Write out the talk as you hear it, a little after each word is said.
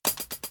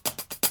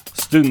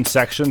Student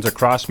sections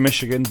across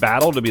Michigan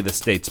battle to be the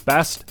state's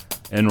best,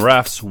 and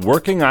refs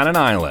working on an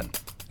island.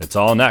 It's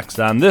all next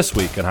on This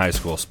Week in High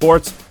School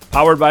Sports,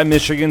 powered by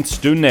Michigan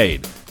Student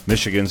Aid,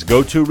 Michigan's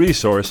go-to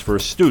resource for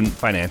student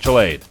financial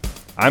aid.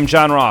 I'm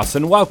John Ross,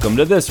 and welcome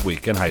to This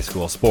Week in High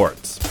School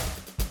Sports.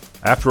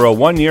 After a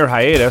one-year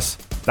hiatus,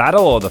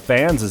 Battle of the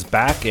Fans is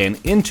back and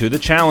into the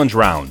challenge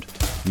round.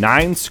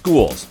 9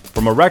 schools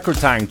from a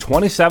record-tying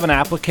 27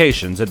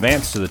 applications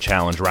advanced to the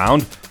challenge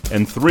round,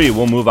 and 3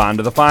 will move on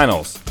to the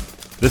finals.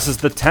 This is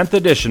the 10th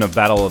edition of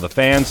Battle of the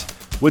Fans,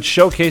 which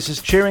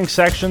showcases cheering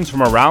sections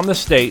from around the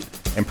state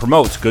and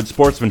promotes good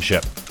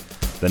sportsmanship.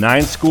 The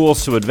 9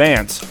 schools to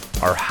advance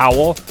are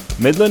Howell,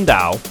 Midland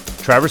Dow,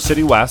 Traverse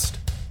City West,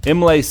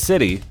 Imlay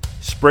City,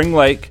 Spring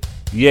Lake,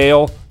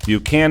 Yale,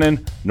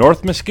 Buchanan,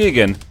 North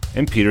Muskegon,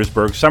 and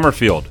Petersburg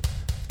Summerfield.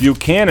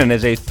 Buchanan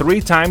is a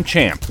 3-time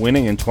champ,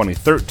 winning in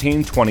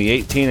 2013,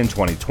 2018, and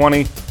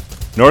 2020.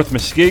 North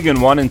Muskegon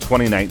won in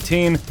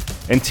 2019,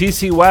 and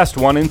TC West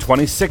won in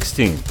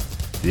 2016.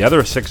 The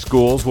other 6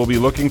 schools will be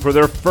looking for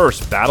their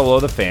first Battle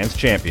of the Fans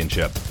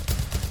championship.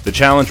 The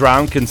challenge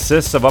round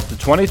consists of up to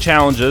 20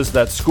 challenges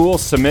that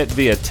schools submit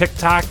via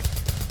TikTok.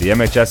 The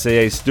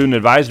MHSAA Student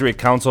Advisory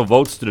Council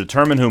votes to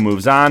determine who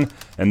moves on,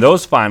 and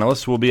those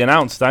finalists will be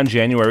announced on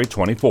January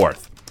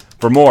 24th.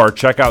 For more,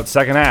 check out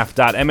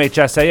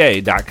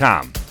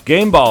secondhalf.mhsaa.com.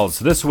 Game balls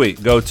this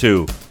week go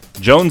to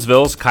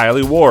Jonesville's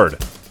Kylie Ward.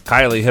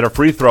 Kylie hit a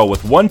free throw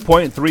with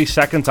 1.3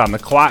 seconds on the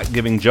clock,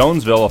 giving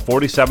Jonesville a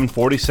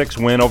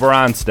 47-46 win over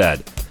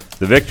Onsted.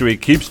 The victory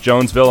keeps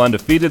Jonesville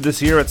undefeated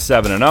this year at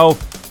 7-0.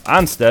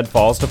 Onsted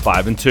falls to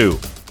 5-2.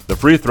 The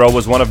free throw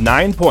was one of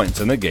 9 points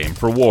in the game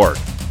for Ward.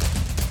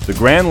 The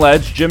Grand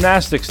Ledge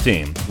gymnastics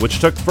team, which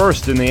took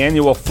first in the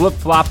annual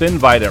flip-flop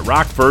invite at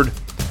Rockford.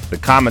 The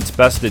Comets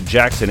bested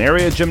Jackson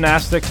Area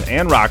Gymnastics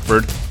and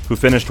Rockford, who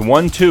finished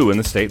 1-2 in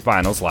the state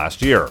finals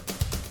last year.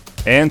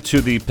 And to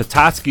the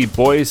Petoskey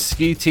boys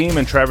ski team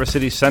and Traverse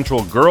City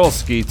Central girls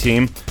ski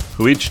team,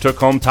 who each took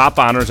home top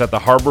honors at the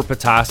Harbor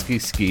Petoskey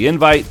Ski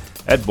Invite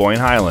at Boyne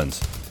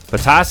Highlands.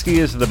 Petoskey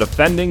is the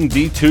defending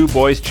D2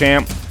 boys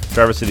champ,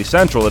 Traverse City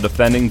Central the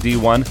defending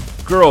D1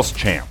 girls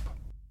champ.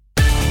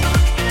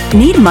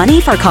 Need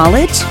money for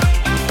college?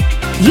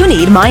 You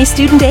need My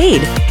Student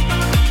Aid.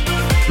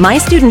 My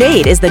Student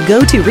Aid is the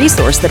go-to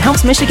resource that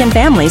helps Michigan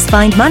families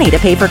find money to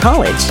pay for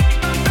college.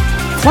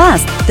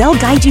 Plus, they'll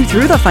guide you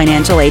through the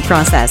financial aid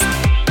process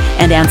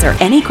and answer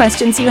any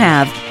questions you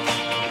have.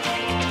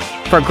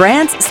 For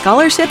grants,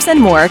 scholarships, and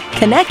more,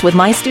 connect with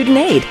My Student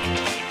Aid,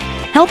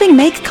 helping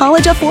make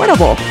college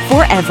affordable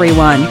for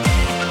everyone.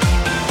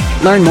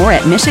 Learn more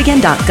at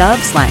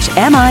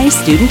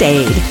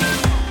michigan.gov/MIStudentAid.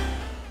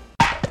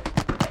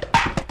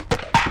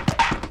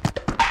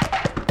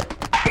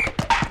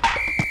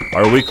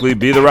 Our weekly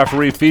Be the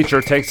Referee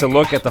feature takes a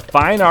look at the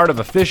fine art of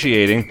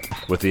officiating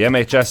with the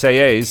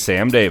MHSAA's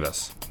Sam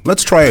Davis.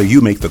 Let's try a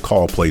you make the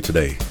call play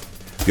today.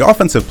 The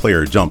offensive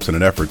player jumps in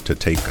an effort to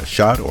take a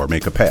shot or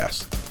make a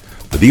pass.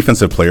 The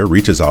defensive player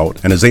reaches out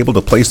and is able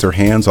to place their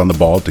hands on the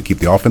ball to keep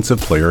the offensive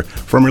player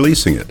from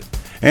releasing it,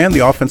 and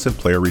the offensive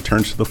player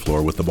returns to the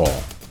floor with the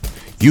ball.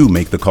 You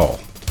make the call.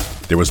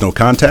 There was no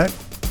contact,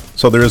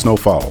 so there is no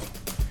foul.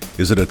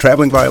 Is it a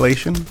traveling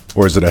violation,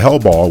 or is it a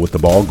held ball with the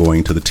ball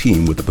going to the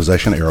team with the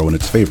possession arrow in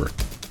its favor?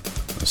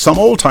 Some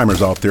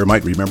old-timers out there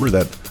might remember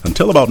that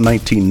until about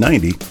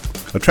 1990,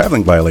 a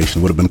traveling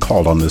violation would have been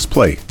called on this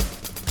play.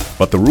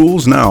 But the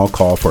rules now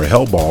call for a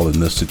held ball in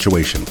this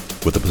situation,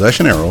 with the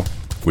possession arrow,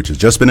 which has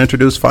just been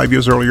introduced 5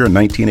 years earlier in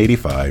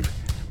 1985,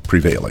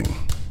 prevailing.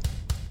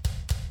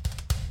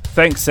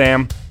 Thanks,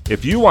 Sam.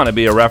 If you want to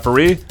be a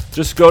referee,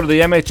 just go to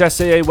the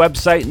MHSAA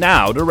website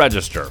now to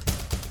register.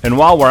 And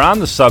while we're on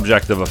the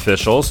subject of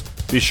officials,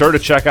 be sure to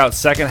check out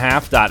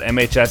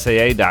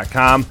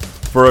secondhalf.mhsaa.com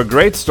for a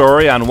great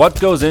story on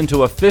what goes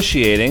into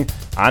officiating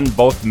on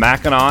both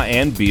Mackinac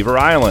and Beaver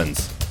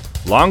Islands.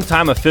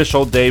 Longtime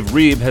official Dave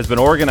Reeb has been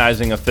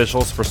organizing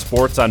officials for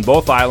sports on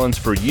both islands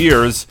for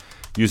years,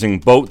 using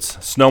boats,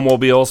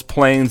 snowmobiles,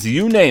 planes,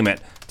 you name it,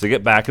 to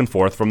get back and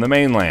forth from the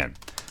mainland.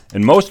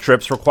 And most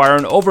trips require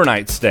an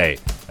overnight stay,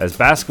 as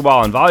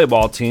basketball and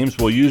volleyball teams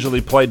will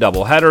usually play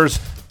double headers,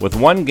 with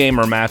one game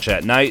or match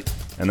at night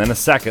and then a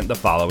second the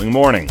following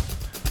morning.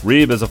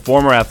 Reeb is a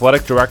former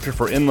athletic director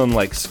for Inland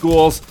Lake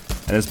Schools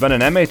and has been an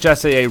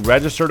MHSAA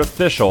registered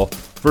official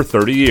for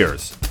 30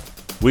 years.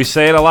 We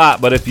say it a lot,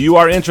 but if you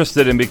are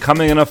interested in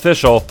becoming an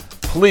official,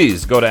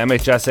 please go to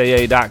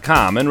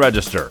MHSAA.com and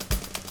register.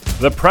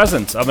 The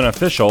presence of an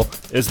official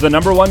is the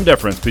number one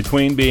difference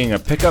between being a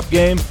pickup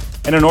game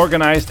and an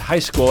organized high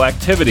school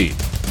activity.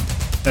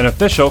 An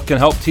official can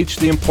help teach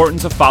the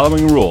importance of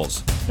following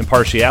rules,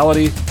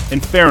 impartiality,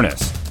 and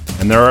fairness.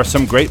 And there are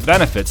some great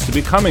benefits to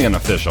becoming an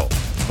official,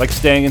 like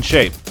staying in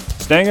shape,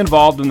 staying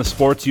involved in the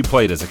sports you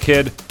played as a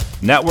kid,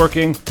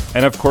 networking,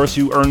 and of course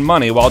you earn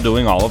money while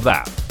doing all of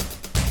that.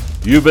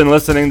 You've been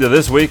listening to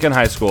This Week in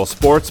High School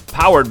Sports,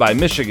 powered by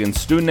Michigan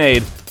Student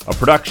Aid, a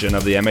production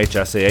of the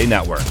MHSAA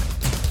Network.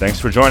 Thanks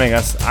for joining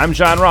us. I'm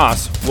John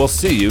Ross. We'll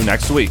see you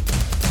next week.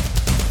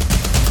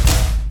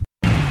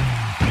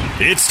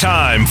 It's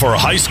time for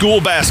high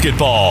school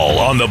basketball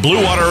on the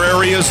Blue Water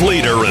area's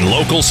leader in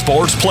local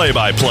sports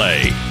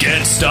play-by-play.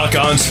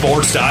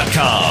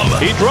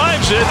 GetStuckOnSports.com. He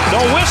drives it.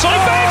 The whistle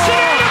bangs it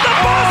in at the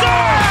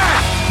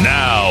buzzer!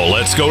 Now,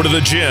 let's go to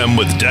the gym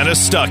with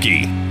Dennis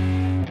Stuckey.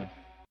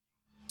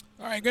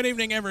 All right, good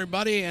evening,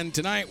 everybody. And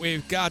tonight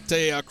we've got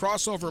a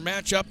crossover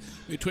matchup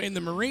between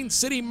the Marine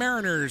City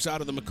Mariners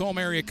out of the Macomb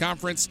Area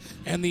Conference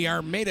and the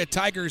Armada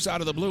Tigers out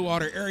of the Blue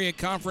Water Area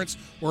Conference.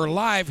 We're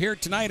live here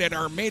tonight at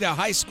Armada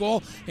High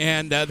School,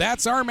 and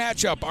that's our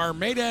matchup,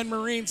 Armada and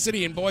Marine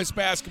City in boys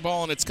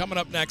basketball, and it's coming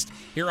up next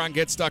here on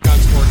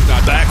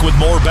GetStuckOnSports.com. Back with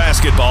more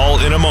basketball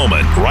in a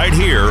moment, right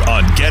here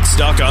on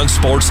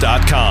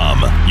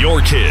GetStuckOnSports.com. Your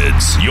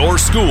kids, your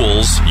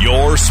schools,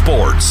 your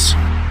sports.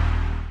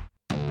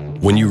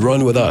 When you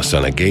run with us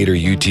on a Gator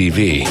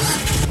UTV,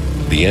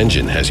 the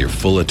engine has your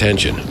full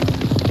attention,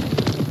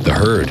 the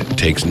herd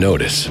takes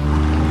notice,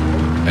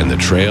 and the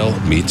trail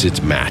meets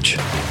its match.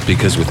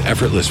 Because with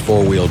effortless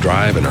four-wheel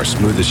drive and our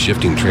smoothest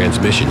shifting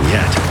transmission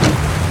yet,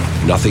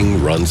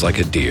 nothing runs like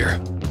a Deere.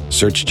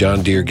 Search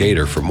John Deere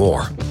Gator for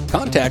more.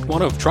 Contact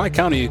one of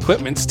Tri-County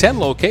Equipment's 10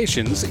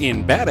 locations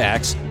in Bad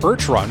Axe,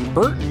 Birch Run,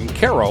 Burton,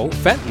 Caro,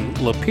 Fenton,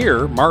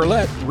 Lapeer,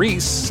 Marlette,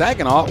 Reese,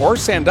 Saginaw, or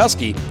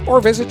Sandusky,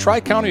 or visit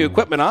Tri-County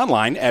Equipment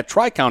online at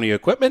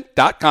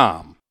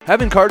tricountyequipment.com.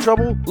 Having car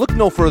trouble? Look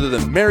no further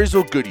than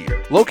Marysville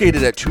Goodyear.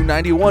 Located at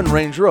 291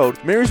 Range Road,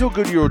 Marysville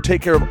Goodyear will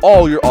take care of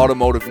all your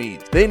automotive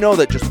needs. They know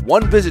that just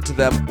one visit to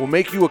them will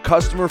make you a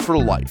customer for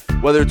life.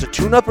 Whether it's a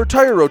tune-up or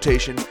tire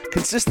rotation,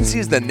 consistency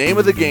is the name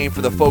of the game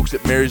for the folks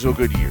at Marysville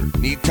Goodyear.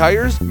 Need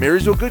tires?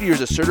 Marysville Goodyear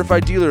is a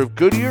certified dealer of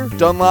Goodyear,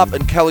 Dunlop,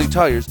 and Kelly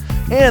tires,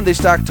 and they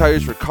stock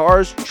tires for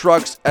cars,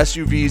 trucks,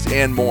 SUVs,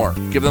 and more.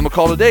 Give them a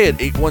call today at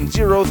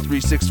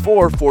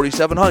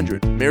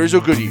 810-364-4700. Marysville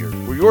Goodyear,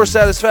 where your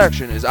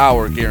satisfaction is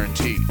our guarantee.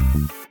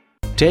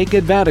 Take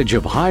advantage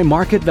of high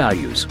market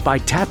values by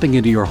tapping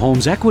into your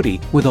home's equity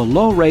with a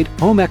low-rate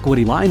home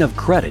equity line of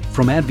credit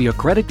from Advia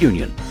Credit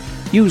Union.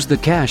 Use the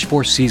cash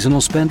for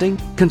seasonal spending,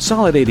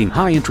 consolidating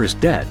high-interest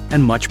debt,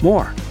 and much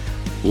more.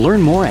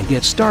 Learn more and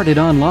get started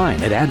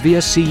online at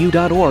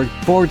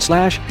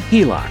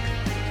adviacu.org/HELOC.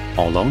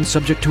 All loans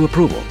subject to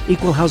approval.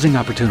 Equal housing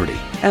opportunity.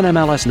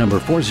 NMLS number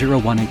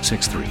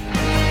 401863.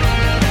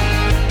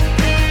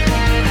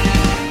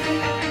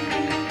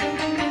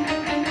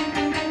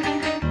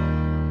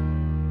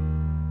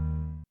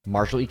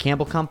 Marshall E.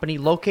 Campbell Company,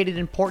 located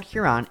in Port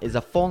Huron, is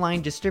a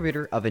full-line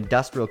distributor of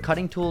industrial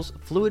cutting tools,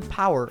 fluid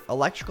power,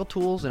 electrical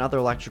tools, and other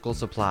electrical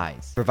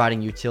supplies,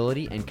 providing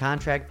utility and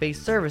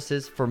contract-based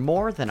services for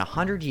more than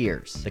 100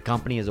 years. The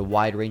company has a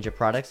wide range of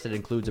products that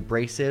includes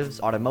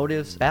abrasives,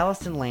 automotives,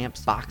 ballast and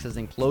lamps, boxes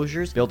and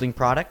closures, building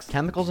products,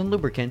 chemicals and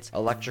lubricants,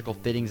 electrical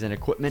fittings and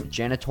equipment,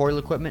 janitorial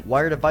equipment,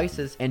 wire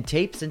devices, and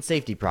tapes and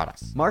safety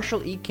products.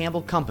 Marshall E.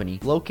 Campbell Company,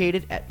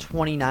 located at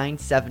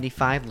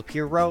 2975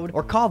 Lapeer Road,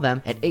 or call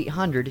them at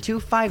 800-250-7520.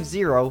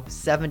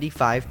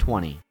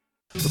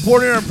 The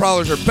Port Huron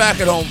Prowlers are back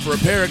at home for a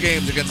pair of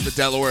games against the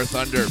Delaware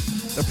Thunder.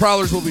 The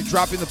Prowlers will be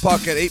dropping the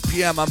puck at 8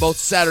 p.m. on both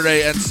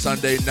Saturday and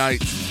Sunday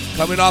nights.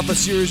 Coming off a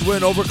series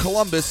win over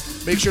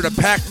Columbus, make sure to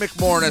pack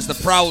McMorran as the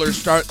Prowlers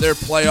start their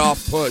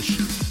playoff push.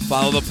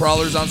 Follow the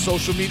Prowlers on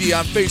social media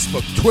on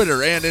Facebook,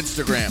 Twitter, and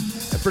Instagram.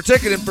 And for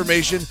ticket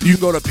information, you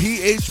can go to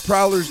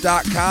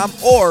phprowlers.com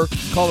or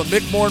call the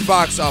McMorran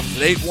box office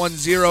at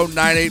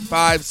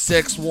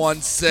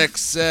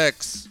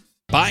 810-985-6166.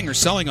 Buying or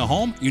selling a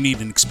home? You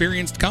need an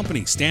experienced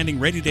company standing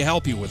ready to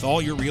help you with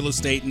all your real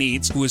estate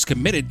needs, who is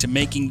committed to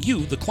making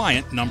you the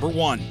client number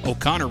one.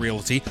 O'Connor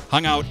Realty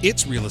hung out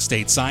its real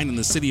estate sign in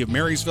the city of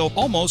Marysville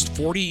almost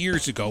 40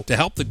 years ago to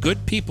help the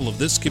good people of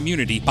this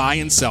community buy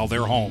and sell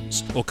their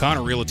homes.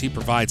 O'Connor Realty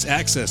provides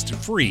access to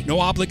free,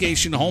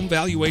 no-obligation home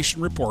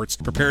valuation reports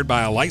prepared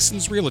by a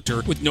licensed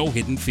realtor with no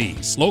hidden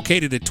fees.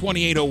 Located at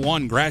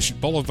 2801 Gratiot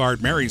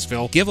Boulevard,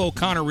 Marysville, give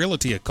O'Connor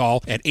Realty a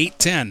call at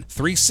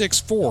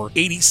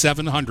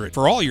 810-364-8700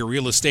 for all your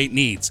real estate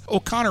needs.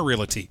 O'Connor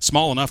Realty,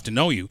 small enough to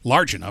know you,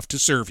 large enough to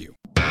serve you.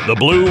 The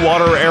Blue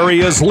Water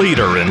area's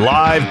leader in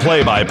live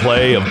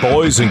play-by-play of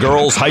boys and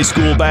girls high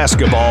school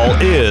basketball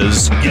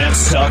is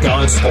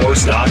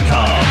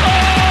GetStuckOnSports.com.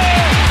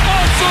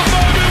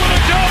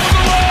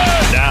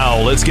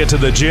 Now let's get to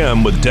the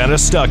gym with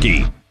Dennis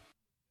Stuckey.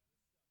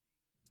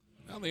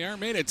 The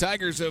Armada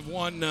Tigers have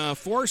won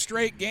 4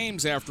 straight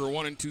games after a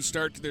 1-2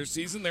 start to their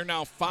season. They're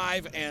now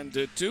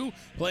 5-2,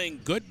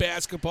 playing good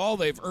basketball.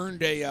 They've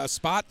earned a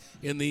spot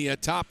in the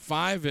top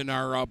 5 in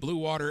our Blue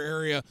Water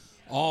area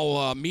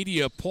all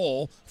media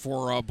poll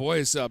for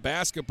boys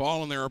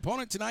basketball. And their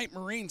opponent tonight,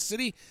 Marine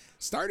City,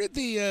 started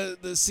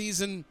the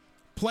season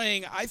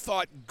playing, I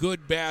thought,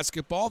 good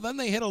basketball. Then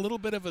they hit a little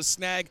bit of a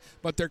snag,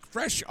 but they're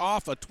fresh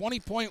off a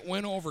 20-point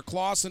win over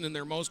Clawson in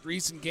their most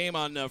recent game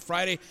on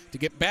Friday to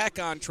get back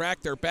on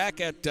track. They're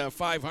back at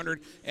 500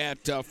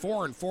 at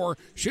 4-4.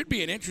 Should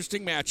be an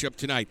interesting matchup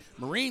tonight.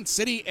 Marine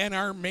City and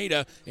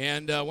Armada.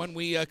 And when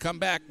we come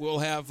back, we'll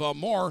have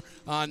more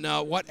on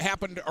what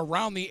happened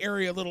around the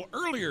area a little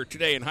earlier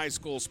today in high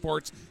school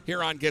sports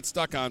here on Get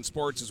Stuck on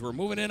Sports as we're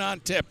moving in on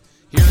tip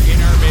here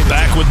in Armada.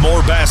 Back with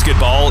more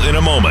basketball in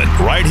a moment,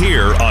 right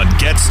here on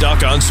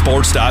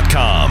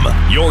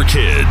GetStuckOnSports.com. Your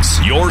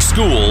kids, your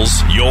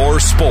schools, your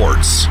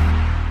sports.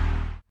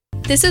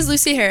 This is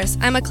Lucy Harris.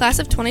 I'm a class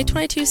of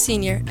 2022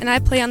 senior, and I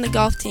play on the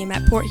golf team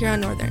at Port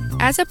Huron Northern.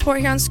 As a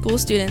Port Huron school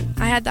student,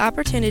 I had the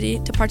opportunity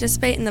to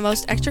participate in the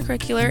most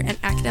extracurricular and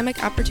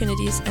academic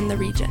opportunities in the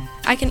region.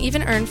 I can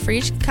even earn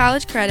free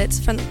college credits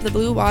from the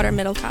Blue Water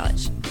Middle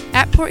College.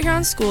 At Port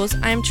Huron schools,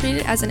 I am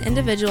treated as an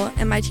individual,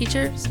 and my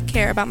teachers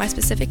care about my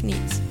specific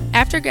needs.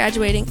 After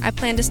graduating, I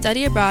plan to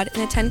study abroad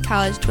and attend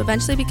college to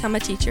eventually become a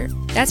teacher.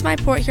 That's my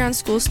Port Huron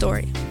school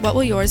story. What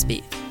will yours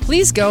be?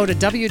 Please go to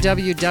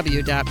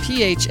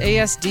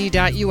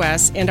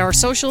www.phasd.us and our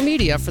social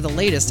media for the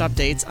latest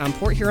updates on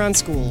Port Huron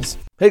schools.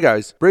 Hey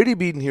guys, Brady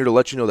Beaton here to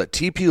let you know that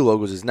TP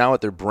Logos is now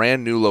at their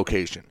brand new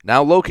location.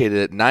 Now located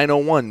at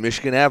 901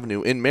 Michigan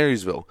Avenue in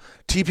Marysville,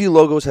 TP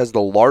Logos has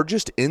the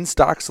largest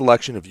in-stock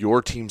selection of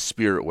your team's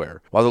spirit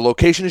wear. While the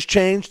location has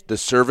changed, the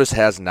service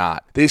has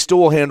not. They still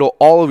will handle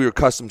all of your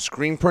custom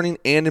screen printing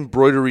and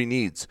embroidery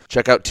needs.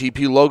 Check out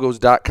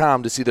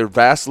tplogos.com to see their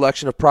vast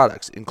selection of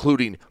products,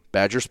 including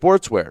Badger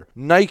Sportswear,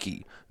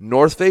 Nike,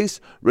 North Face,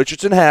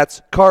 Richardson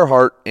hats,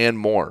 Carhartt, and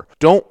more.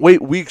 Don't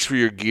wait weeks for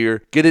your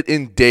gear. Get it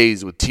in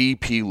days with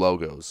TP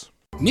Logos.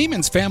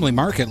 Neiman's Family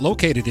Market,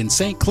 located in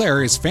St.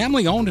 Clair, is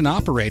family-owned and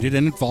operated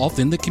and involved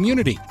in the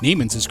community.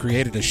 Neiman's has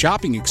created a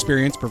shopping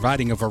experience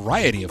providing a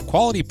variety of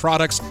quality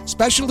products,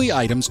 specialty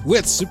items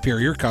with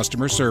superior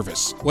customer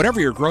service.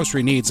 Whatever your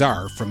grocery needs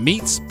are, from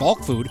meats,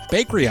 bulk food,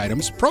 bakery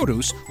items,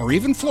 produce, or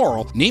even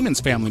floral, Neiman's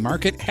Family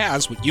Market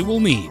has what you will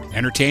need.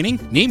 Entertaining?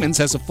 Neiman's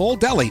has a full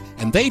deli,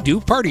 and they do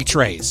party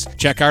trays.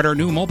 Check out our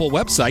new mobile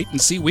website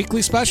and see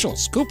weekly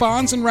specials,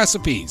 coupons, and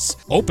recipes.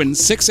 Open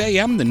 6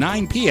 a.m. to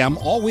 9 p.m.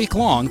 all week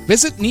long.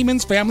 Visit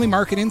Neiman's Family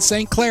Market in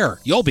St.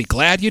 Clair. You'll be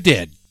glad you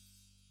did.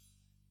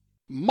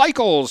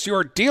 Michael's,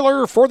 your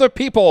dealer for the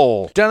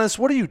people. Dennis,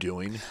 what are you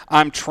doing?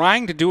 I'm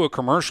trying to do a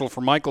commercial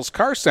for Michael's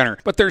Car Center,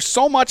 but there's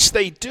so much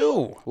they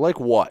do. Like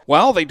what?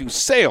 Well, they do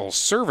sales,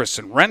 service,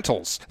 and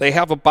rentals. They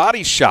have a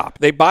body shop.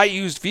 They buy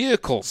used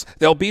vehicles.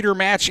 They'll beat or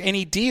match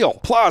any deal.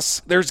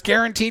 Plus, there's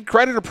guaranteed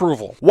credit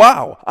approval.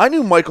 Wow, I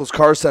knew Michael's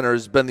Car Center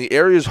has been the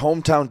area's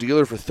hometown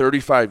dealer for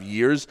 35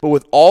 years, but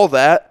with all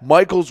that,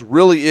 Michael's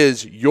really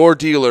is your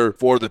dealer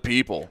for the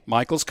people.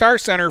 Michael's Car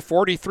Center,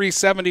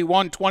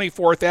 4371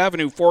 24th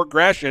Avenue, Fort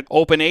Gratiot,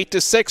 open 8 to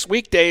 6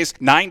 weekdays,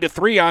 9 to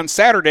 3 on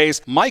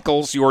Saturdays.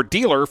 Michael's, your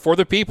dealer for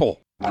the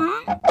people.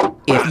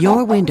 If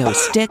your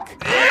windows stick,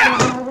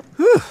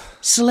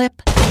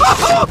 slip,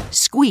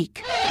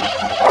 squeak,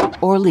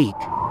 or leak,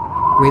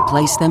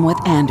 replace them with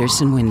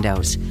Andersen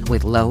windows.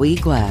 With low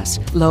E-glass,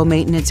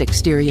 low-maintenance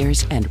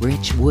exteriors, and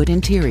rich wood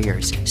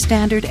interiors,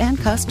 standard and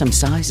custom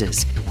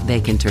sizes, they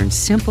can turn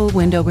simple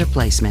window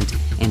replacement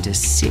into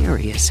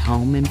serious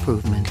home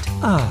improvement.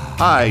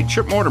 Hi,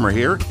 Chip Mortimer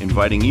here,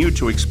 inviting you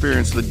to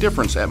experience the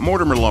difference at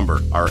Mortimer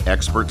Lumber. Our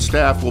expert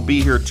staff will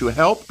be here to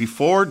help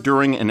before,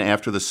 during, and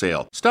after the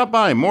sale. Stop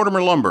by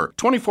Mortimer Lumber,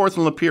 24th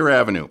and Lapeer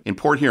Avenue in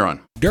Port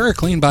Huron.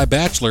 DuraClean by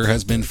Bachelor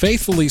has been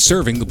faithfully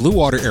serving the Blue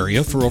Water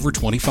area for over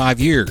 25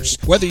 years.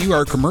 Whether you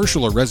are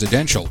commercial or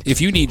residential,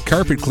 if you need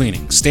carpet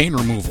cleaning, stain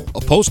removal,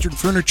 upholstered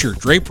furniture,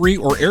 drapery,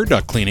 or air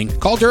duct cleaning,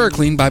 call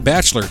DuraClean by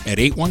Bachelor at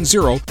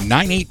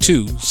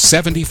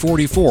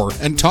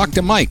 810-982-7044 and talk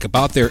to Mike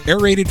about their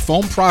aerated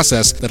foam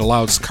process that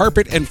allows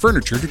carpet and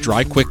furniture to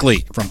dry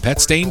quickly. From pet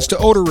stains to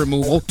odor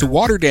removal to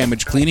water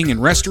damage cleaning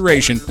and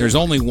restoration, there's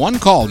only one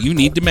call you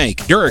need to make.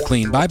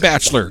 DuraClean by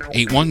Bachelor,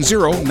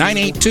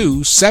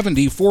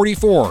 810-982-7044.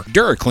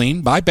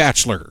 DuraClean by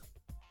Bachelor.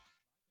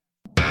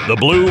 The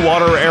Blue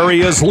Water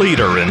area's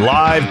leader in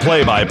live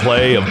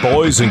play-by-play of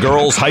boys and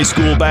girls high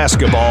school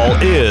basketball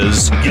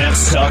is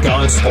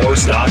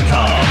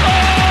GetStuckOnSports.com.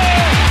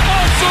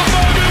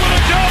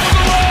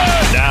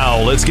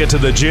 Now let's get to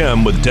the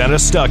gym with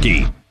Dennis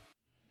Stuckey.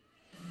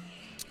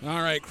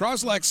 All right,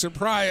 Croslex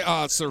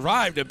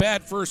survived a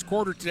bad first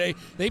quarter today.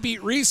 They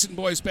beat Reese in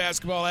boys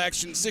basketball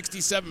action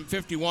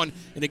 67-51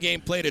 in a game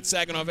played at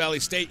Saginaw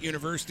Valley State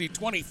University.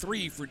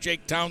 23 for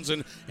Jake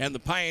Townsend, and the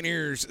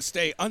Pioneers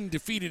stay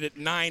undefeated at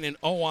 9-0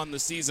 on the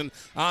season.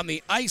 On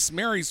the ice,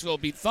 Marysville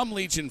beat Thumb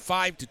Legion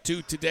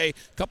 5-2 today. A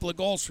couple of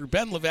goals for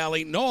Ben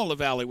LaValle. Noah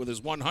LaValle with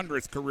his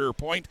 100th career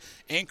point.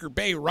 Anchor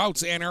Bay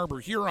routs Ann Arbor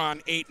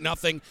Huron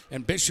 8-0,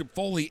 and Bishop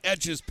Foley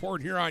edges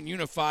Port Huron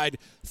Unified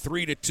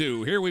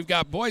 3-2. Here we've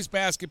got boys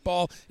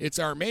basketball. It's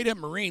Armada,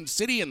 Marine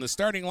City, and the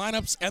starting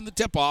lineups and the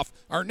tip-off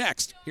are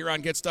next here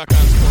on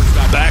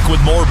GetStuckOnSports.com. Back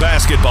with more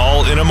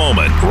basketball in a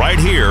moment, right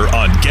here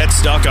on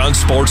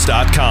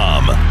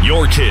GetStuckOnSports.com.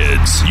 Your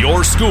kids,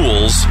 your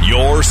schools,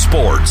 your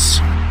sports.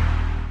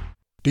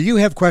 Do you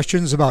have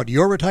questions about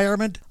your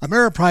retirement?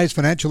 Ameriprise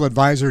financial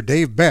advisor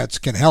Dave Betts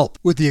can help.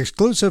 With the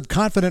exclusive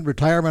Confident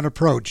Retirement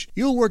approach,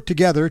 you'll work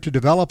together to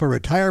develop a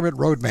retirement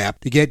roadmap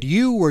to get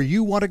you where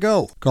you want to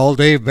go. Call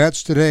Dave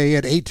Betts today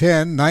at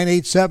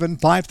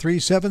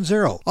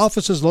 810-987-5370.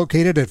 Office is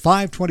located at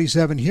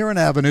 527 Huron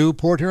Avenue,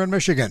 Port Huron,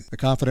 Michigan. The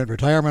Confident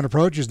Retirement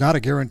approach is not a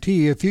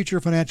guarantee of future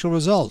financial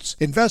results.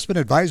 Investment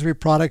advisory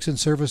products and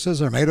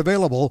services are made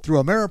available through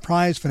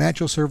Ameriprise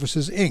Financial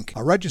Services, Inc.,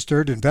 a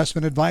registered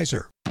investment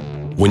advisor.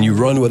 When you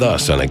run with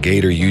us on a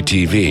Gator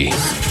UTV,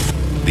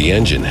 the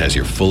engine has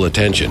your full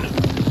attention.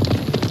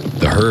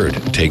 The herd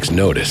takes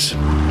notice.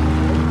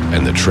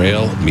 And the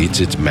trail meets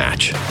its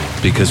match.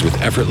 Because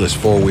with effortless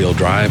four-wheel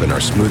drive and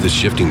our smoothest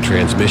shifting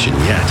transmission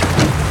yet,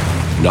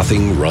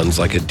 nothing runs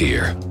like a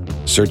deer.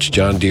 Search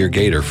John Deere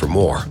Gator for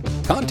more.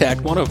 Contact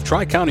one of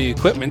Tri-County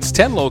Equipment's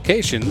 10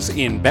 locations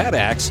in Bad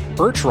Axe,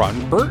 Birch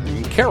Run,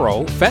 Burton,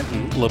 Caro,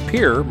 Fenton,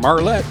 Lapeer,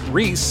 Marlette,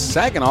 Reese,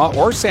 Saginaw,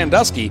 or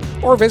Sandusky,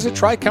 or visit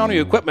Tri-County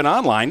Equipment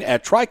online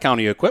at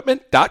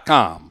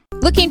tricountyequipment.com.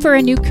 Looking for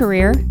a new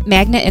career?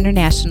 Magna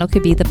International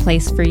could be the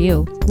place for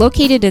you.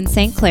 Located in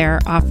St. Clair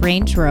off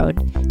Range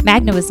Road,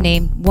 Magna was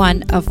named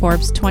one of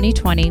Forbes'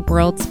 2020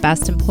 World's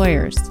Best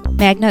Employers.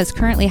 Magna is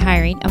currently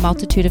hiring a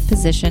multitude of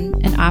positions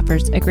and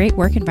offers a great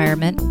work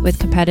environment with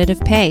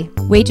competitive pay.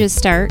 Wages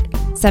start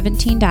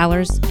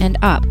 $17 and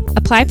up.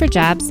 Apply for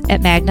jobs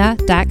at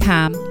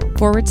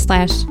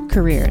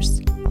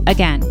magna.com/careers.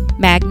 Again,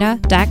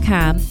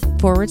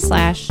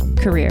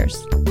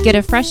 magna.com/careers. Get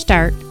a fresh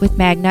start with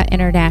Magna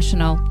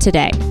International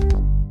today.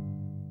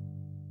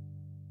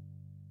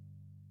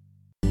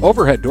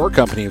 Overhead Door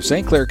Company of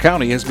St. Clair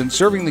County has been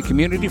serving the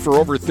community for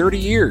over 30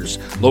 years.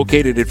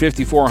 Located at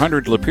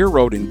 5400 Lapeer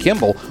Road in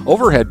Kimball,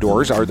 Overhead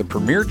Doors are the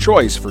premier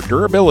choice for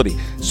durability,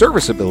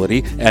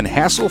 serviceability, and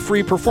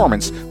hassle-free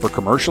performance for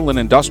commercial and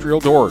industrial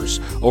doors.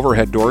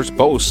 Overhead Doors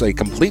boasts a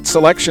complete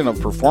selection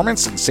of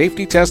performance and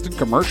safety-tested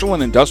commercial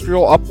and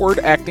industrial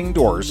upward-acting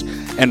doors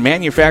and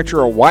manufacture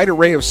a wide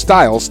array of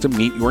styles to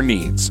meet your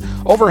needs.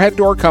 Overhead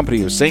Door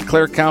Company of St.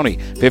 Clair County,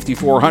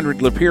 5400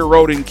 Lapeer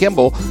Road in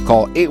Kimball.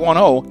 Call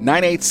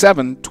 810-987-2185.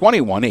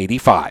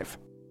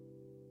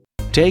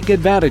 Take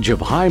advantage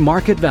of high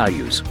market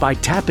values by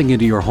tapping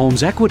into your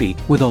home's equity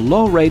with a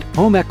low-rate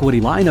home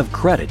equity line of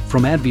credit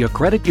from Advia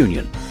Credit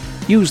Union.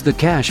 Use the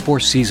cash for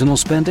seasonal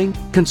spending,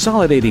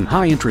 consolidating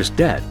high-interest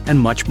debt, and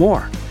much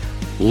more.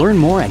 Learn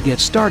more and get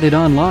started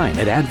online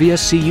at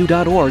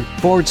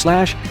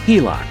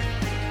adviacu.org/HELOC.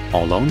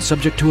 All loans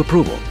subject to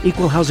approval.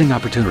 Equal housing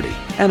opportunity.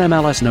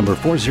 NMLS number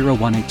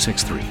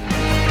 401863.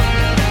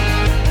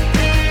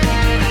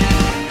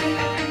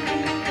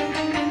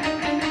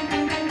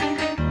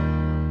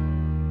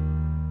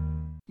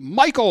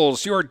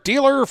 Michael's, your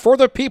dealer for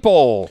the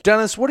people.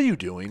 Dennis, what are you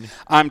doing?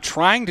 I'm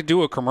trying to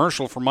do a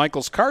commercial for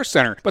Michael's Car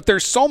Center, but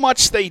there's so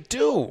much they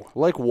do.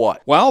 Like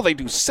what? Well, they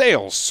do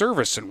sales,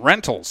 service, and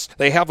rentals.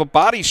 They have a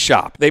body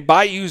shop. They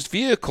buy used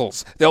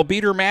vehicles. They'll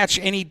beat or match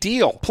any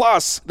deal.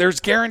 Plus, there's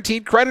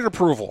guaranteed credit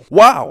approval.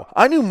 Wow,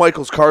 I knew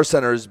Michael's Car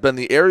Center has been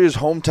the area's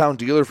hometown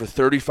dealer for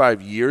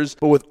 35 years,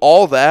 but with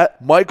all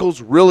that,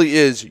 Michael's really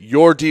is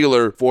your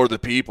dealer for the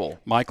people.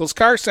 Michael's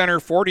Car Center,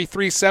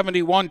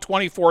 4371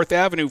 24th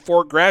Avenue,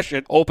 Fort Gratiot.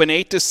 Open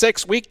 8 to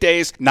 6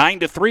 weekdays, 9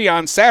 to 3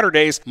 on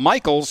Saturdays.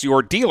 Michael's,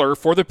 your dealer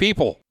for the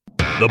people.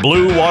 The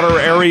Blue Water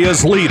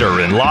area's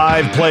leader in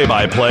live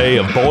play-by-play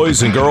of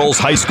boys and girls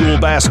high school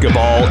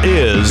basketball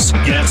is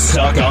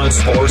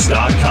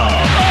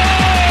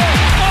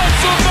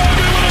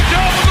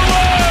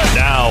GetStuckOnSports.com.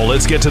 Now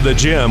let's get to the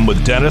gym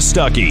with Dennis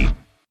Stuckey.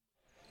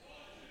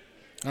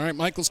 All right,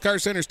 Michael's Car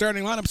Center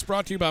starting lineups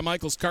brought to you by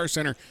Michael's Car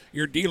Center,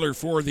 your dealer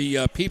for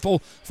the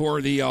people.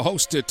 For the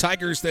host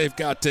Tigers, they've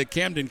got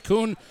Camden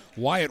Kuhn,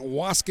 Wyatt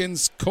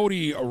Waskins,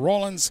 Cody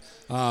Rollins,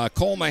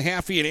 Cole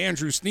Mahaffey, and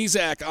Andrew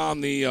Sneezak on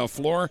the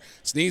floor.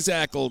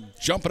 Sneezak will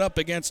jump it up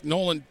against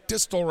Nolan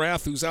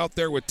Distelrath, who's out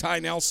there with Ty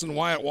Nelson,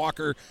 Wyatt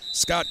Walker,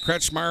 Scott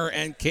Kretschmeyer,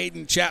 and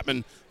Caden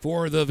Chapman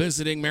for the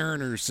visiting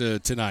Mariners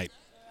tonight.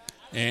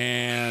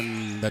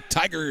 And the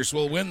Tigers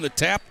will win the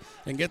tap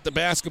and get the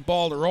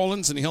basketball to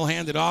Rollins, and he'll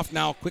hand it off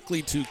now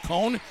quickly to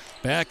Cone.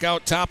 Back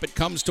out top, it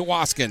comes to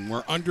Waskin.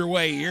 We're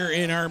underway here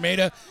in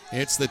Armada.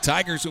 It's the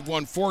Tigers who've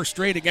won 4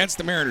 straight against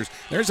the Mariners.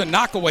 There's a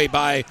knockaway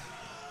by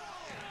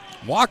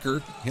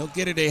Walker. He'll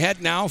get it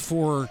ahead now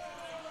for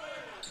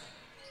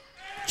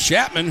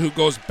Chapman, who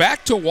goes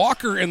back to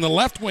Walker in the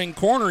left wing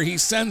corner. He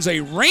sends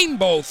a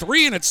rainbow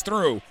 3, and it's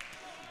through.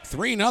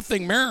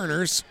 3-0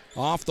 Mariners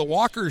off the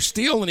Walker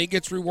steal, and he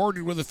gets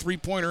rewarded with a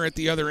three-pointer at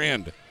the other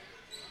end.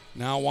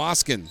 Now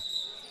Waskin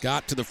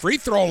got to the free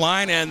throw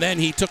line, and then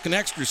he took an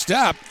extra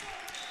step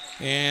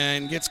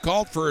and gets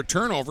called for a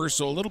turnover,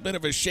 so a little bit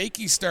of a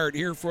shaky start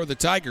here for the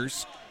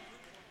Tigers.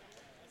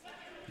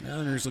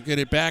 Mariners will get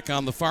it back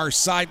on the far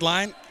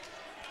sideline,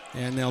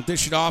 and they'll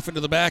dish it off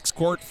into the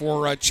backcourt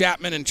for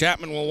Chapman, and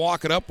Chapman will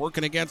walk it up,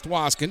 working against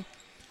Waskin.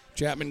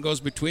 Chapman goes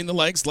between the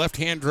legs,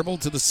 left-hand dribble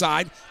to the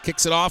side,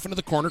 kicks it off into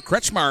the corner.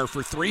 Kretschmeyer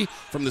for 3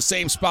 from the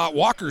same spot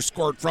Walker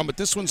scored from, but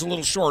this one's a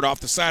little short off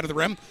the side of the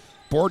rim.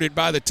 boarded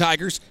by the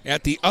Tigers.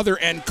 At the other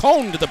end,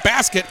 Cone to the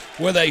basket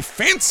with a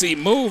fancy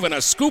move and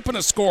a scoop and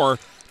a score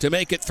to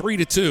make it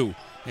 3-2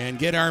 and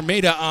get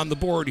Armada on the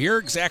board here.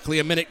 Exactly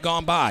a minute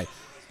gone by.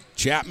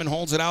 Chapman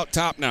holds it out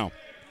top now.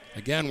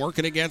 Again,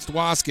 working against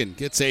Waskin.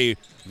 Gets a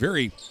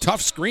very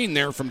tough screen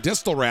there from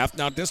Distelrath.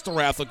 Now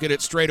Distelrath will get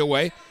it straight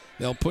away.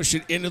 They'll push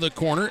it into the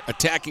corner.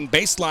 Attacking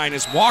baseline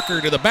is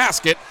Walker to the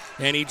basket,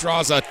 and he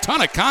draws a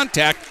ton of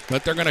contact,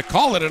 but they're going to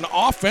call it an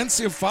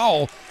offensive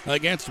foul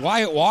against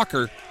Wyatt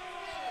Walker.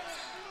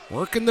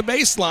 Working the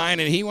baseline,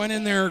 and he went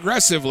in there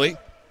aggressively.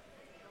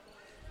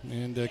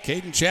 And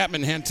Caden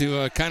Chapman had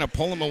to kind of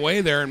pull him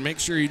away there and make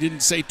sure he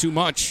didn't say too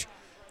much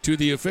to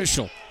the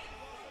official.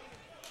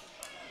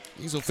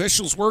 These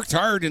officials worked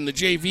hard in the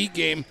JV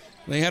game.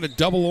 They had a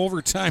double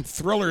overtime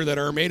thriller that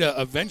Armada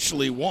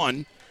eventually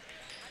won.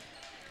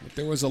 But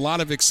there was a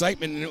lot of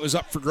excitement, and it was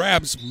up for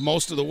grabs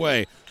most of the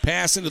way.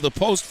 Pass into the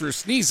post for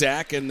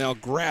Sneezak, and they'll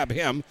grab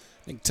him.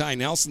 I think Ty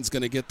Nelson's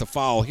going to get the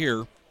foul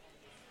here.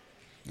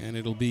 And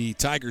it'll be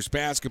Tigers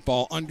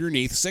basketball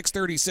underneath.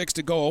 6:36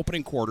 to go,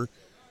 opening quarter.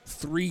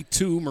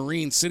 3-2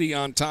 Marine City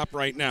on top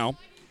right now.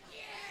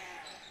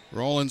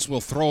 Rollins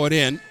will throw it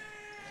in.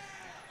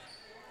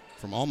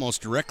 From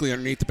almost directly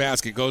underneath the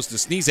basket goes to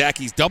Sneezak.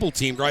 He's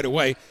double-teamed right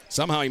away.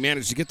 Somehow he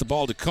managed to get the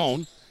ball to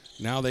Cone.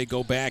 Now they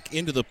go back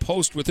into the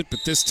post with it, but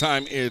this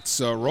time it's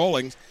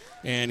Rollins,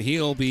 and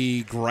he'll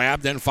be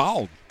grabbed and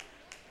fouled.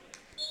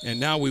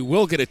 And now we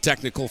will get a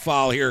technical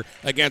foul here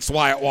against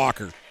Wyatt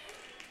Walker.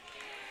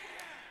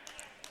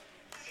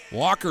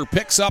 Walker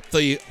picks up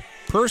the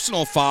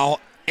personal foul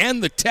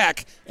and the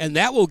tech, and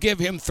that will give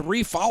him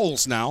 3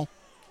 fouls now.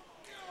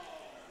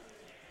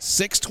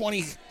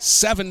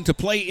 6:27 to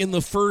play in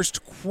the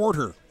first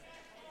quarter.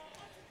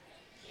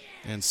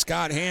 And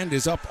Scott Hand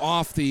is up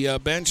off the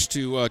bench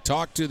to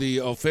talk to the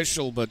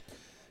official. But,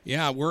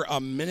 yeah, we're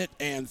a minute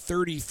and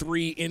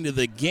 33 into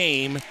the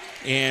game,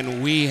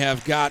 and we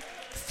have got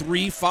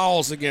 3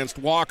 fouls against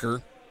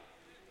Walker.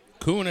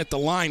 Kuhn at the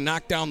line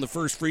knocked down the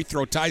first free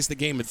throw, ties the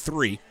game at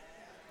 3.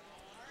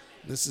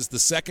 This is the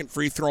second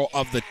free throw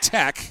of the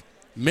Tech.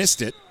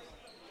 Missed it.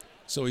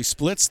 So he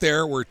splits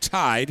there. We're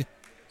tied.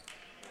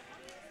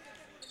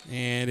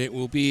 And it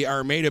will be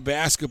Armada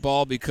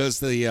basketball because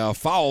the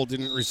foul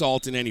didn't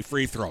result in any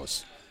free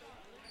throws.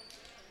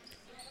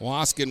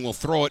 Waskin will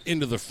throw it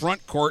into the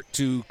front court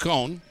to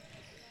Cone.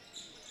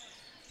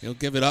 He'll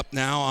give it up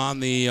now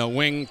on the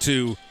wing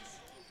to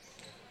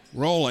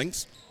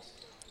Rollings.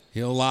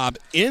 He'll lob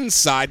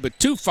inside, but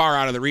too far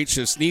out of the reach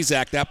of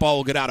Sneezak. That ball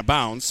will get out of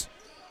bounds.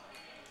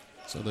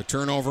 So the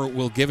turnover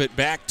will give it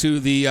back to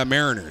the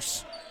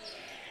Mariners.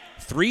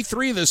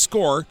 3-3 the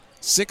score.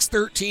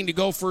 6:13 to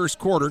go first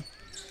quarter.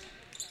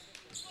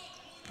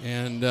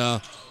 And,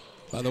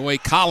 by the way,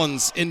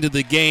 Collins into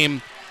the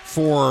game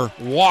for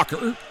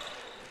Walker.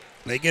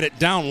 They get it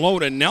down low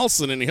to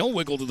Nelson, and he'll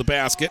wiggle to the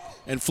basket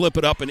and flip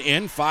it up and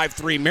in.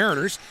 5-3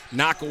 Mariners.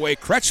 Knock away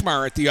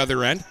Kretschmar at the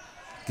other end.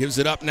 Gives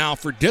it up now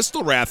for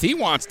Distelrath. He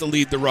wants to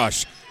lead the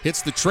rush.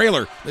 Hits the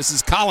trailer. This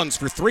is Collins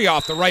for 3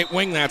 off the right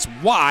wing. That's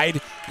wide.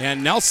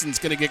 And Nelson's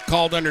going to get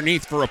called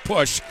underneath for a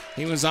push.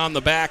 He was on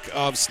the back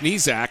of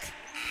Sneezak.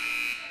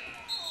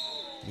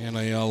 And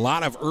a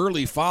lot of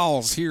early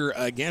fouls here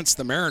against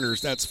the Mariners.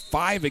 That's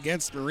 5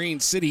 against Marine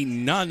City,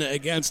 none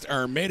against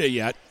Armada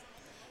yet.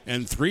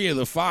 And 3 of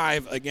the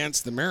 5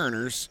 against the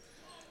Mariners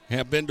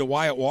have been to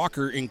Wyatt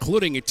Walker,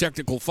 including a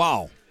technical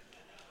foul.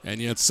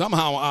 And yet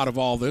somehow out of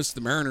all this,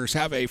 the Mariners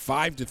have a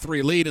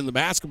 5-3 lead in the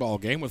basketball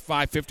game with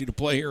 5:50 to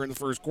play here in the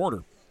first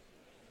quarter.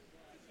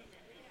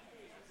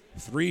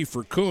 3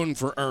 for Kuhn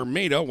for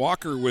Armada,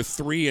 Walker with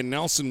 3, and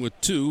Nelson with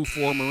 2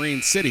 for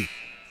Marine City.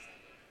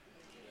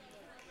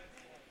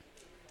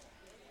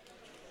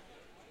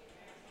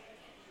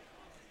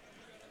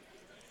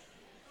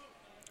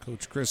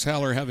 Coach Chris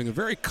Heller having a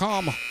very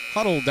calm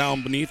huddle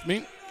down beneath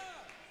me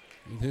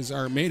with his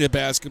Armada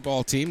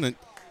basketball team that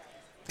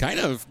kind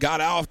of got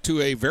off to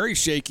a very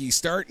shaky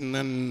start, and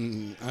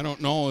then I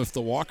don't know if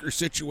the Walker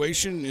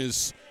situation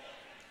is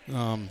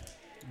going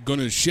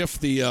to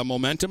shift the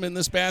momentum in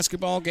this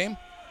basketball game.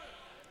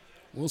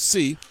 We'll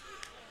see.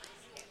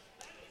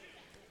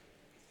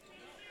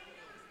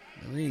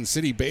 Marine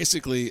City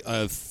basically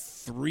a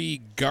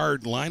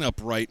 3-guard lineup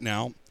right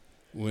now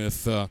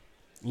with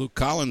Luke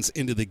Collins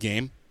into the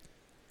game.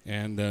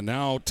 And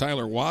now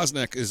Tyler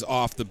Wozniak is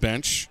off the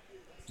bench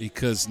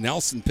because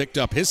Nelson picked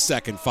up his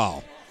second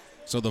foul.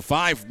 So the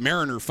 5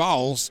 Mariner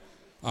fouls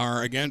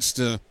are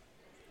against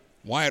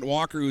Wyatt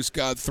Walker, who's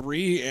got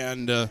 3,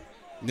 and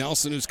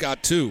Nelson, who's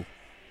got 2.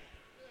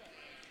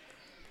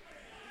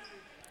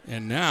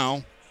 And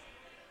now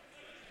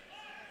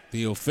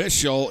the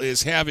official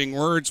is having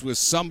words with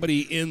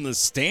somebody in the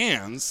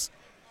stands.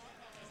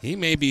 He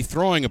may be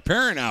throwing a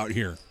parent out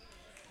here.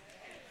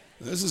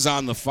 This is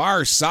on the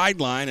far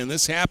sideline, and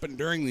this happened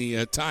during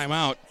the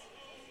timeout.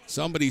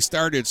 Somebody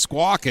started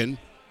squawking,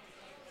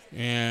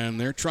 and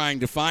they're trying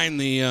to find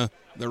the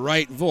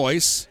right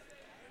voice.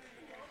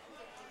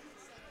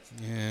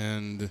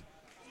 And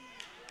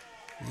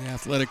the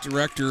athletic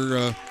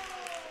director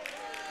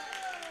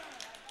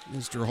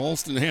Mr.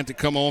 Holston had to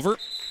come over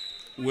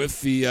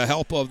with the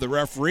help of the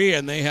referee,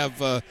 and they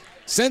have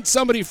sent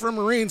somebody from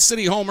Marine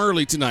City home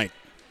early tonight.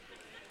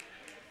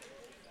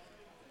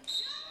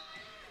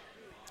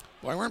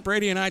 Boy, weren't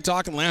Brady and I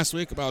talking last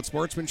week about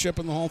sportsmanship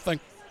and the whole thing?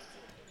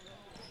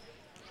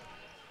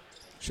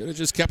 Should have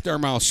just kept our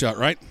mouths shut,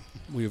 right?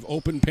 We've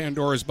opened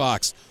Pandora's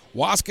box.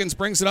 Waskins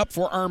brings it up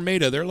for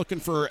Armada. They're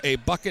looking for a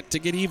bucket to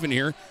get even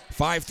here.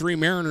 5-3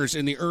 Mariners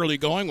in the early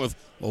going with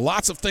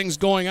lots of things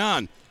going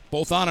on,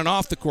 both on and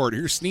off the court.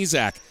 Here's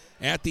Sneezak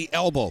at the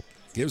elbow.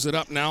 Gives it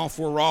up now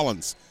for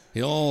Rollins.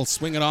 He'll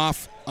swing it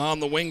off on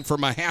the wing for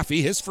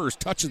Mahaffey, his first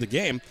touch of the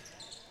game.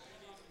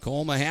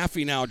 Cole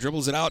Mahaffey now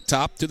dribbles it out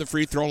top to the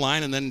free throw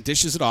line and then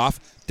dishes it off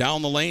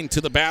down the lane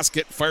to the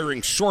basket.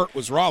 Firing short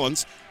was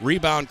Rollins.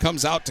 Rebound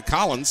comes out to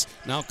Collins.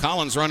 Now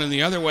Collins running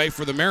the other way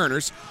for the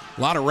Mariners.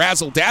 A lot of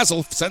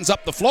razzle-dazzle. Sends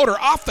up the floater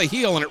off the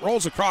heel, and it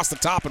rolls across the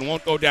top and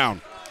won't go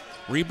down.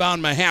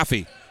 Rebound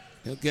Mahaffey.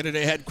 He'll get it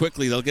ahead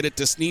quickly. They'll get it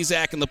to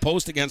Sneezak in the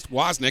post against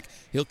Wozniak.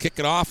 He'll kick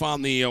it off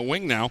on the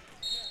wing now.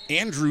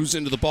 Andrews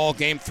into the ball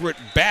game. Threw it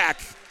back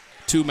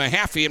to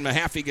Mahaffey, and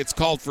Mahaffey gets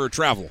called for a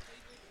travel.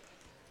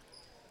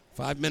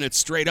 5 minutes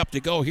straight up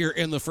to go here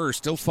in the first.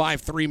 Still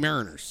 5-3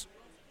 Mariners.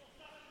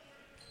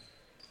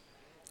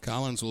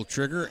 Collins will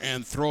trigger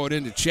and throw it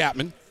into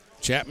Chapman.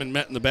 Chapman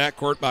met in the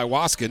backcourt by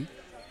Waskin.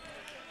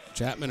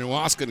 Chapman and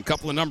Waskin, a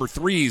couple of number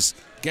threes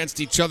against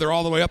each other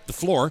all the way up the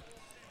floor.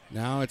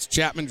 Now it's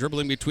Chapman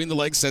dribbling between the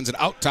legs, sends it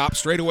out top,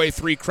 straightaway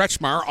three.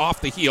 Kretschmar off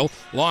the heel,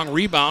 long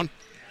rebound.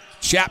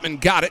 Chapman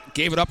got it,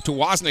 gave it up to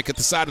Wozniak at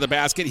the side of the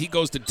basket. He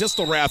goes to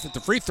Distelrath at the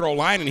free throw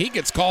line, and he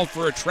gets called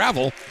for a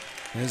travel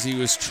as he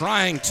was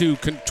trying to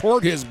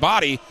contort his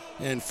body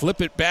and flip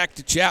it back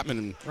to Chapman.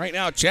 And right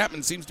now,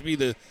 Chapman seems to be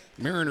the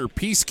Mariner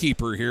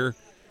peacekeeper here.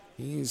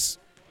 He's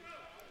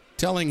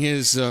telling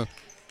his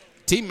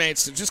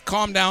teammates to just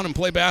calm down and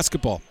play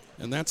basketball.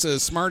 And that's a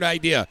smart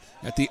idea.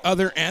 At the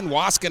other end,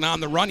 Waskin on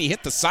the run. He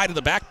hit the side of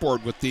the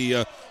backboard with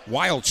the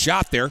wild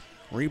shot there.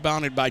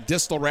 Rebounded by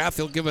Distelrath.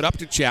 He'll give it up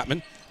to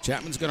Chapman.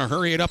 Chapman's going to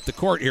hurry it up the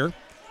court here.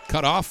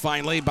 Cut off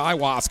finally by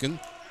Waskin.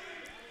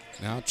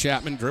 Now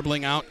Chapman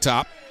dribbling out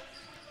top.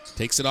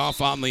 Takes it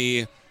off on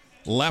the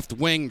left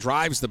wing,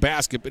 drives the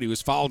basket, but he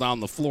was fouled on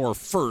the floor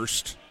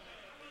first.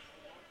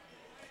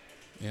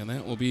 And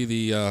that will be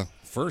the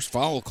first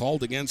foul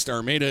called against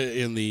Armada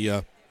in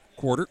the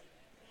quarter.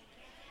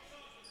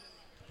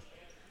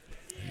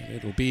 And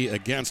it'll be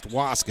against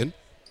Waskin.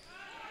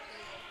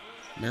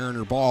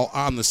 Mariner ball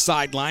on the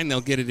sideline. They'll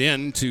get it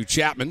in to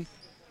Chapman.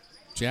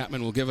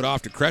 Chapman will give it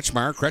off to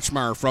Kretschmar.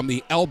 Kretschmar from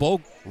the elbow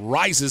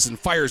rises and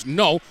fires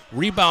no.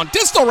 Rebound.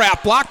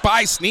 Distelrath blocked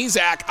by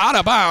Sneezak out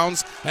of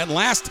bounds. And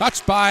last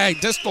touched by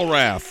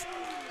Distelrath.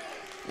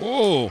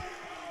 Oh.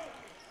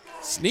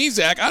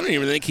 Sneezak, I don't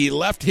even think he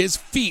left his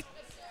feet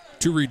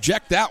to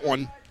reject that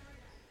one.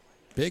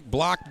 Big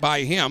block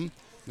by him.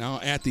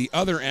 Now at the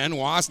other end,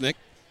 Wozniak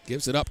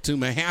gives it up to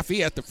Mahaffey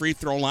at the free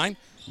throw line.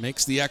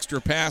 Makes the extra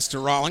pass to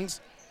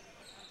Rollins.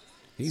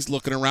 He's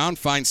looking around,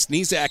 finds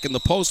Sneezak in the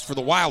post for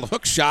the wild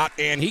hook shot,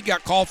 and he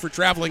got called for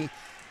traveling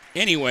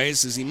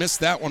anyways as he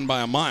missed that one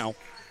by a mile.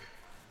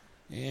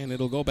 And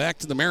it'll go back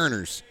to the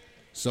Mariners.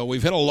 So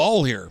we've hit a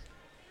lull here.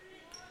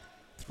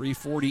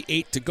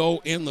 3:48 to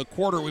go in the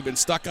quarter. We've been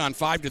stuck on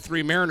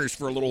 5-3 Mariners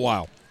for a little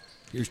while.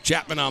 Here's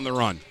Chapman on the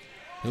run.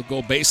 He'll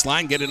go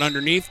baseline, get it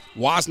underneath.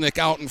 Wozniak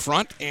out in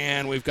front,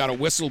 and we've got a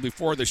whistle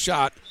before the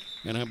shot.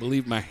 And I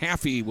believe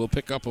Mahaffey will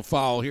pick up a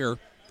foul here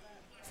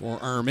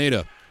for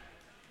Armada.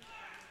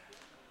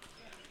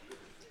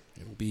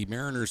 It'll be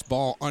Mariners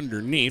ball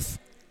underneath.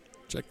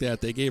 Check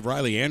that. They gave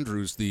Riley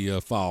Andrews the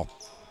foul.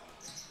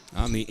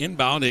 On the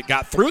inbound, it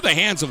got through the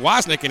hands of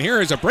Wozniak, and here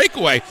is a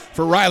breakaway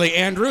for Riley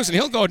Andrews, and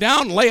he'll go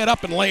down, lay it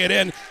up, and lay it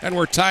in, and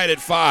we're tied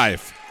at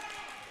 5.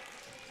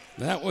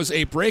 That was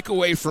a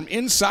breakaway from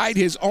inside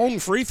his own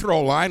free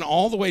throw line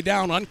all the way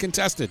down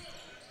uncontested.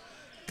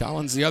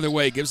 Collins the other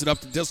way, gives it up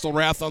to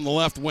Distelrath on the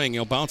left wing.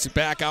 He'll bounce it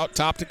back out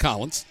top to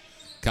Collins.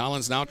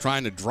 Collins now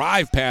trying to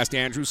drive past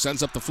Andrews,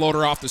 sends up the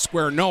floater off the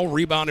square. No,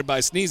 rebounded by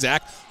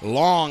Sneezak.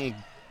 Long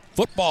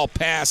football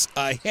pass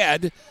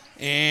ahead,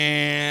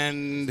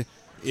 and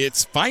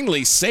it's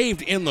finally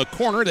saved in the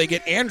corner. They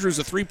get Andrews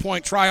a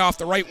three-point try off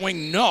the right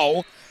wing.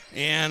 No,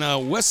 and a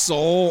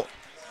whistle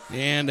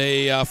and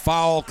a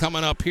foul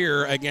coming up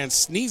here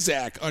against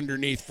Sneezak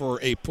underneath for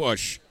a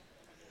push.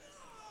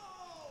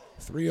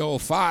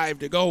 3:05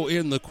 to go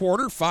in the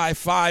quarter.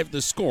 5-5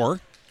 the score.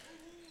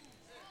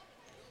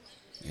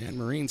 And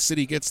Marine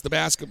City gets the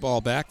basketball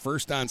back.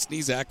 First on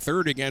Sneezak,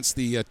 third against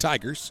the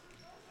Tigers.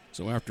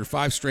 So after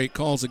 5 straight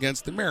calls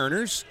against the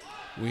Mariners,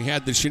 we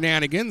had the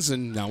shenanigans,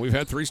 and now we've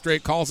had 3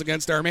 straight calls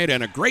against Armada.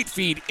 And a great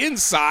feed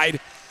inside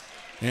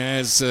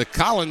as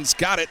Collins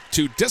got it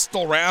to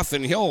Distelrath,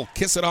 and he'll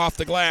kiss it off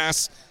the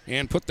glass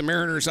and put the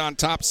Mariners on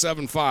top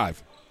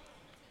 7-5.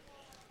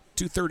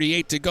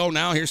 2:38 to go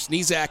now. Here's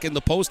Sneezak in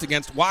the post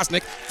against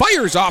Wozniak.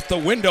 Fires off the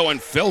window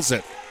and fills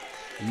it.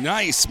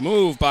 Nice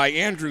move by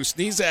Andrew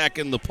Sneezak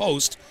in the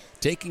post,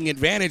 taking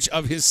advantage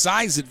of his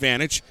size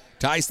advantage.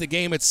 Ties the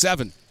game at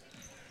 7.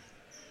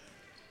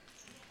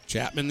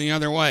 Chapman the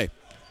other way.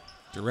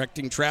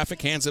 Directing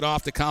traffic, hands it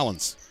off to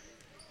Collins.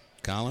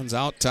 Collins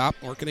out top,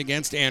 working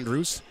against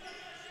Andrews.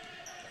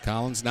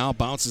 Collins now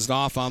bounces it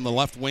off on the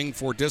left wing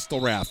for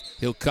Distelrath.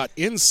 He'll cut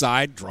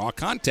inside, draw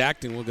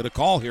contact, and we'll get a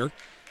call here.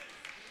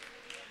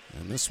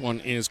 And this one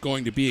is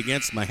going to be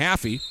against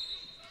Mahaffey.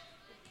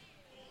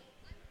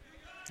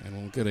 And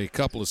we'll get a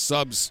couple of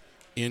subs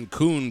in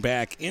Kuhn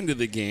back into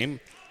the game.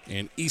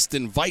 And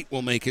Easton Veit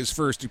will make his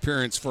first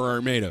appearance for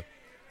Armada.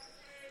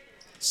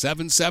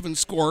 7-7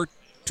 score,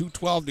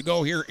 2:12 to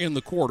go here in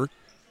the quarter.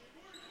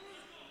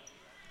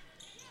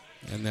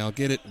 And they'll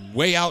get it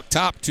way out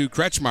top to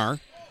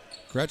Kretschmar.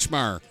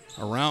 Kretschmar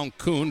around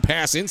Kuhn,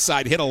 pass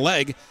inside, hit a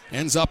leg,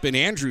 ends up in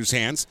Andrews'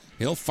 hands.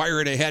 He'll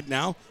fire it ahead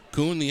now.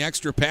 Kuhn, the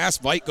extra pass.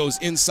 Veit goes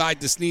inside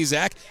to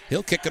Sneezak.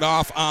 He'll kick it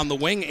off on the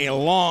wing. A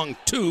long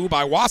two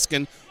by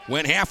Waskin.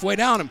 Went halfway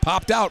down and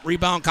popped out.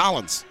 Rebound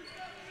Collins.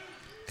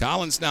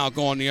 Collins now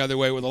going the other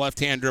way with a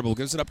left-hand dribble.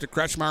 Gives it up to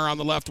Kretschmar on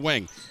the left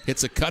wing.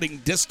 Hits a cutting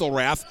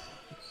Distelrath.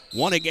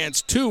 1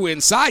 against 2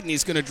 inside, and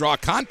he's going to draw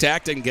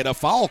contact and get a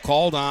foul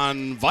called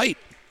on Veit.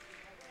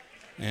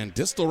 And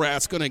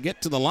Distelrath's going to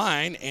get to the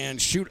line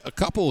and shoot a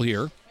couple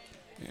here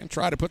and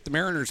try to put the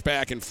Mariners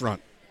back in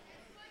front.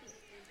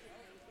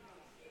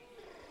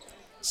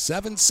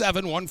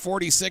 7-7,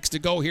 1:46 to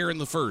go here in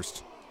the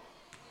first.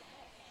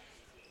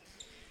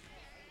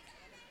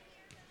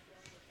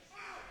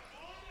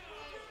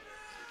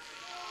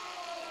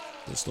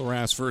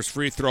 Distelrath's first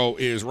free throw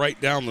is right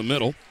down the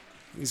middle.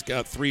 He's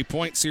got 3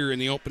 points here in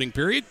the opening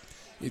period.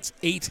 It's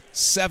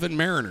 8-7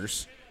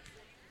 Mariners.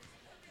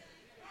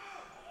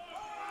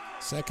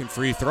 Second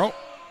free throw.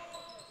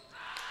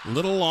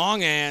 Little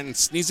long, and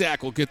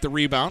Sneezak will get the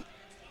rebound.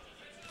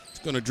 He's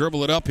going to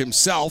dribble it up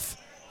himself,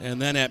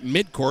 and then at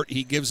midcourt,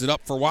 he gives it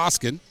up for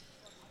Waskin.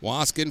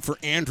 Waskin for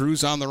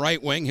Andrews on the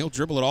right wing. He'll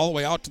dribble it all the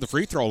way out to the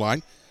free throw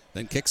line,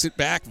 then kicks it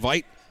back.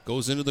 Veit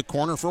goes into the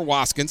corner for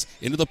Waskins,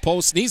 into the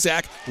post.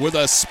 Sneezak with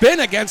a spin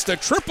against a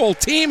triple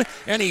team,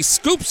 and he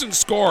scoops and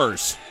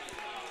scores.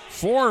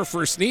 4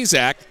 for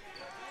Sneezak,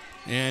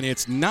 and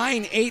it's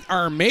 9-8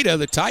 Armada.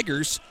 The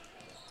Tigers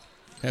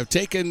have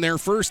taken their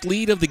first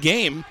lead of the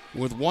game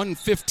with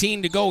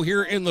 1:15 to go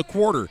here in the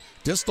quarter.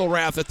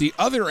 Distelrath at the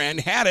other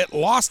end had it,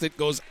 lost it,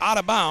 goes out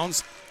of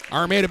bounds.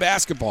 Armada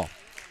basketball.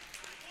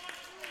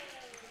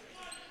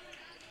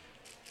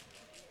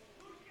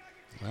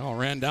 Well,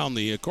 ran down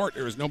the court.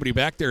 There was nobody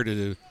back there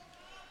to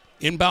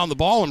inbound the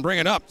ball and bring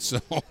it up.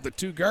 So the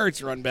two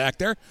guards run back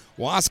there.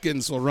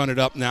 Waskins will run it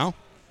up now.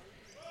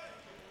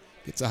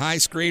 Gets a high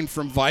screen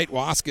from Veit.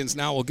 Waskins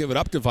now will give it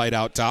up to Veit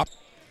out top.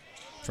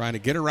 Trying to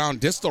get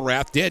around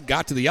Distelrath.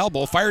 Got to the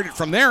elbow, fired it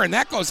from there, and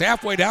that goes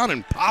halfway down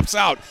and pops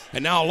out.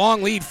 And now a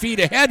long lead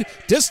feed ahead.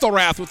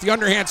 Distelrath with the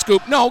underhand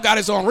scoop. No, got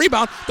his own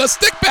rebound. The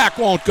stick back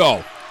won't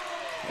go.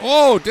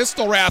 Oh,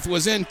 Distelrath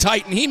was in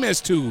tight, and he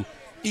missed 2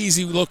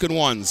 easy-looking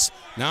ones.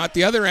 Now at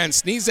the other end,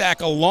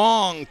 Sneezak, a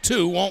long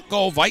 2, won't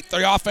go. Veit,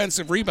 the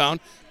offensive rebound,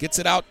 gets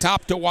it out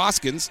top to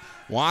Waskins.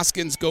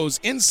 Waskins goes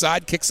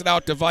inside, kicks it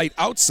out to Veit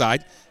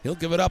outside. He'll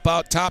give it up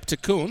out top to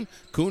Kuhn.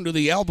 Kuhn to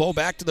the elbow,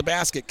 back to the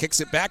basket, kicks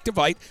it back to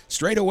Veit.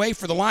 Straight away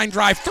for the line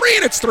drive. 3,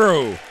 and it's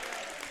through.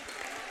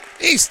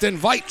 Easton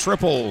Veit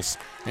triples.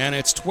 And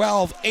it's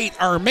 12-8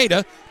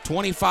 Armada.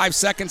 25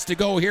 seconds to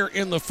go here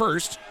in the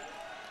first.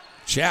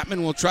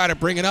 Chapman will try to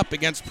bring it up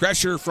against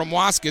pressure from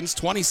Waskins.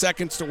 20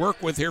 seconds to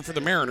work with here for the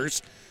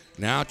Mariners.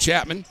 Now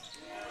Chapman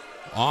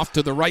off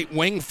to the right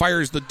wing,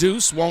 fires the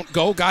deuce, won't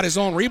go. Got his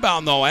own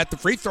rebound, though, at the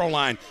free throw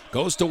line.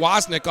 Goes to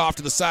Wozniak off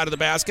to the side of the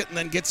basket and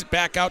then gets it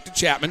back out to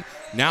Chapman.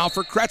 Now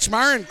for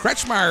Kretschmar, and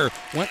Kretschmar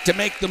went to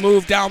make the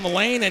move down the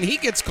lane, and he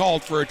gets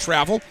called for a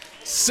travel.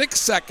 6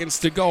 seconds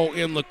to go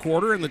in the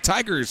quarter, and the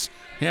Tigers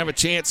have a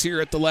chance here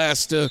at the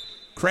last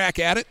crack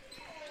at it.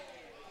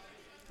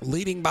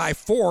 Leading by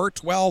 4,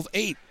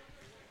 12-8.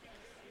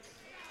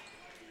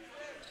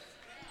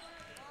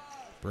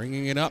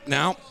 Bringing it up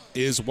now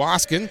is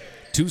Waskin.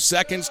 2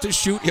 seconds to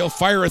shoot. He'll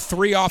fire a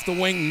 3 off the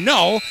wing.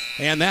 No.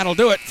 And that'll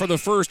do it for the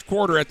first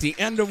quarter. At the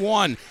end of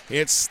 1,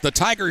 it's the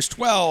Tigers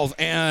 12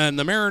 and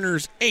the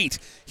Mariners 8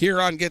 here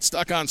on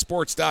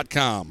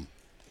GetStuckOnSports.com.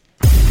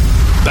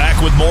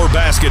 Back with more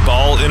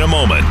basketball in a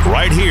moment,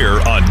 right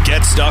here on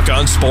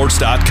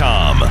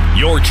GetStuckOnSports.com.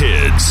 Your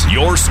kids,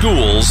 your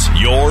schools,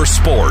 your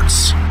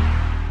sports.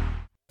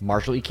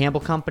 Marshall E.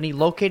 Campbell Company,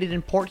 located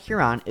in Port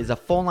Huron, is a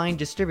full-line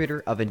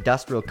distributor of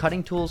industrial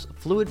cutting tools,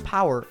 fluid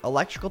power,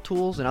 electrical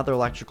tools, and other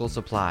electrical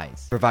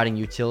supplies, providing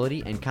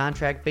utility and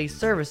contract-based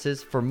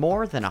services for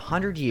more than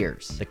 100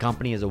 years. The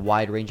company has a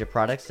wide range of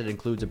products that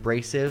includes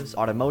abrasives,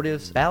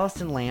 automotives,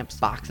 ballast and lamps,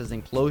 boxes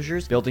and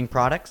closures, building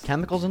products,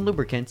 chemicals and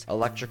lubricants,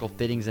 electrical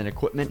fittings and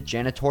equipment,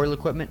 janitorial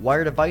equipment,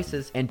 wire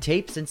devices, and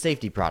tapes and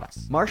safety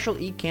products. Marshall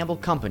E. Campbell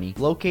Company,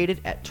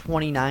 located at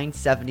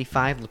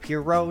 2975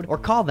 Lapeer Road, or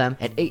call them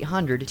at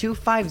 800-250-7520. The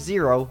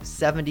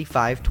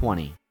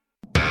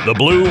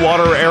Blue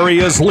Water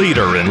Area's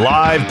leader in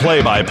live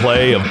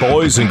play-by-play of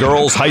boys and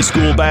girls high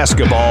school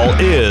basketball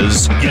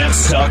is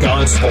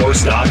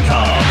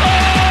GetStuckOnSports.com.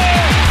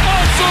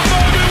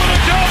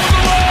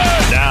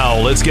 Now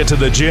Now let's get to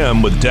the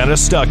gym with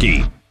Dennis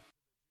Stuckey.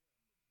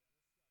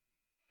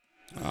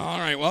 All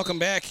right, welcome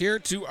back here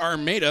to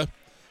Armada.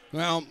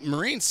 Well,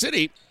 Marine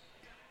City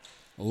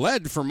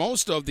led for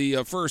most of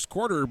the first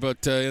quarter,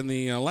 but in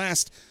the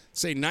last,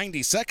 say,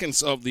 90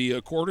 seconds of the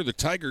quarter, the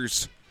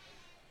Tigers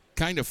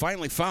kind of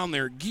finally found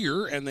their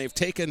gear, and they've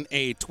taken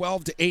a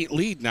 12-8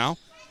 lead now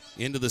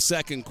into the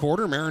second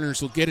quarter.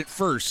 Mariners will get it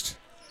first.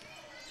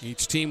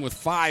 Each team with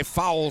 5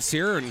 fouls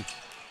here, and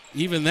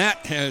even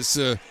that has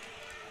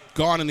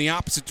gone in the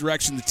opposite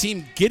direction. The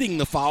team getting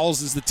the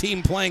fouls is the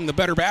team playing the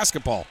better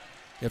basketball,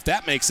 if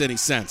that makes any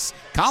sense.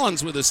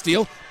 Collins with a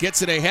steal,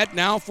 gets it ahead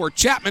now for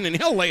Chapman, and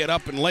he'll lay it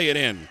up and lay it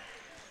in.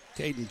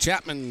 Caden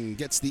Chapman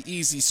gets the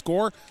easy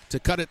score to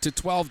cut it to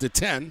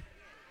 12-10.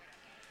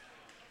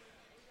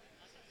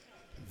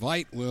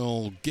 Veit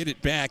will get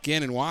it back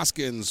in, and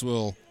Waskins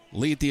will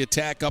lead the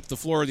attack up the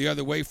floor the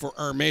other way for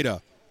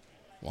Armada.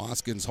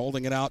 Waskins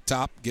holding it out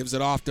top, gives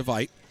it off to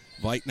Veit.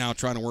 Veit now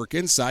trying to work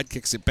inside,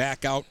 kicks it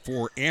back out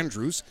for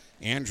Andrews.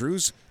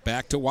 Andrews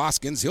back to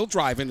Waskins. He'll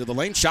drive into the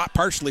lane. Shot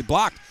partially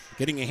blocked.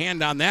 Getting a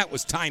hand on that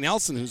was Ty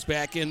Nelson, who's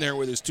back in there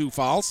with his 2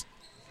 fouls.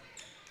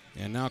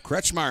 And now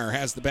Kretschmeyer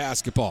has the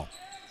basketball.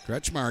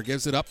 Kretschmeyer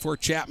gives it up for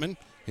Chapman.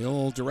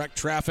 He'll direct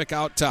traffic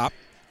out top.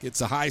 Gets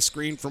a high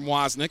screen from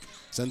Wozniak.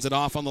 Sends it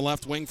off on the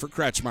left wing for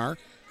Kretschmeyer.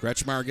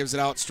 Kretschmeyer gives it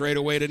out straight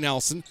away to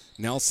Nelson.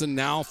 Nelson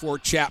now for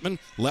Chapman.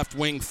 Left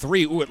wing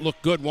 3. Ooh, it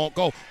looked good, won't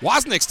go.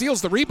 Wozniak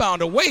steals the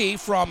rebound away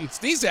from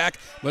Sneezak,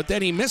 but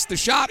then he missed the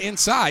shot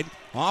inside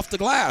off the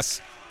glass.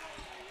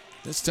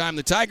 This time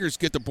the Tigers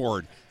get the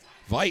board.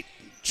 Veit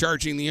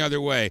charging the other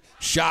way.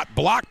 Shot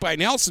blocked by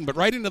Nelson, but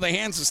right into the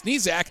hands of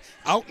Sneezak.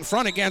 Out in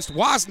front against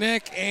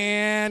Wozniak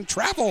and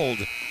traveled.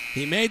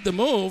 He made the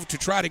move to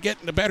try to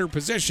get in a better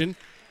position,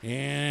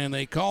 and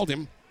they called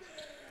him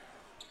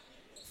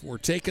for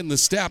taking the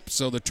step,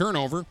 so the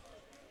turnover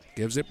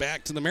gives it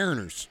back to the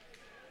Mariners.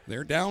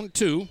 They're down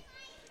 2.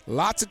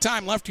 Lots of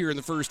time left here in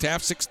the first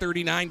half,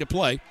 6:39 to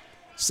play,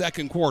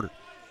 second quarter.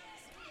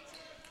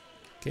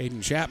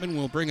 Caden Chapman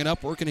will bring it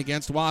up, working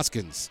against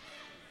Waskins.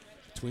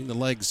 Between the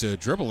legs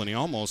dribble, and he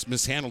almost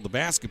mishandled the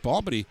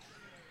basketball, but he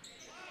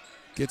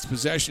gets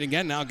possession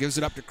again, now gives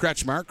it up to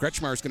Kretschmeyer.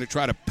 Kretschmeyer's going to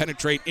try to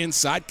penetrate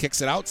inside, kicks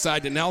it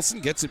outside to Nelson,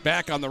 gets it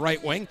back on the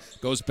right wing,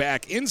 goes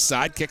back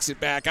inside, kicks it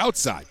back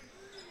outside.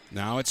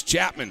 Now it's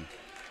Chapman.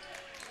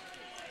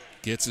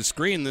 Gets a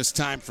screen this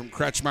time from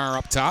Kretschmeyer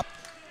up top.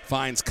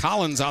 Finds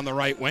Collins on the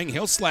right wing.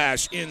 He'll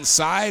slash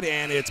inside,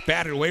 and it's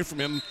batted away from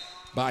him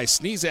by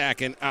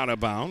Sneezak and out of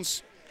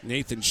bounds.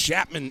 Nathan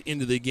Chapman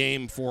into the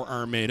game for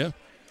Armada.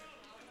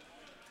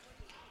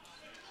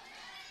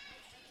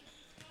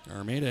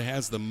 Armada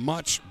has the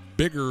much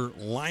bigger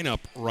lineup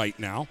right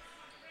now.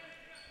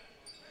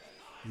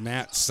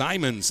 Matt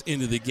Simons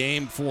into the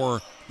game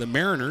for the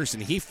Mariners,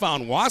 and he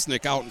found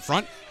Wozniak out in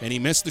front, and he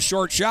missed the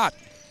short shot.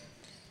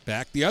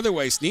 Back the other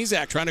way,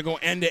 Sneezak trying to go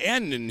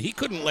end-to-end, and he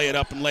couldn't lay it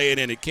up and lay it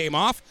in. It came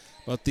off,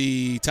 but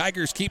the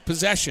Tigers keep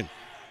possession.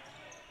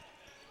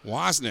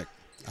 Wozniak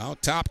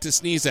out top to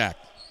Sneezak.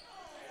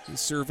 He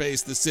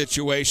surveys the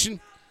situation,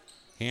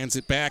 hands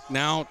it back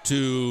now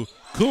to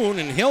Kuhn,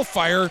 and he'll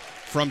fire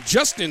from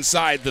just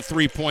inside the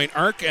three-point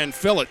arc and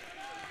fill it.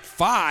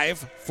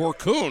 5 for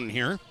Kuhn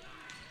here.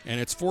 And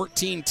it's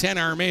 14-10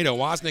 Armada.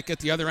 Wozniak at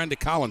the other end to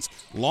Collins.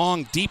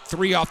 Long, deep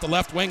 3 off the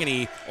left wing, and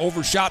he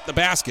overshot the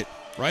basket.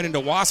 Right into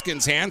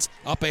Waskins' hands.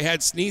 Up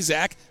ahead,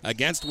 Sneezak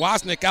against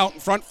Wozniak out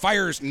in front.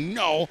 Fires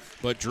no,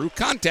 but drew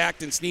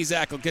contact, and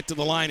Sneezak will get to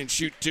the line and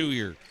shoot 2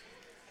 here.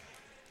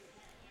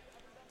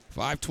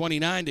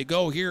 5:29 to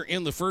go here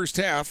in the first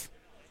half.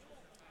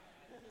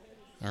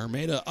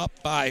 Armada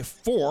up by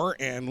 4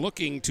 and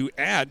looking to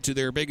add to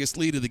their biggest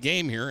lead of the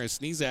game here as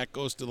Sneezak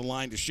goes to the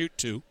line to shoot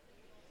 2.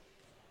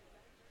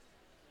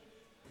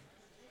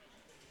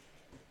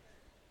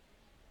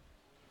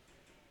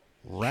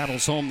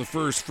 Rattles home the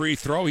first free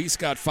throw. He's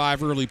got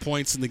 5 early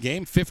points in the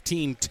game.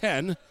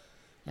 15-10.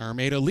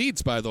 Armada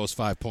leads by those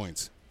 5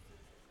 points.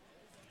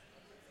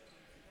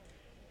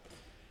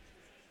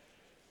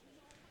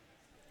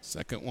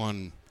 Second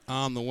one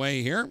on the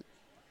way here.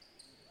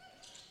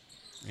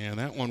 And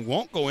that one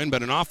won't go in,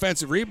 but an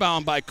offensive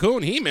rebound by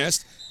Kuhn. He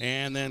missed.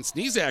 And then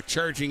Sneezak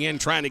charging in,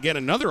 trying to get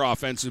another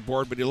offensive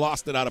board, but he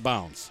lost it out of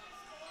bounds.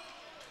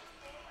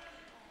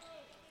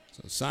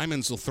 So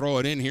Simons will throw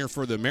it in here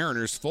for the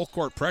Mariners. Full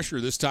court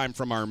pressure this time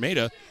from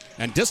Armada.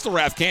 And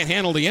Distelrath can't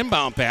handle the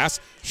inbound pass.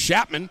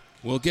 Chapman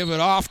will give it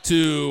off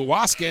to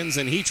Waskins,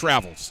 and he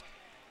travels.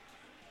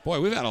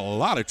 Boy, we've had a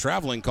lot of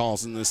traveling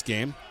calls in this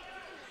game.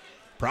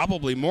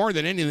 Probably more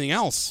than anything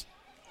else.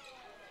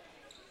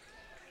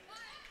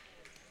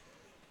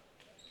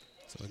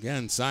 So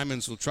again,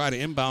 Simons will try to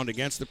inbound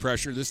against the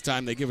pressure. This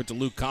time they give it to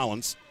Luke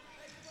Collins.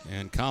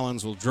 And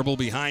Collins will dribble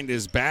behind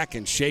his back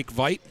and shake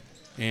Veit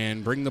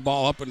and bring the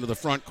ball up into the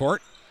front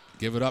court.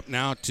 Give it up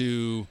now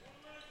to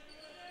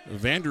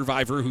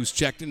Vandervijver, who's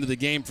checked into the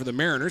game for the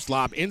Mariners.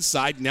 Lob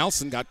inside.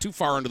 Nelson got too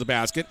far under the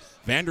basket.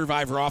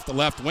 Vandervijver off the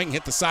left wing,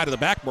 hit the side of the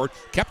backboard.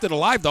 Kept it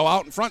alive, though,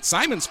 out in front.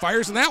 Simons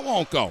fires, and that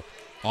won't go.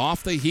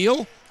 Off the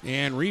heel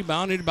and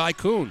rebounded by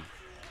Kuhn.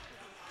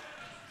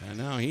 And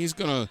now he's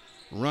going to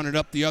run it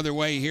up the other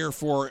way here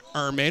for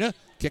Armada.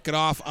 Kick it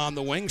off on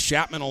the wing.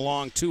 Chapman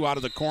along two out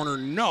of the corner.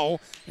 No.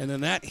 And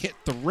then that hit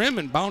the rim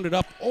and bounded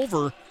up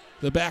over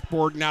the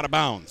backboard and out of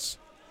bounds.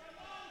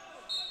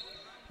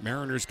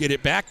 Mariners get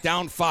it back,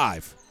 down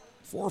 5.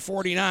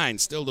 4:49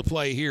 still to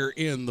play here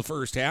in the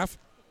first half.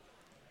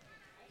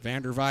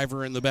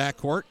 Vanderviver in the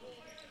backcourt.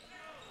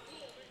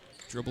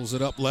 Dribbles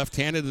it up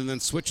left-handed and then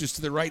switches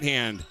to the right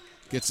hand.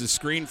 Gets a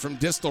screen from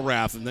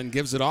Distelrath and then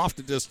gives it off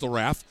to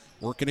Distelrath.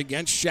 Working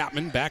against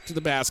Chapman, back to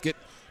the basket.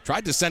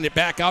 Tried to send it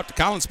back out to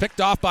Collins,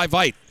 picked off by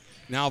Veit.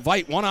 Now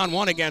Veit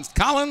one-on-one against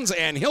Collins,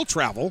 and he'll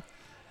travel.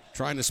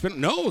 Trying to spin.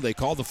 No, they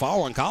called the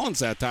foul on Collins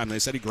that time. They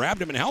said he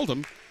grabbed him and held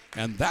him,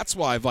 and that's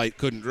why Veit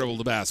couldn't dribble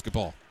the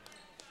basketball.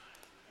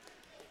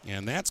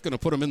 And that's going to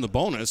put him in the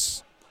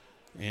bonus.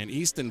 And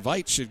Easton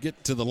Veit should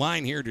get to the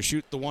line here to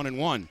shoot the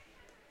 1-and-1.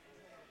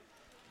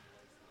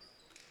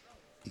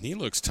 He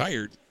looks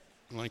tired,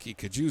 like he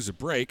could use a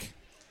break.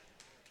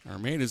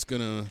 Armada's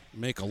going to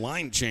make a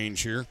line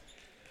change here.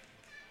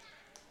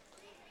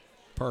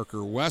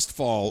 Parker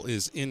Westfall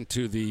is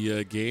into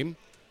the game.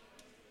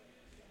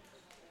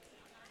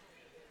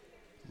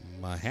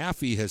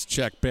 Mahaffey has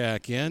checked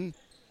back in,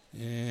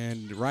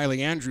 and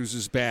Riley Andrews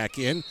is back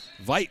in.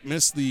 Veit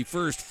missed the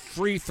first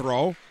free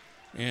throw,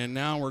 and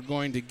now we're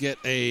going to get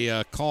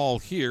a call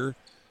here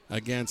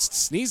against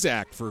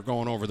Sneezak for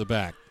going over the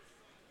back.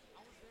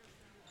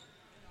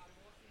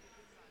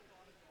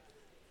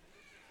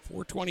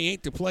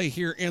 4:28 to play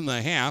here in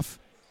the half.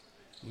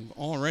 We've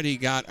already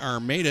got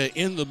Armada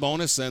in the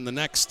bonus, and the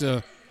next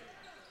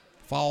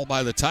foul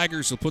by the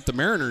Tigers will put the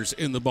Mariners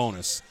in the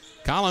bonus.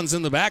 Collins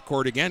in the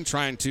backcourt again,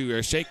 trying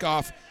to shake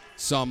off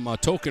some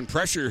token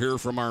pressure here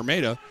from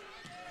Armada.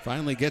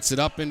 Finally gets it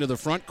up into the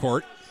front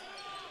court,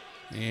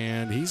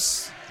 and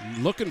he's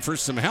looking for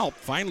some help.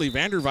 Finally,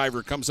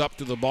 Vanderviver comes up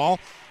to the ball,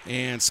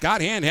 and Scott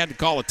Hand had to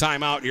call a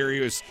timeout here. He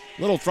was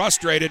a little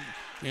frustrated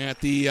at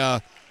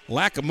the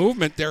lack of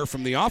movement there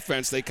from the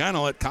offense. They kind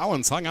of let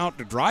Collins hung out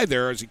to dry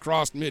there as he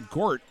crossed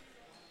midcourt.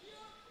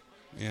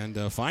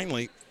 And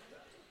finally,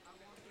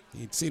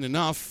 he'd seen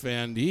enough,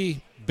 and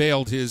he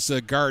bailed his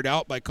guard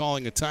out by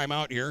calling a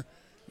timeout here.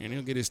 And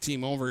he'll get his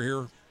team over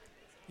here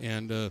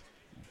and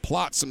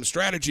plot some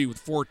strategy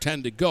with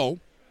 4:10 to go.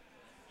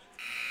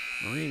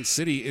 Marine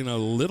City in a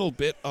little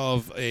bit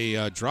of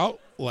a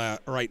drought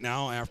right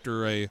now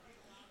after a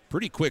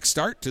pretty quick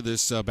start to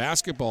this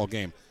basketball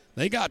game.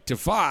 They got to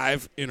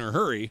 5 in a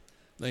hurry.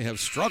 They have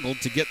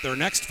struggled to get their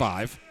next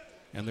 5,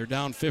 and they're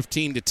down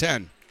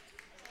 15-10.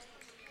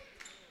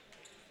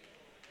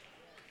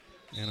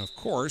 And, of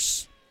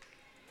course,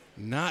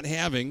 not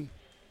having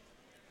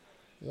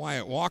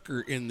Wyatt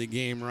Walker in the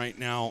game right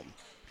now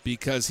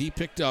because he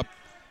picked up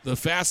the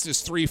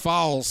fastest 3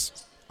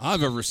 fouls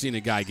I've ever seen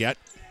a guy get.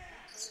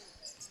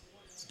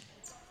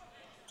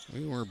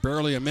 We were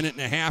barely a minute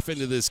and a half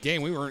into this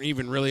game. We weren't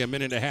even really a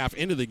minute and a half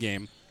into the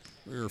game.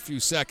 We were a few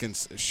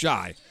seconds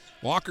shy.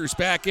 Walker's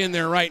back in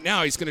there right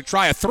now. He's going to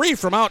try a 3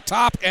 from out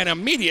top, and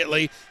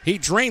immediately he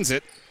drains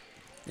it.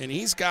 And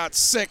he's got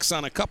 6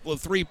 on a couple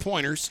of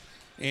 3-pointers,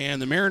 and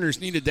the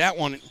Mariners needed that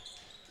one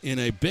in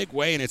a big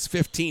way, and it's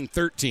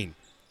 15-13.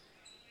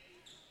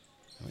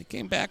 They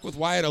came back with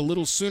Wyatt a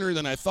little sooner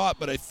than I thought,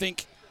 but I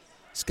think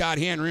Scott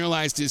Hand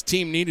realized his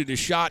team needed a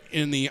shot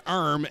in the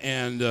arm,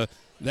 and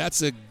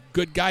that's a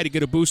good guy to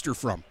get a booster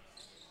from.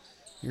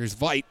 Here's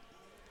Veit.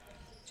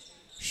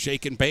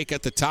 Shake and bake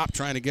at the top,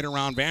 trying to get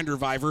around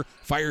Vanderviver.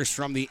 Fires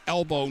from the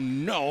elbow,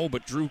 no,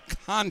 but drew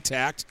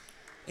contact.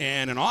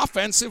 And an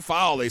offensive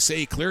foul. They say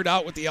he cleared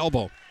out with the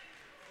elbow.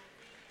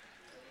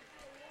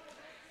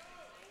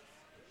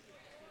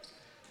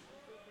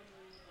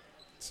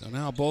 So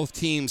now both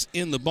teams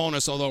in the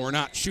bonus, although we're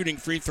not shooting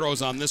free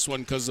throws on this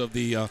one because of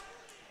the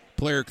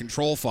player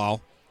control foul.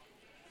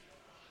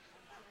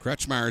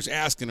 Kretschmeyer's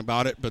asking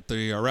about it, but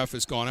the ref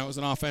is going, that was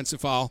an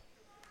offensive foul.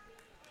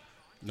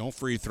 No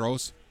free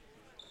throws.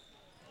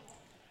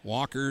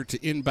 Walker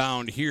to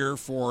inbound here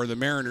for the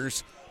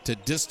Mariners to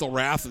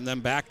Distelrath and then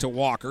back to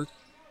Walker.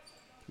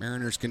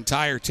 Mariners can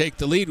tie or take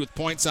the lead with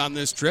points on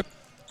this trip.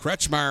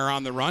 Kretschmeyer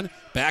on the run.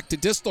 Back to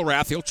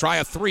Distelrath. He'll try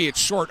a 3. It's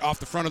short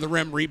off the front of the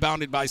rim,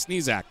 rebounded by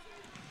Sneezak.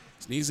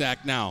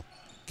 Sneezak now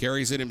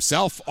carries it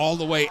himself all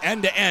the way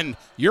end to end.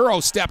 Euro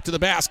step to the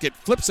basket.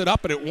 Flips it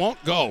up, and it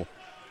won't go.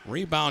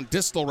 Rebound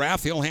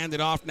Distelrath. He'll hand it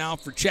off now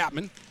for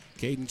Chapman.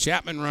 Caden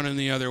Chapman running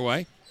the other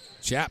way.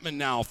 Chapman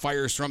now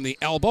fires from the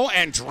elbow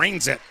and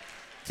drains it.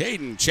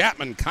 Caden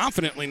Chapman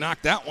confidently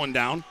knocked that one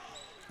down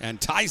and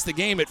ties the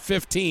game at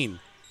 15.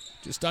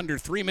 Just under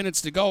 3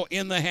 minutes to go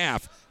in the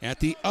half. At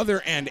the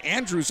other end,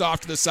 Andrews off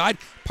to the side,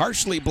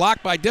 partially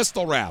blocked by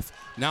Distelrath.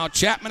 Now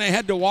Chapman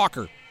ahead to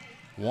Walker.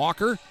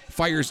 Walker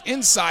fires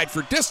inside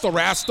for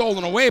Distelrath,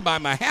 stolen away by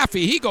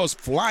Mahaffey. He goes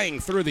flying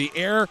through the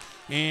air,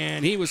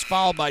 and he was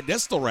fouled by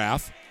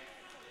Distelrath.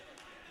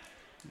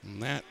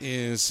 And that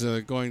is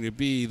going to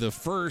be the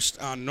first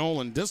on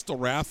Nolan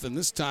Distelrath, and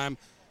this time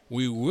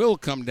we will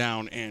come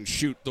down and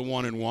shoot the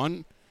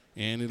 1-and-1,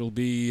 and it'll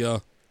be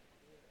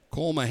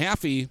Cole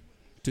Mahaffey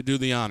to do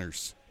the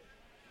honors.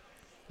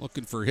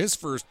 looking for his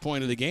first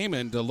point of the game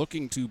and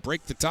looking to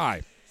break the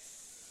tie.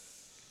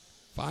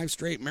 5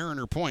 straight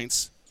Mariner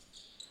points.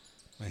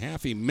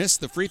 Mahaffey missed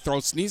the free throw.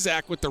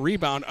 Sneezak with the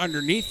rebound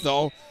underneath,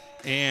 though,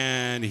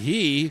 and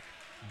he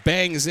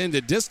bangs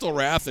into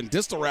Distelrath, and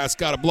Distelrath's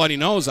got a bloody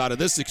nose out of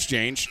this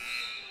exchange.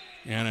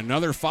 And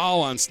another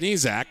foul on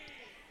Sneezak.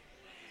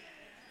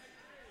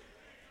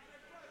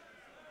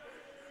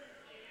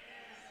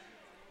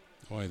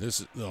 Boy,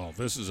 this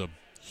is a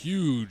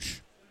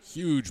huge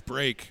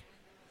break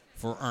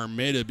for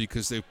Armada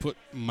because they put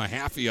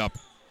Mahaffey up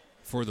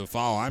for the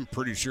foul. I'm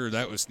pretty sure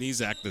that was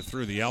Sneezak that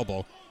threw the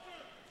elbow.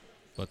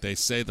 But they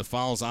say the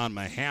foul's on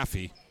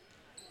Mahaffey.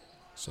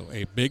 So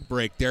a big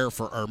break there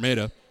for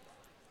Armada.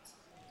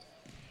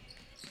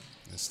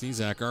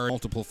 Sneezak are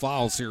multiple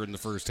fouls here in the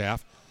first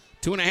half.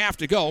 2.5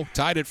 to go,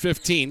 tied at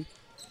 15.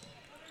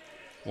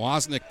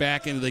 Wozniak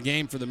back into the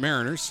game for the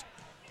Mariners.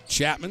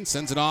 Chapman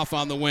sends it off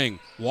on the wing.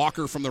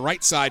 Walker from the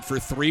right side for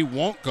 3,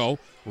 won't go.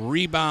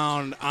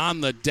 Rebound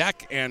on the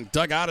deck and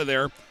dug out of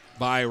there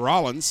by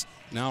Rollins.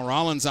 Now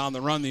Rollins on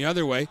the run the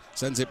other way.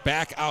 Sends it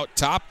back out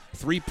top.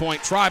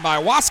 3-point try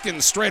by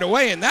Waskins straight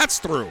away, and that's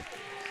through.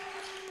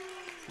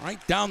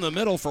 Right down the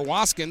middle for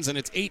Waskins, and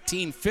it's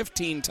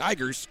 18-15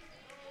 Tigers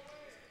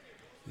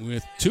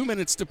with 2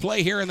 minutes to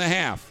play here in the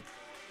half.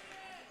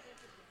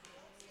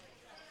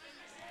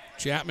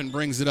 Chapman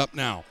brings it up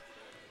now.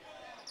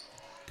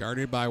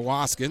 Guarded by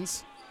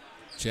Waskins.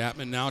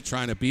 Chapman now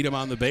trying to beat him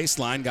on the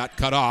baseline. Got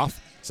cut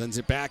off. Sends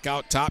it back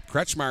out top.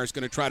 Kretschmar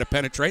going to try to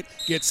penetrate.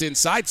 Gets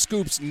inside.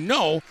 Scoops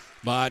no,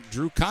 but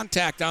drew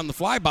contact on the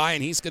flyby,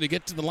 and he's going to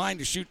get to the line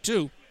to shoot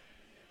 2.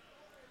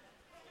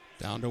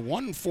 Down to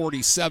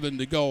 1:47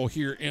 to go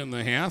here in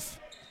the half.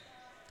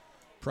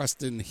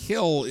 Preston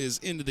Hill is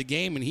into the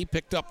game, and he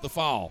picked up the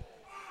foul.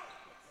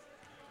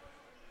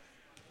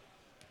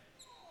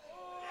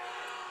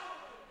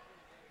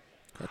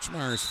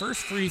 Kretschmar's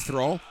first free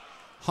throw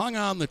hung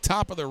on the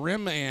top of the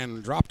rim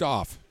and dropped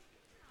off.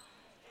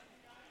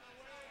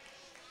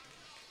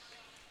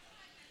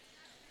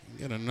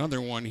 Get another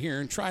one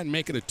here and try and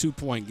make it a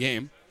 2-point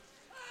game.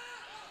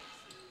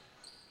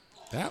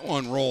 That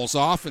one rolls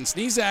off, and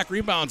Sneezak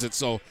rebounds it.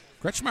 So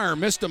Kretschmar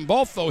missed them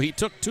both, though he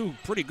took 2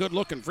 pretty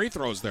good-looking free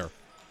throws there.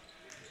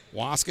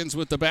 Waskins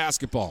with the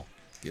basketball.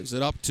 Gives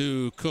it up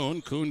to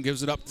Kuhn. Kuhn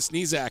gives it up to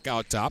Sneezak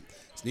out top.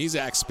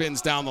 Sneezak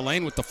spins down the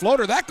lane with the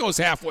floater. That goes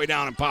halfway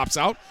down and pops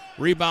out.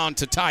 Rebound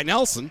to Ty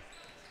Nelson.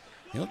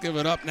 He'll give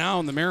it up now,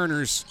 and the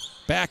Mariners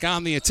back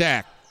on the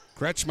attack.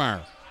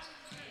 Kretschmar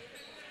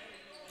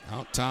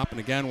out top, and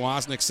again,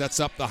 Wozniak sets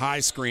up the high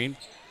screen.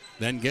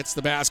 Then gets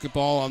the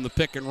basketball on the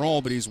pick and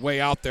roll, but he's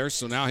way out there,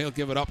 so now he'll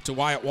give it up to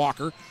Wyatt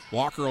Walker.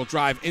 Walker will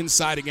drive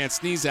inside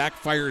against Sneezak.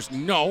 Fires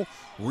no.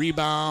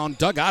 Rebound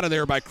dug out of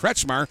there by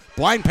Kretschmar.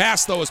 Blind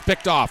pass, though, is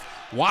picked off.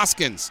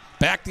 Waskins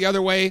back the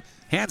other way.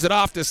 Hands it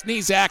off to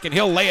Sneezak, and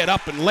he'll lay it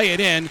up and lay it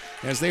in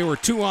as they were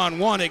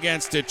 2-on-1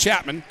 against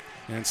Chapman.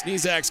 And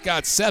Sneezak's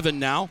got 7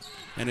 now,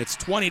 and it's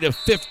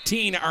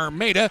 20-15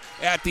 Armada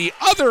at the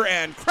other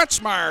end.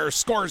 Kretschmar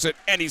scores it,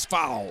 and he's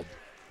fouled.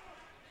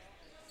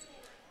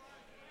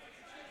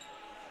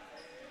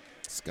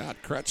 Scott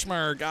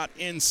Kretschmar got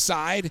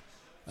inside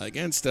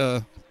against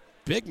a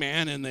big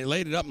man, and they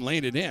laid it up and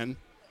laid it in.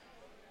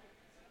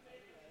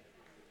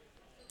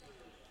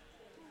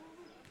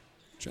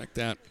 Check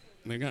that.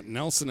 They got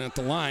Nelson at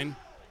the line.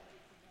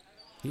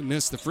 He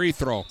missed the free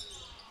throw.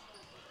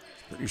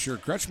 Pretty sure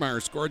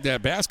Kretschmar scored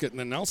that basket, and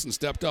then Nelson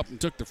stepped up and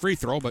took the free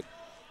throw, but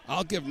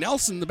I'll give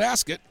Nelson the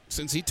basket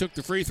since he took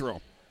the free throw.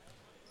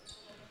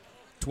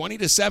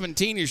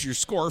 20-17 is your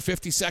score.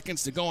 50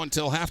 seconds to go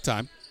until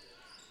halftime.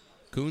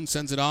 Kuhn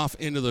sends it off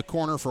into the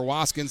corner for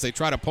Waskins. They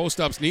try to post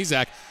up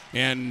Sneezak,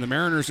 and the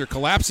Mariners are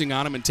collapsing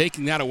on him and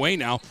taking that away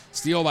now.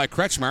 Steal by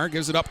Kretschmar,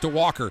 gives it up to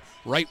Walker.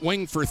 Right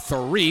wing for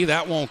 3,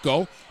 that won't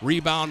go.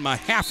 Rebound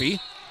Mahaffey,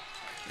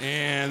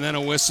 and then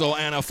a whistle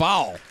and a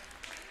foul.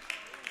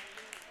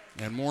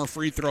 And more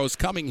free throws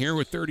coming here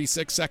with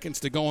 36 seconds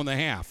to go in the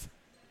half.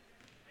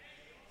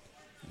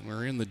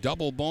 We're in the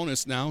double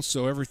bonus now,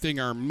 so everything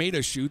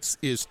Armada shoots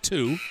is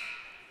 2.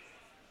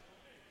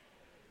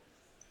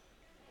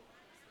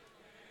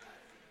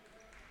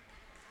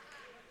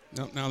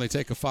 Nope, now they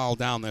take a foul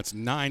down. That's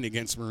 9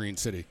 against Marine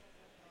City.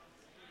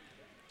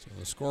 So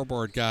the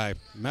scoreboard guy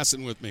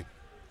messing with me.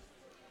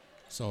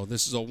 So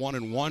this is a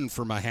 1-and-1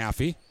 for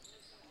Mahaffey,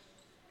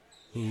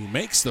 who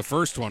makes the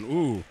first one.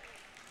 Ooh,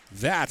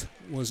 that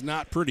was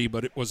not pretty,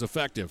 but it was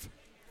effective.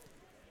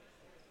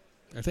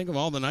 I think of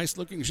all the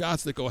nice-looking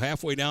shots that go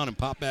halfway down and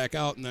pop back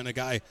out, and then a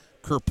guy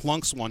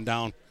kerplunks one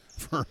down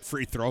for a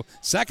free throw.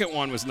 Second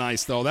one was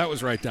nice, though. That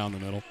was right down the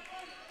middle.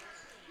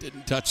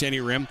 Didn't touch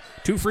any rim.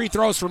 2 free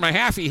throws for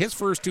Mahaffey, his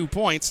first 2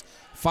 points.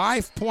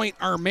 5-point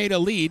Armada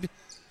lead,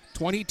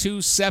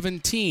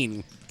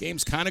 22-17.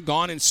 Game's kind of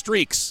gone in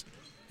streaks.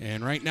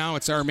 And right now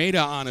it's Armada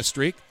on a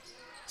streak.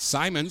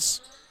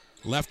 Simons,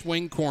 left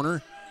wing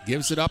corner,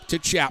 gives it up to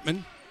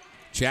Chapman.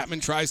 Chapman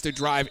tries to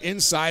drive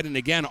inside, and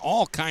again,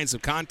 all kinds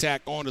of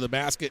contact going to the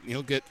basket, and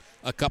he'll get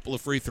a couple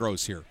of free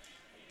throws here.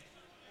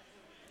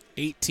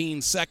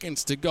 18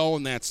 seconds to go,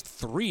 and that's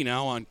 3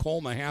 now on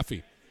Cole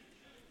Mahaffey,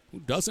 who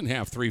doesn't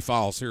have 3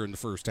 fouls here in the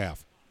first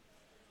half.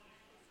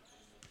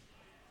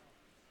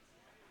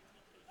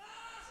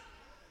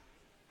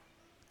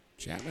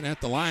 Chapman at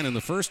the line, and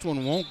the first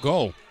one won't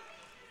go.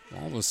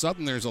 All of a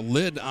sudden, there's a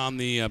lid on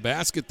the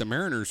basket the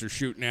Mariners are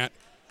shooting at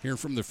here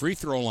from the free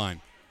throw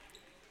line.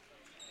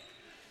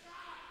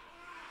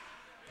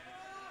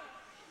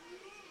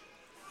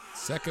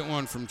 Second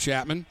one from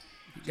Chapman.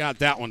 Got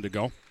that one to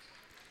go.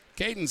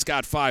 Caden's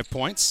got 5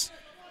 points.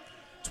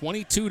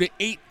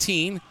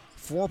 22-18.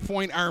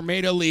 4-point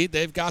Armada lead.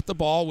 They've got the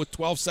ball with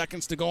 12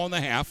 seconds to go in the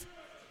half.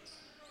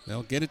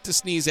 They'll get it to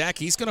Sneezak.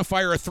 He's going to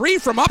fire a 3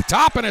 from up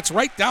top, and it's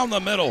right down the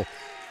middle.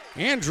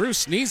 Andrew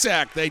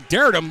Sneezak, they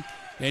dared him,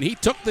 and he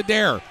took the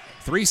dare.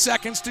 3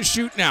 seconds to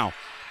shoot now.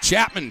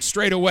 Chapman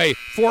straight away.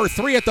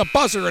 4-3 at the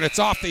buzzer, and it's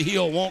off the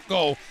heel, won't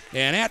go.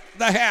 And at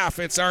the half,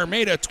 it's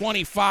Armada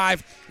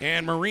 25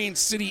 and Marine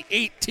City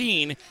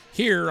 18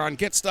 here on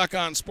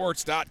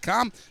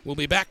GetStuckOnSports.com. We'll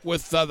be back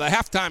with the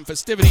halftime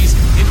festivities in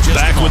just a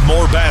moment. Back with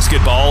more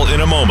basketball in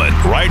a moment,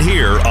 right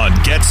here on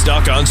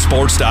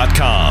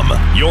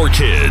GetStuckOnSports.com. Your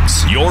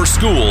kids, your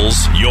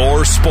schools,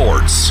 your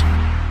sports.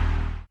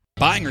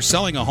 Buying or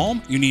selling a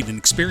home? You need an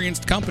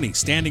experienced company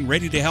standing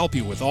ready to help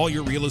you with all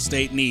your real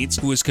estate needs,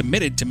 who is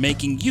committed to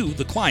making you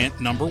the client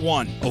number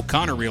one.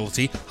 O'Connor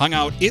Realty hung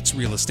out its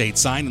real estate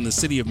sign in the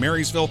city of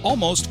Marysville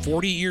almost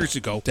 40 years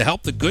ago to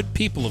help the good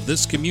people of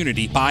this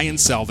community buy and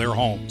sell their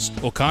homes.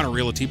 O'Connor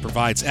Realty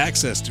provides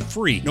access to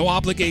free,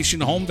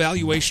 no-obligation home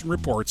valuation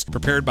reports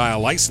prepared by a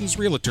licensed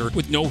realtor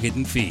with no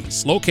hidden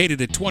fees.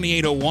 Located at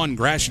 2801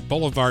 Gratiot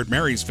Boulevard,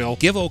 Marysville,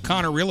 give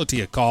O'Connor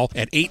Realty a call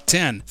at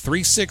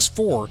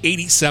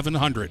 810-364-8700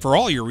 for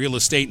all your real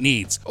estate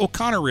needs.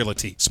 O'Connor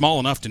Realty, small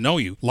enough to know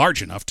you,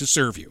 large enough to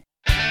serve you.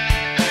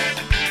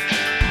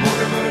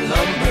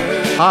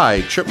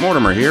 Hi, Chip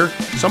Mortimer here.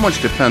 So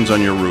much depends on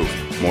your roof.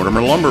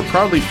 Mortimer Lumber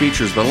proudly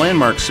features the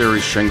Landmark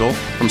Series shingle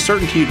from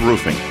Certainteed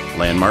Roofing.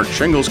 Landmark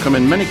shingles come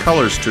in many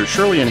colors to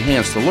surely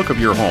enhance the look of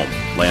your home.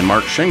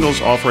 Landmark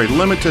shingles offer a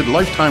limited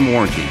lifetime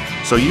warranty,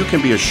 so you can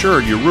be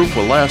assured your roof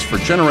will last for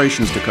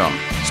generations to come.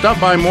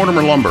 Stop by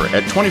Mortimer Lumber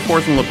at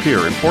 24th and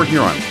Lapeer in Port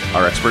Huron.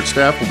 Our expert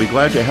staff will be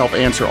glad to help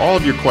answer all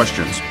of your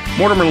questions.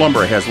 Mortimer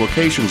Lumber has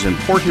locations in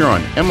Port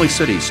Huron, Emily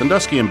City,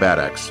 Sandusky, and Bad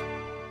Axe.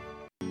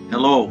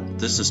 Hello,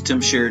 this is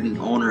Tim Sheridan,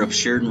 owner of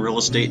Sheridan Real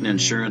Estate and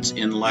Insurance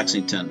in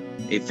Lexington,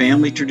 a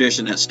family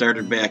tradition that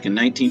started back in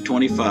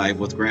 1925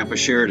 with Grandpa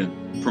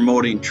Sheridan.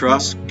 Promoting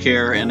trust,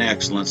 care, and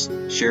excellence,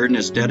 Sheridan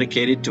is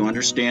dedicated to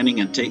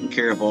understanding and taking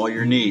care of all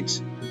your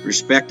needs.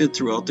 Respected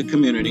throughout the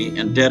community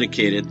and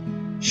dedicated,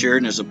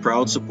 Sheridan is a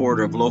proud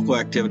supporter of local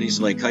activities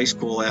like high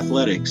school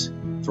athletics.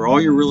 For all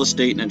your real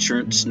estate and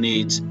insurance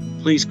needs,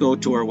 please go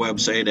to our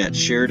website at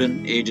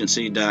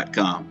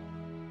SheridanAgency.com.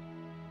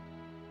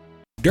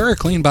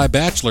 DuraClean by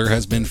Bachelor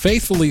has been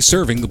faithfully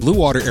serving the Blue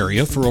Water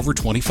area for over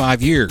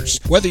 25 years.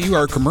 Whether you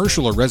are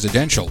commercial or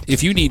residential,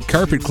 if you need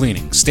carpet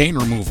cleaning, stain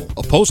removal,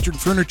 upholstered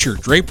furniture,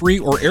 drapery,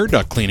 or air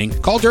duct cleaning,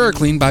 call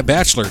DuraClean by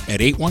Bachelor at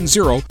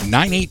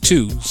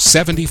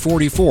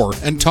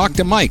 810-982-7044 and talk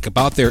to Mike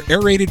about their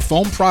aerated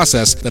foam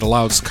process that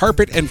allows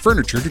carpet and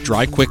furniture to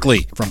dry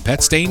quickly. From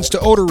pet stains to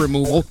odor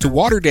removal to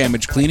water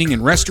damage cleaning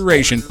and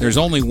restoration, there's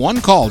only one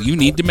call you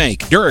need to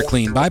make.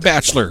 DuraClean by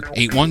Bachelor,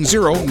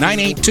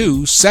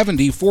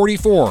 810-982-7044.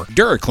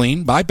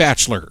 DuraClean by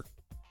Bachelor.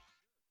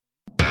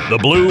 The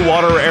Blue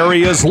Water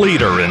Area's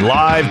leader in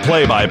live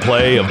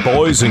play-by-play of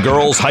boys and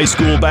girls high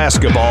school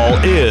basketball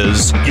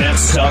is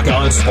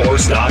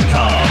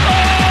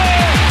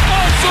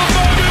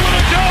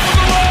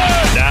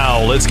GetStuckOnSports.com.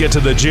 Now let's get to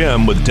the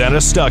gym with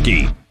Dennis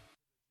Stuckey.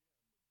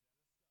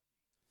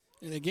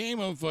 In a game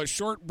of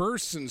short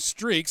bursts and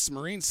streaks,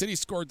 Marine City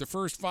scored the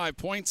first 5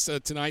 points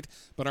tonight,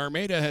 but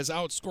Armada has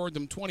outscored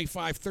them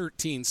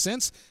 25-13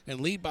 since and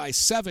lead by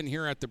 7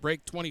 here at the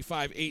break,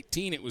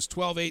 25-18. It was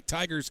 12-8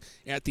 Tigers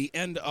at the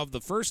end of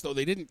the first, though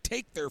they didn't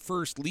take their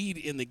first lead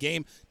in the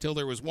game till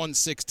there was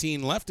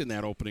 1:16 left in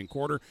that opening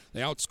quarter.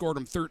 They outscored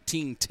them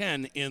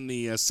 13-10 in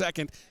the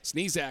second.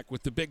 Sneezak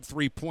with the big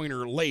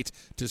three-pointer late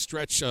to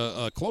stretch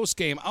a close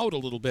game out a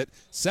little bit.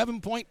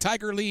 7-point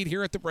Tiger lead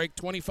here at the break,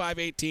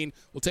 25-18.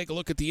 We'll take a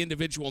look at the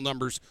individual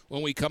numbers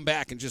when we come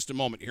back in just a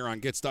moment here on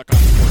Get Stuck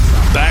on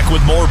Sports. Back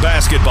with more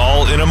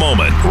basketball in a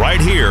moment, right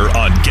here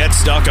on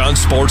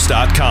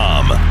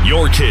GetStuckOnSports.com.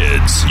 Your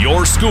kids,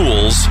 your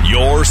schools,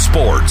 your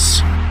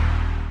sports.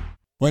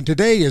 When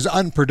today is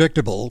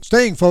unpredictable,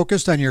 staying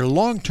focused on your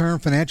long-term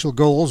financial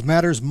goals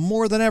matters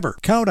more than ever.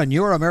 Count on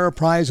your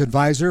Ameriprise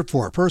advisor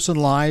for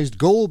personalized,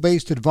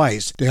 goal-based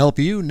advice to help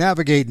you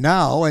navigate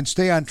now and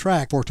stay on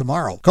track for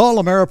tomorrow. Call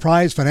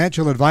Ameriprise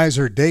financial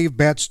advisor Dave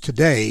Betts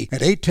today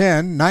at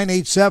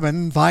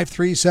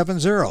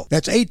 810-987-5370.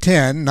 That's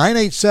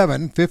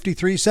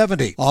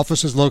 810-987-5370.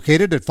 Office is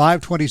located at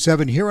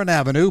 527 Huron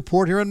Avenue,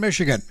 Port Huron,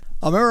 Michigan.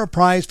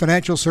 Ameriprise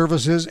Financial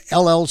Services,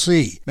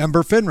 LLC.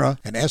 Member FINRA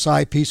and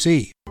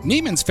SIPC.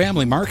 Neiman's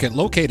Family Market,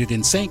 located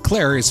in St.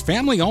 Clair, is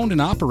family-owned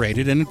and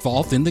operated and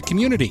involved in the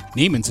community.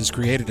 Neiman's has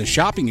created a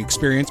shopping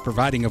experience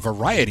providing a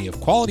variety of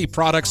quality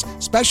products,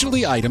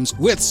 specialty items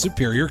with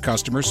superior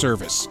customer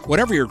service.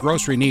 Whatever your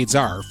grocery needs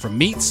are, from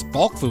meats,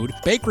 bulk food,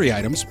 bakery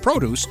items,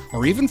 produce,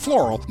 or even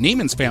floral,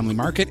 Neiman's Family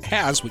Market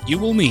has what you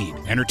will need.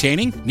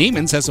 Entertaining?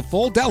 Neiman's has a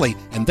full deli,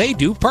 and they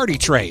do party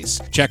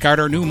trays. Check out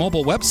our new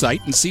mobile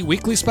website and see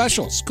weekly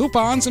specials,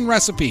 coupons, and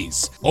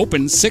recipes.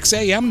 Open 6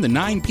 a.m. to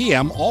 9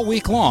 p.m. all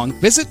week long.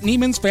 Visit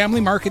Neiman's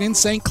Family Market in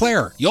St.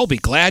 Clair. You'll be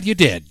glad you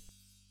did.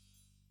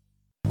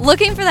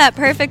 Looking for that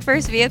perfect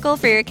first vehicle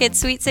for your kid's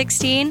Sweet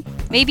 16?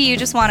 Maybe you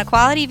just want a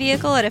quality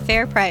vehicle at a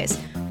fair price.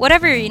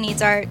 Whatever your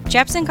needs are,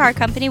 Jepson Car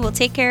Company will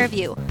take care of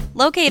you.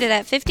 Located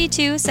at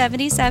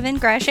 5277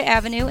 Gratiot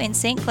Avenue in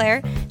St.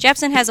 Clair,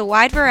 Jepson has a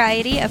wide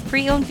variety of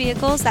pre-owned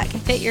vehicles that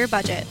can fit your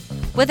budget.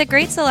 With a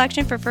great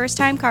selection for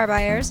first-time car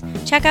buyers,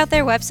 check out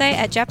their website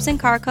at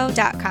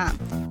jepsoncarco.com.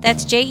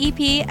 That's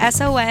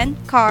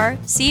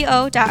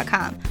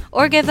JEPSONCARCO.com.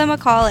 Or give them a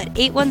call at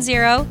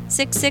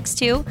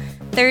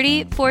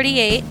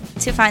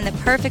 810-662-3048 to find the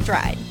perfect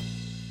ride.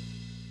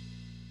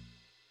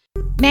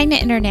 Magna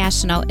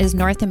International is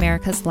North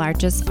America's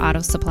largest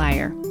auto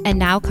supplier and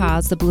now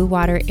calls the Blue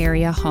Water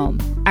area home.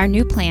 Our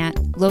new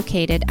plant,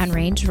 located on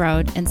Range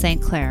Road in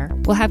St. Clair,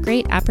 will have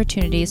great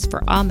opportunities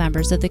for all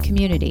members of the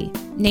community.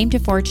 Named to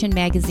Fortune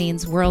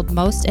magazine's World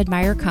Most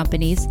Admired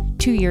Companies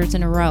 2 years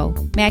in a row,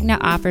 Magna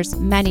offers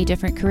many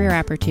different career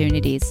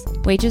opportunities.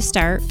 Wages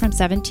start from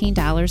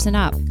 $17 and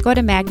up. Go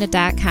to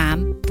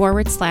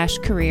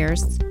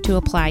magna.com/careers to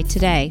apply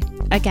today.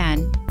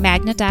 Again,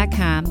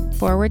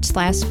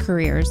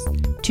 magna.com/careers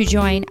to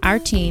join our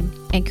team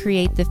and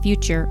create the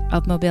future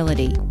of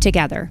mobility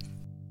together.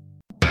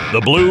 The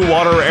Blue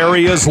Water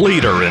Area's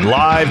leader in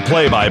live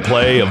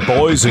play-by-play of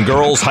boys and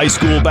girls high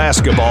school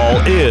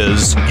basketball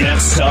is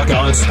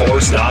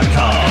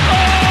GetStuckOnSports.com.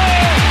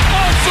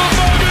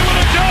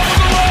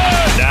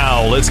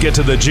 Now let's get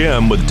to the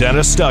gym with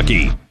Dennis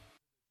Stuckey.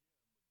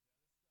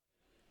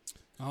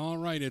 All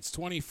right, it's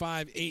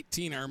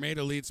 25-18.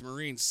 Armada leads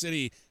Marine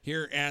City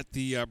here at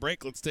the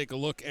break. Let's take a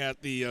look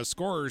at the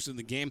scorers in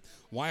the game.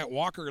 Wyatt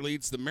Walker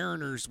leads the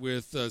Mariners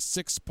with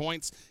 6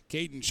 points.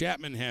 Caden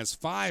Chapman has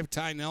 5,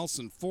 Ty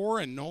Nelson 4,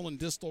 and Nolan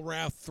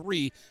Distelrath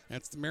 3.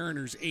 That's the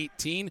Mariners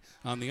 18.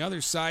 On the other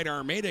side,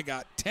 Armada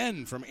got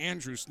 10 from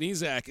Andrew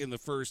Sneezak in the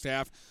first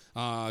half.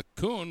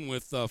 Kuhn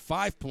with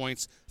 5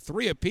 points,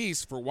 3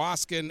 apiece for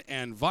Waskin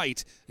and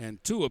Veit,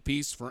 and 2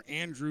 apiece for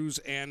Andrews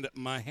and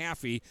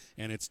Mahaffey.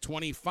 And it's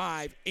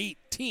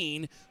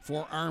 25-18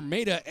 for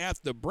Armada at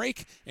the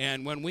break.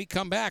 And when we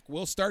come back,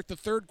 we'll start the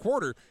third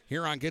quarter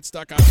here on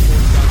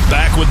GetStuckOnSports.com.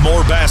 Back with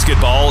more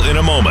basketball in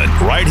a moment,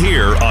 right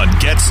here on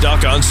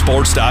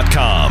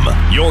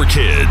GetStuckOnSports.com. Your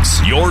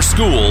kids, your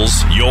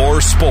schools,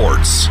 your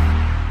sports.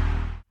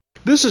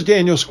 This is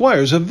Daniel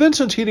Squires of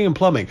Vincent's Heating and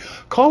Plumbing.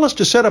 Call us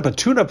to set up a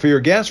tune-up for your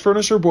gas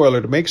furnace or boiler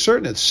to make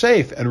certain it's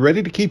safe and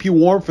ready to keep you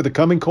warm for the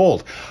coming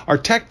cold. Our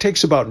tech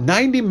takes about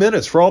 90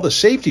 minutes for all the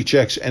safety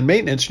checks and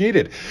maintenance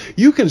needed.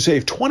 You can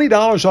save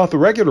 $20 off the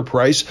regular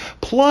price,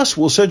 plus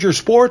we'll send your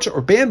sports or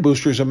band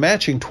boosters a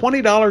matching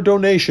 $20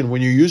 donation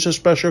when you use a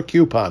special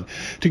coupon.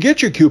 To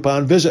get your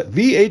coupon, visit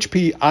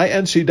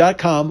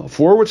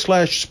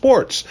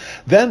vhpinc.com/sports.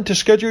 Then to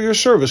schedule your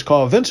service,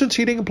 call Vincent's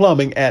Heating and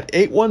Plumbing at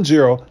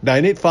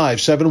 810-985-7103.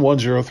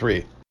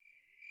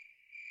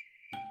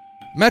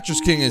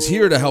 Mattress King is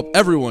here to help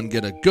everyone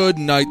get a good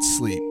night's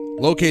sleep.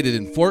 Located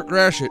in Fort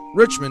Gratiot,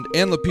 Richmond,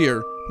 and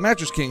Lapeer,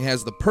 Mattress King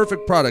has the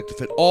perfect product to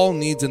fit all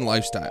needs and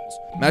lifestyles.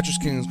 Mattress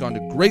King has gone to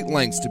great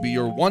lengths to be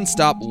your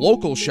one-stop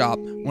local shop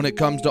when it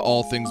comes to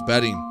all things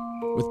bedding.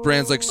 With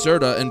brands like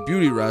Serta and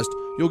Beauty Rest,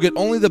 you'll get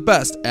only the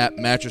best at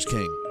Mattress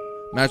King.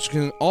 Mattress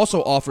King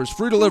also offers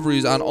free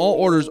deliveries on all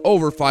orders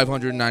over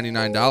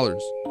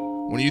 $599.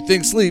 When you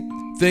think sleep,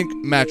 think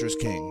Mattress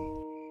King.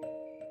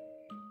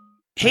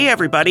 Hey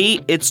everybody,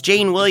 it's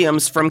Jane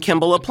Williams from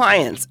Kimball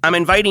Appliance. I'm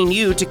inviting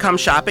you to come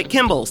shop at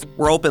Kimball's.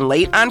 We're open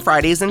late on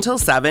Fridays until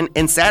 7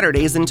 and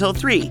Saturdays until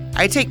 3.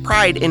 I take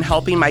pride in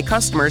helping my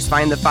customers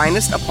find the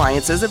finest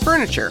appliances and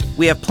furniture.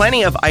 We have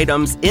plenty of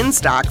items in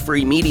stock for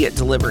immediate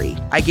delivery.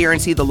 I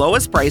guarantee the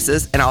lowest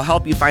prices and I'll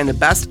help you find the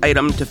best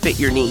item to fit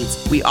your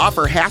needs. We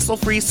offer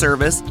hassle-free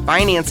service,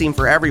 financing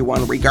for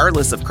everyone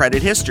regardless of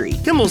credit history.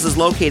 Kimball's is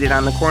located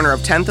on the corner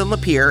of 10th and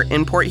Lapeer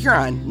in Port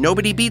Huron.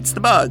 Nobody beats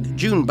the bug,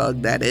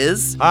 Junebug that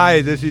is.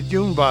 Hi, this is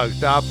Junebug.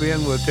 Stop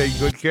in, we'll take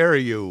good care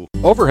of you.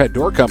 Overhead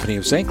Door Company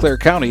of St. Clair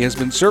County has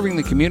been serving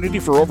the community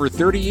for over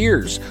 30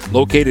 years.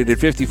 Located at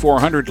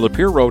 5400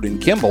 Lapeer Road in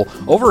Kimball,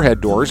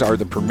 Overhead Doors are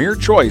the premier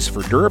choice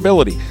for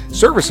durability,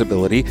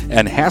 serviceability,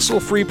 and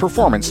hassle-free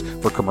performance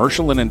for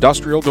commercial and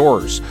industrial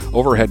doors.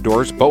 Overhead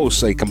Doors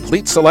boasts a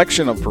complete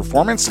selection of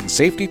performance and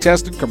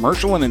safety-tested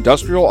commercial and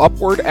industrial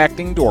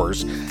upward-acting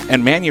doors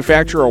and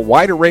manufacture a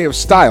wide array of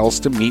styles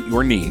to meet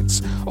your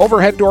needs.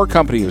 Overhead Door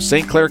Company of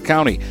St. Clair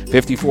County,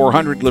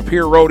 5400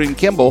 Lapeer Road in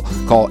Kimball.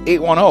 Call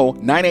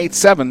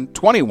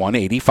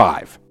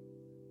 810-987-2185.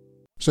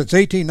 Since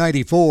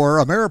 1894,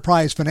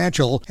 Ameriprise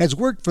Financial has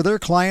worked for their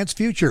clients'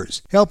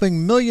 futures,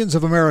 helping millions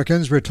of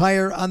Americans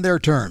retire on their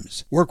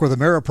terms. Work with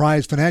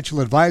Ameriprise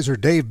Financial Advisor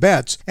Dave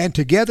Betts, and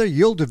together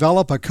you'll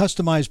develop a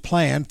customized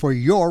plan for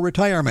your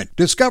retirement.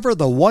 Discover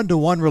the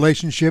one-to-one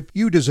relationship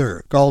you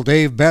deserve. Call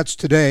Dave Betts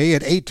today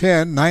at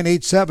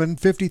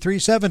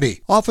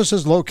 810-987-5370. Office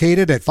is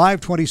located at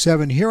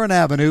 527 Huron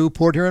Avenue,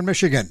 Port Huron,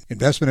 Michigan.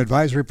 Investment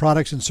advisory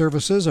products and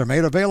services are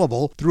made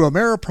available through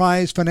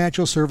Ameriprise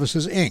Financial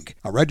Services, Inc.,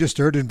 a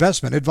registered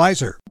investment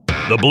advisor.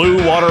 The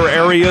Blue Water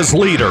Area's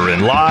leader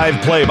in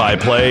live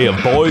play-by-play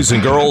of boys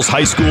and girls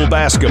high school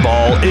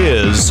basketball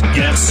is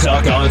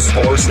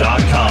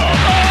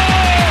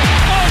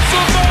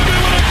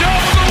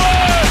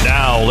GetStuckOnSports.com.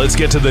 Now let's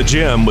get to the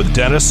gym with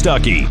Dennis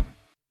Stuckey.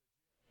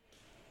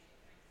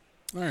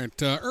 All right,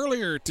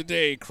 earlier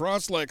today,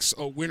 Croslex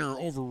a winner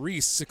over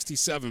Reese,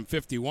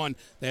 67-51.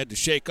 They had to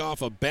shake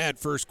off a bad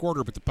first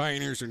quarter, but the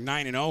Pioneers are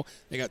 9-0.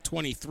 They got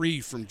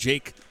 23 from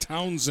Jake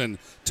Townsend.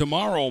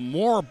 Tomorrow,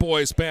 more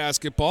boys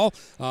basketball.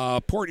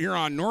 Port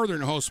Huron Northern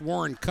hosts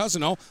Warren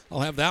Cousino. I'll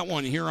have that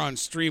one here on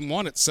Stream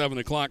 1 at 7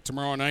 o'clock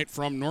tomorrow night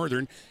from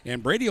Northern.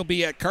 And Brady will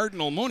be at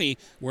Cardinal Mooney,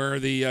 where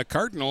the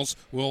Cardinals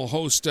will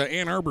host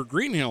Ann Arbor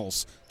Green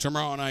Hills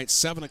tomorrow night,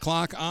 7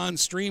 o'clock on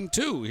Stream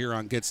 2 here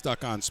on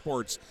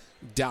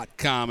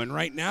GetStuckOnSports.com. And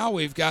right now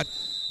we've got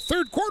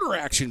third quarter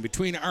action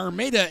between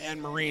Armada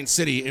and Marine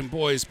City in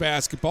boys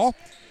basketball.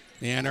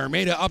 And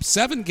Armada up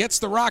 7, gets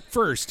the rock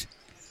first.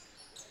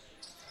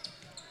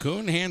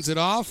 Kuhn hands it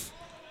off.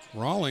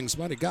 Rawlings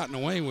might have gotten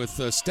away with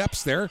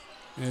steps there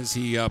as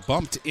he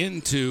bumped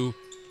into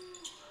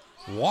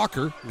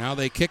Walker. Now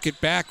they kick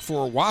it back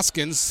for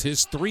Waskins.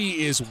 His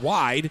three is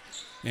wide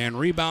and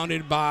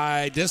rebounded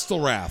by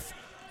Distelrath.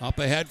 Up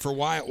ahead for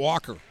Wyatt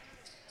Walker.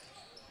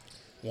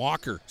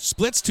 Walker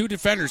splits two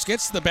defenders,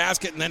 gets to the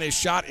basket, and then his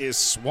shot is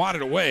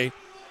swatted away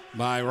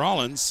by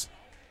Rollins.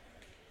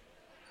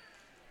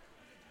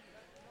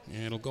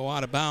 And it'll go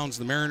out of bounds.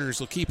 The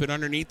Mariners will keep it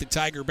underneath the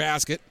Tiger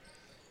basket.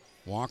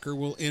 Walker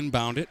will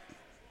inbound it.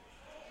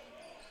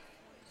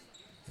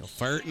 He'll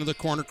fire it into the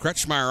corner.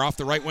 Kretschmeyer off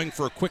the right wing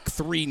for a quick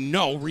three.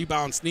 No.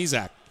 Rebound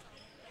Sneezak.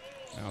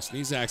 Now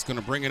Sneezak's going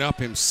to bring it up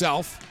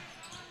himself.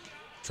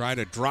 Try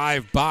to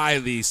drive by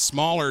the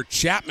smaller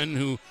Chapman,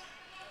 who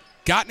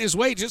got in his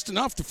way just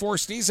enough to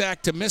force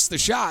Sneezak to miss the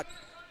shot.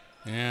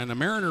 And a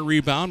Mariner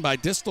rebound by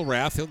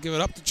Distelrath. He'll give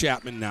it up to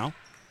Chapman now.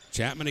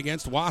 Chapman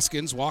against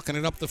Waskins, walking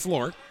it up the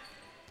floor.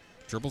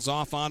 Dribbles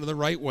off onto the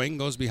right wing,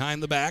 goes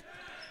behind the back,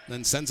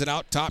 then sends it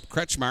out top.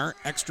 Kretschmeyer,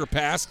 extra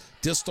pass.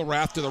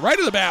 Distelrath to the right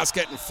of the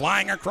basket and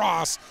flying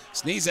across.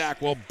 Sneezak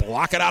will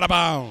block it out of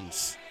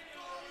bounds.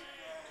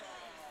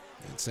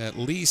 That's at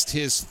least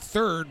his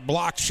third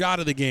blocked shot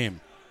of the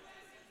game.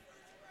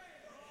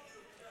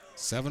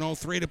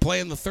 7:03 to play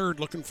in the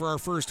third, looking for our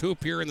first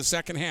hoop here in the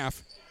second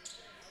half.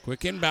 Quick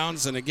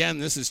inbounds, and again,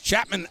 this is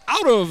Chapman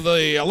out of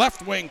the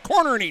left wing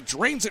corner, and he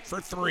drains it for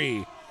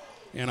three.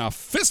 And a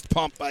fist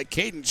pump by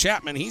Caden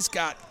Chapman. He's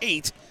got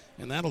 8,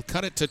 and that'll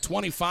cut it to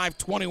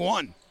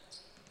 25-21.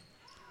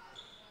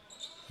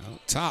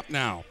 Out top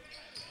now.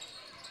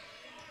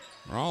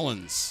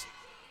 Rollins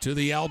to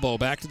the elbow,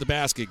 back to the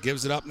basket,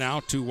 gives it up now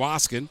to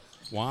Waskin.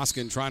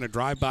 Waskin trying to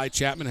drive by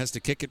Chapman, has to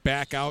kick it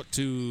back out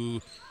to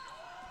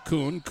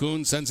Kuhn.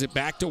 Kuhn sends it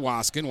back to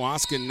Waskin.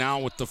 Waskin now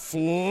with the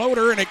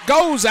floater, and it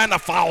goes, and the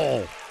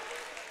foul.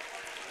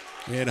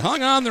 It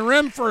hung on the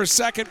rim for a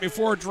second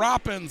before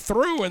dropping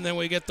through, and then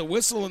we get the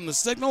whistle and the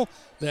signal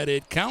that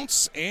it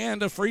counts,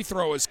 and a free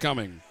throw is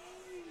coming.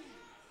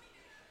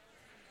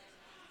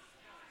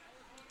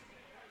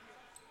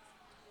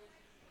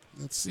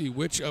 Let's see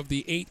which of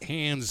the 8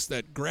 hands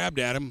that grabbed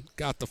at him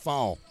got the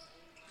foul.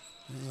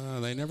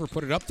 They never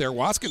put it up there.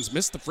 Waskins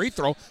missed the free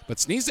throw, but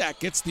Sneezak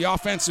gets the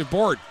offensive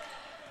board.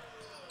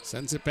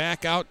 Sends it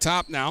back out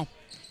top now.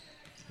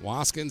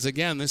 Waskins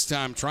again, this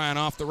time trying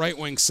off the right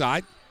wing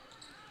side.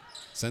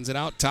 Sends it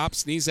out top.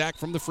 Sneezak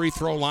from the free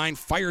throw line.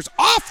 Fires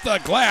off the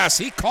glass.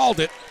 He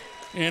called it,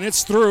 and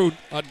it's through.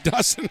 A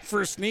dozen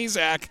for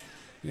Sneezak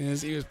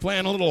as he was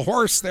playing a little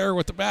horse there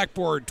with the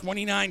backboard.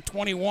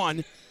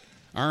 29-21.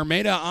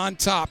 Armada on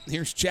top.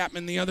 Here's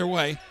Chapman the other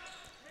way.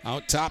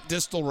 Out top,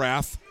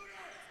 Distelrath.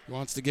 He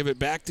wants to give it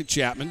back to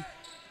Chapman.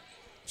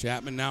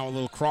 Chapman now a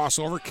little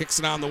crossover, kicks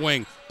it on the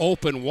wing.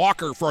 Open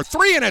Walker for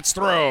 3, and it's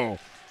through.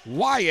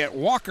 Wyatt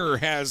Walker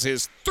has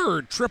his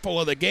third triple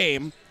of the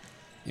game,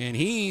 and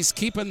he's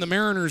keeping the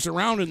Mariners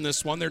around in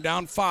this one. They're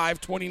down 5,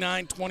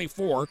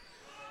 29-24.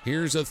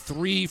 Here's a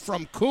 3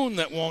 from Kuhn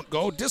that won't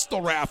go.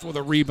 Distelrath with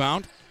a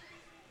rebound.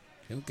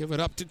 He'll give it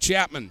up to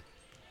Chapman.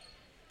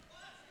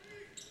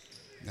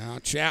 Now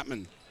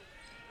Chapman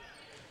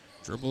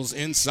dribbles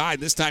inside.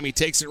 This time he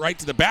takes it right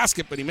to the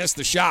basket, but he missed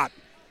the shot.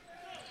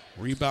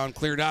 Rebound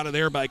cleared out of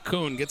there by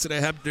Kuhn. Gets it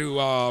ahead to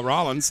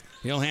Rollins.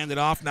 He'll hand it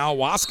off now.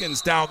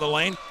 Waskins down the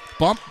lane.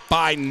 Bumped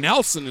by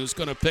Nelson, who's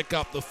going to pick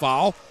up the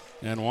foul.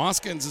 And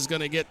Waskins is going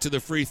to get to the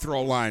free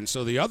throw line.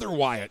 So the other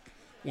Wyatt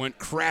went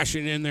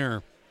crashing in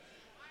there.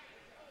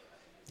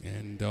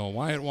 And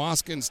Wyatt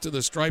Waskins to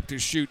the stripe to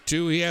shoot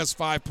 2. He has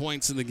 5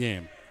 points in the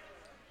game.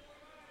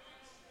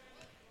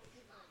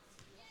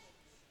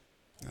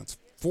 That's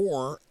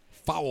 4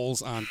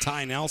 fouls on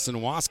Ty Nelson.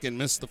 Waskin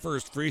missed the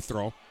first free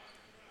throw.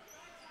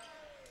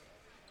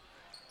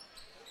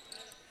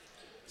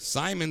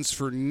 Simons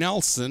for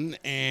Nelson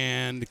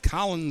and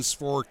Collins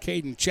for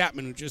Caden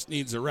Chapman, who just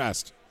needs a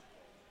rest.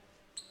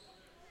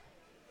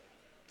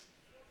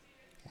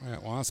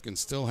 Wyatt Waskin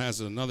still has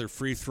another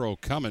free throw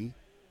coming.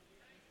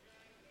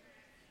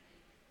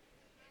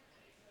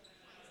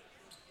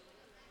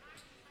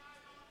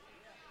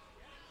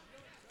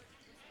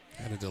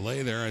 Had a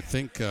delay there. I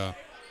think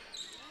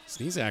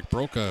Sneezak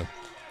broke a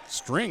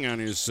string on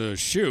his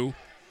shoe.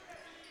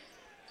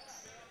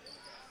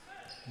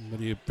 But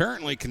he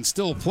apparently can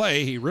still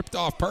play. He ripped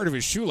off part of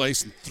his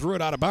shoelace and threw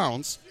it out of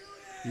bounds.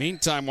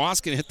 Meantime,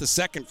 Waskin hit the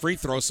second free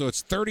throw, so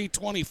it's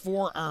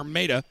 30-24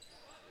 Armada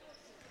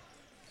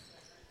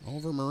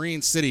over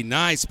Marine City.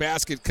 Nice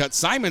basket cut.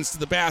 Simons to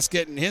the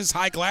basket, and his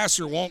high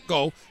glasser won't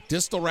go.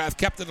 Distelrath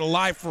kept it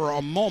alive for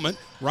a moment.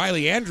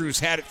 Riley Andrews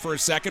had it for a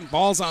second.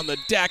 Ball's on the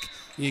deck.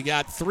 You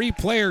got 3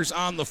 players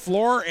on the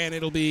floor, and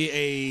it'll be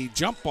a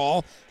jump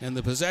ball, and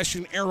the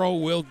possession arrow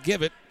will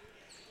give it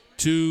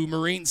to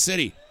Marine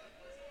City.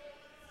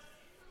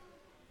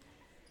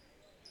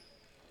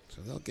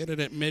 So they'll get it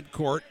at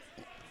midcourt.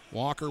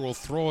 Walker will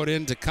throw it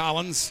into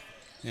Collins,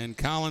 and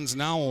Collins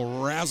now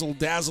will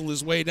razzle-dazzle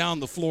his way down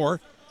the floor.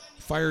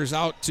 Fires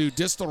out to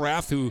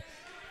Distelrath, who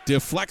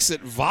deflects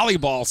it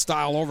volleyball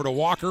style over to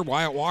Walker.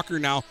 Wyatt Walker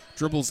now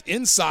dribbles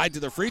inside to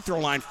the free throw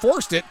line,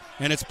 forced it,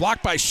 and it's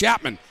blocked by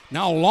Chapman.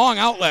 Now long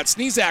outlet.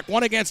 Sneezak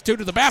 1 against 2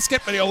 to the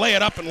basket, but he'll lay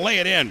it up and lay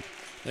it in.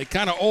 They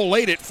kind of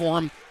olayed it for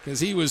him because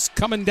he was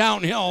coming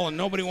downhill and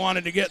nobody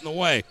wanted to get in the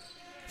way.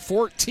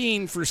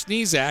 14 for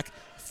Sneezak.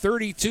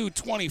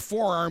 32-24.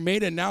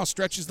 Armada now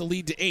stretches the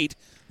lead to 8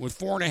 with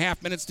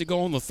 4.5 minutes to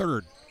go in the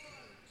third.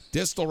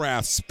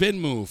 Distelrath, spin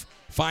move,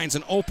 finds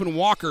an open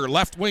Walker,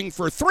 left wing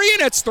for 3,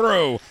 and it's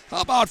through.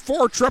 How about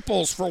 4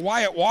 triples for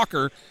Wyatt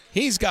Walker?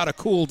 He's got a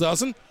cool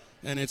dozen,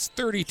 and it's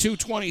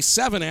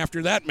 32-27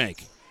 after that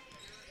make.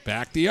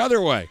 Back the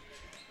other way.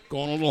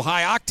 Going a little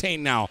high octane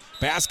now.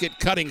 Basket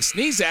cutting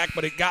Sneezak,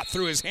 but it got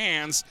through his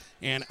hands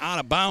and out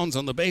of bounds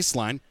on the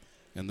baseline.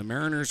 And the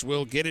Mariners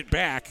will get it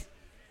back.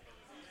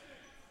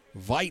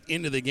 Veit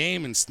into the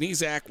game, and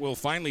Sneezak will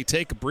finally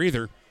take a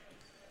breather.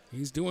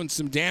 He's doing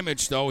some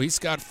damage, though. He's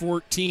got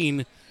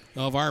 14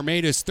 of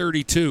Armada's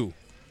 32.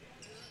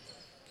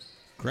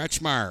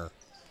 Kretschmeyer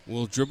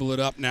will dribble it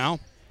up now.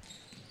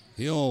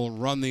 He'll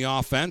run the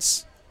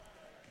offense.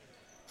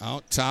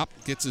 Out top,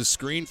 gets a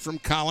screen from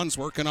Collins,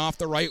 working off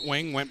the right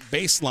wing, went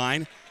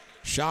baseline.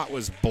 Shot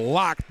was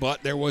blocked,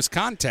 but there was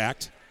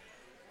contact.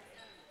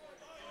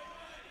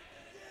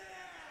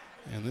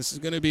 And this is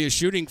going to be a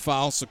shooting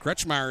foul, so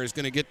Kretschmeyer is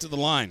going to get to the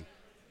line.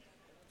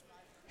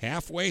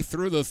 Halfway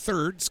through the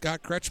third,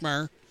 Scott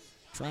Kretschmeyer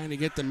trying to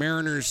get the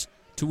Mariners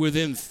to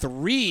within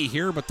 3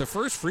 here, but the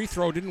first free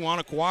throw didn't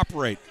want to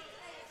cooperate.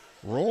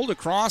 Rolled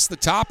across the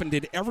top and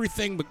did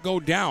everything but go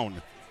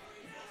down.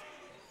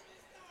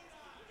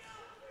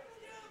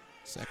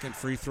 Second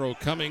free throw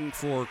coming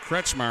for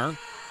Kretschmeyer,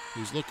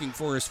 who's looking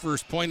for his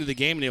first point of the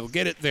game, and he'll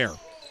get it there.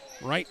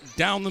 Right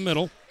down the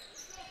middle.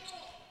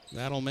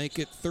 That'll make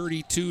it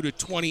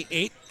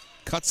 32-28.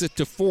 Cuts it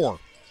to 4.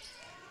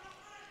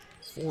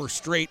 4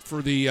 straight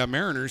for the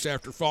Mariners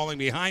after falling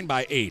behind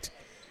by 8.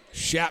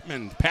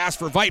 Chapman, pass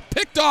for Veit,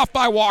 picked off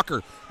by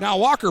Walker. Now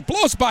Walker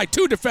blows by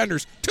 2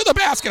 defenders to the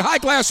basket. High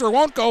glasser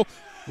won't go.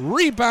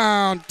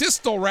 Rebound,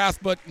 Distelrath,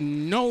 but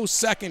no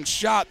second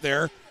shot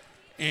there.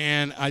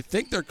 And I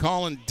think they're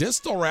calling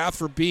Distelrath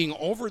for being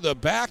over the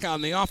back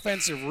on the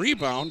offensive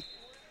rebound.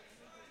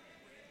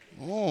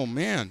 Oh,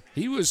 man.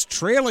 He was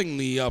trailing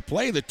the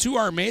play. The 2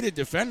 Armada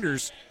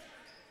defenders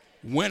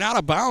went out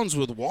of bounds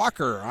with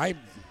Walker. I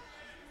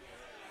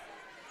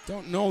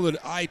don't know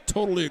that I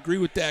totally agree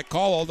with that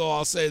call, although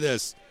I'll say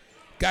this.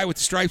 Guy with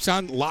the stripes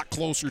on, a lot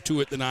closer to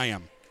it than I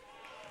am.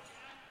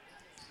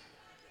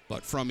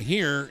 But from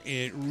here,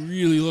 it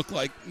really looked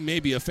like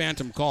maybe a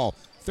phantom call.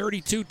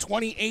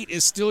 32-28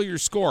 is still your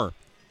score.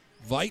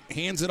 Veit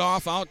hands it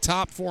off out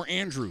top for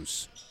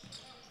Andrews.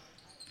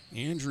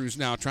 Andrews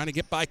now trying to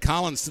get by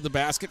Collins to the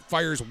basket.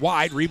 Fires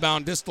wide.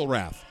 Rebound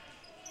Distelrath.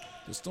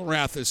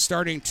 Distelrath is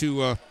starting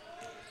to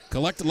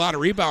collect a lot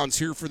of rebounds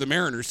here for the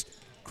Mariners.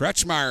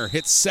 Kretschmeyer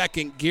hits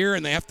second gear,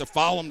 and they have to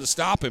foul him to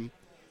stop him.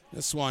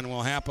 This one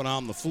will happen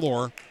on the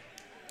floor,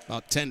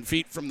 about 10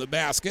 feet from the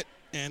basket,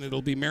 and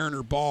it'll be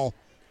Mariner ball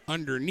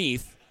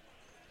underneath.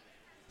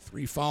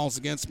 3 fouls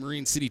against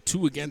Marine City,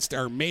 2 against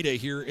Armada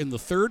here in the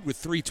third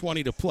with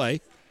 3:20 to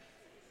play.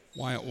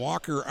 Wyatt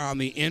Walker on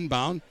the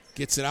inbound.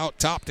 Gets it out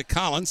top to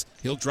Collins.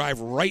 He'll drive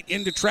right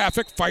into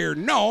traffic. Fire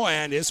no,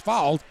 and is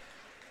fouled.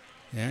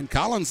 And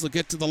Collins will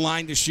get to the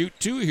line to shoot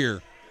 2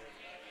 here.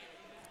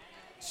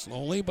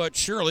 Slowly but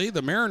surely,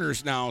 the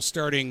Mariners now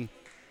starting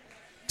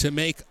to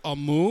make a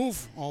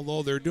move,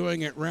 although they're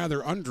doing it rather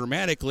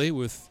undramatically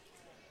with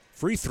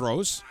free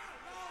throws.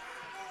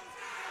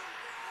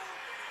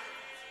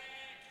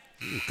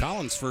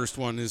 Collins' first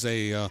one is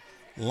a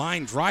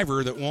line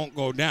driver that won't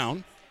go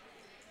down.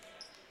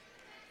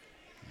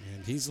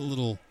 And he's a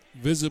little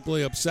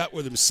visibly upset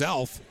with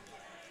himself.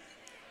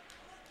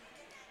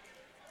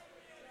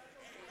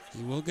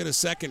 He will get a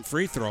second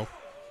free throw.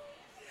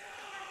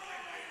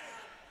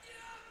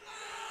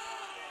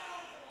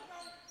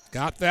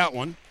 Got that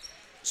one.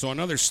 So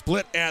another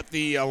split at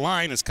the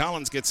line as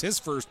Collins gets his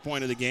first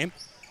point of the game.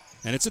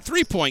 And it's a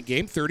 3-point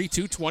game,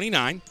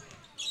 32-29.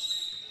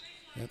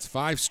 That's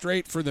 5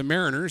 straight for the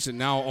Mariners, and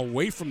now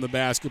away from the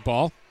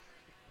basketball.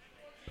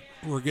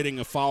 We're getting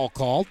a foul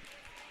called.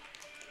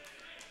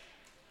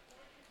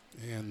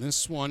 And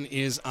this one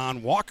is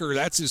on Walker.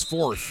 That's his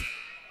 4th.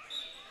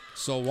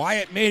 So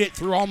Wyatt made it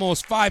through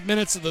almost 5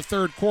 minutes of the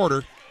third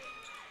quarter.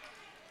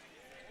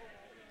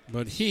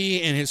 But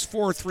he and his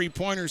 4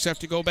 3-pointers have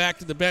to go back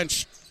to the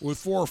bench with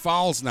 4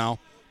 fouls now.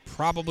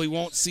 Probably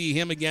won't see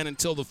him again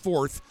until the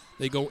 4th.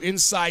 They go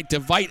inside to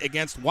Veit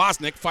against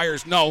Wozniak.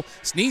 Fires no.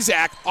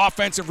 Sneezak,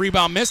 offensive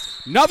rebound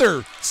missed.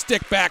 Another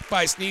stick back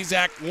by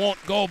Sneezak. Won't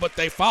go, but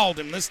they fouled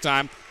him this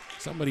time.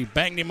 Somebody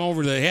banged him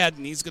over the head,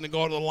 and he's going to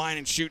go to the line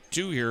and shoot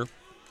 2 here.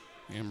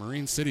 And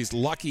Marine City's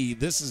lucky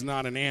this is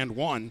not an and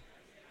one,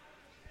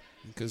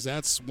 because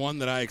that's one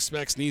that I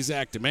expect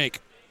Sneezak to make.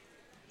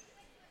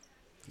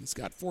 He's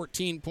got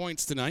 14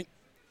 points tonight.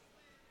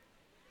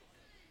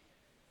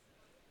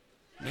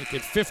 Make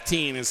it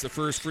 15 as the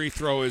first free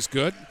throw is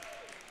good.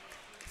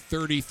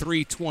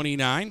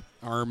 33-29,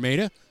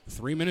 Armada.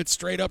 3 minutes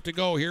straight up to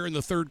go here in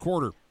the third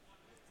quarter.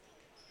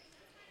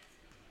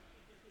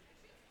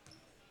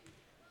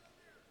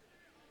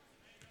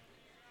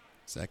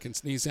 Second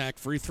Sneezak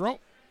free throw.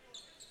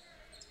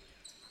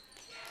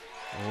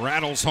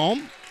 Rattles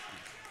home.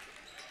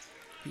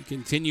 He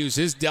continues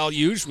his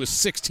deluge with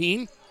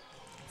 16.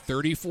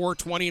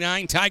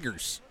 34-29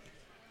 Tigers.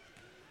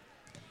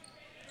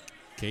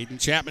 Caden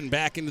Chapman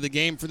back into the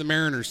game for the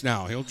Mariners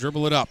now. He'll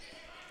dribble it up.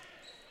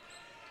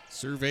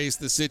 Surveys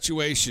the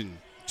situation.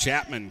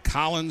 Chapman,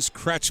 Collins,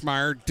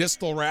 Kretschmeyer,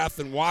 Distelrath,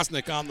 and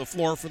Wozniak on the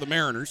floor for the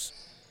Mariners.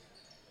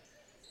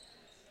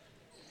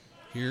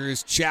 Here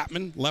is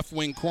Chapman, left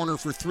wing corner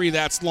for 3.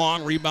 That's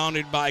long.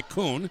 Rebounded by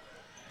Kuhn.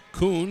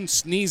 Kuhn,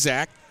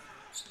 Sneezak,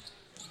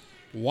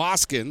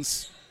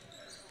 Waskins,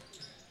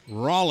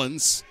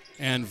 Rollins,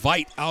 and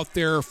Veit out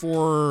there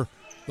for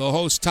the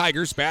host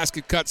Tigers.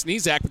 Basket cut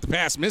Sneezak, but the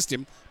pass missed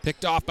him.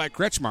 Picked off by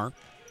Kretschmeyer.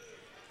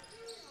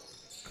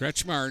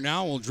 Kretschmeyer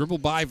now will dribble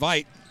by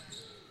Veit.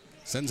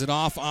 Sends it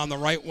off on the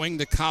right wing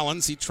to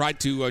Collins. He tried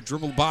to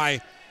dribble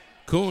by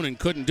Kuhn and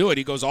couldn't do it.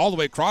 He goes all the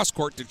way cross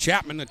court to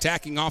Chapman,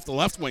 attacking off the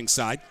left wing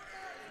side.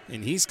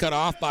 And he's cut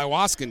off by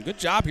Waskin. Good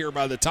job here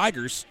by the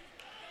Tigers.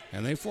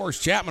 And they force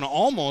Chapman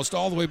almost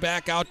all the way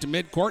back out to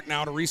midcourt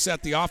now to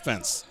reset the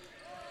offense.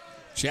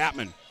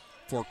 Chapman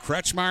for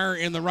Kretschmeyer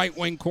in the right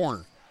wing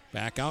corner.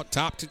 Back out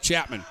top to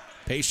Chapman.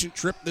 Patient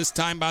trip this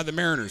time by the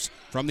Mariners.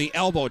 From the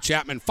elbow,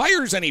 Chapman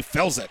fires and he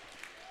fills it.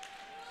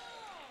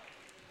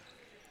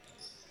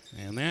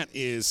 And that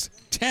is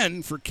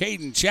 10 for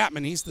Caden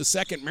Chapman. He's the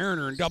second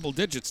Mariner in double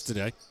digits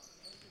today.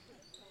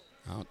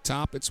 Out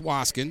top, it's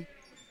Waskin.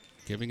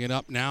 Giving it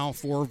up now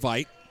for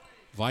Veit.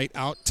 Veit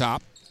out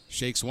top.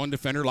 Shakes one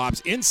defender,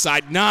 lobs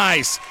inside.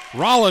 Nice.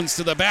 Rollins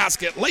to the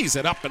basket, lays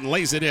it up and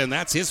lays it in.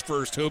 That's his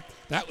first hoop.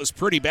 That was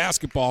pretty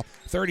basketball.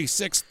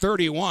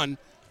 36-31.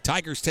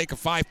 Tigers take a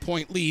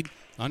 5-point lead.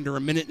 Under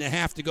a minute and a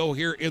half to go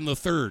here in the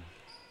third.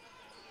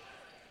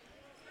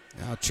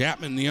 Now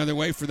Chapman the other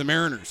way for the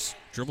Mariners.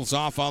 Dribbles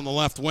off on the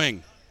left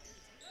wing.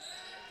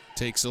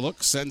 Takes a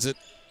look, sends it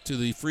to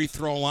the free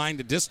throw line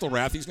to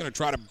Distelrath. He's going to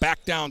try to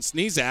back down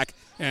Sneezak,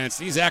 and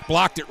Sneezak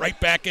blocked it right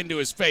back into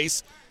his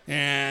face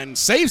and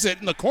saves it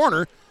in the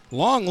corner.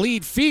 Long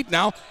lead feed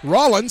now.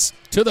 Rollins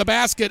to the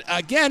basket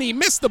again. He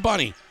missed the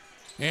bunny.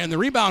 And the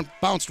rebound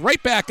bounced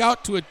right back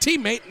out to a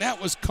teammate, and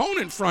that was Cone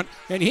in front,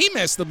 and he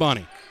missed the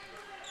bunny.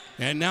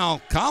 And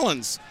now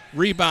Collins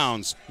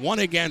rebounds. 1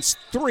 against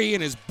 3,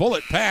 and his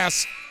bullet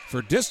pass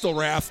for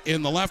Distelrath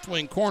in the left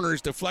wing corner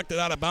is deflected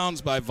out of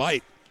bounds by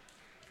Veit.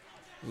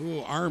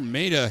 Ooh,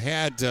 Armada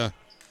had a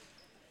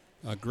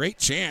great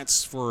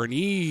chance for an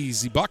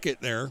easy bucket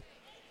there,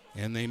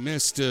 and they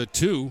missed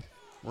 2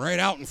 right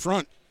out in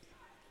front.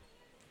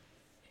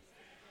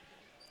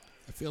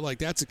 I feel like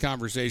that's a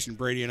conversation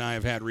Brady and I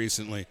have had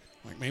recently,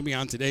 like maybe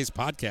on today's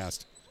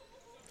podcast.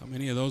 How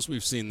many of those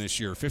we've seen this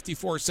year?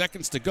 54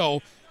 seconds to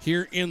go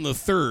here in the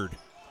third.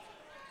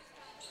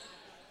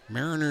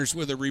 Mariners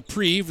with a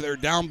reprieve. They're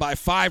down by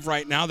 5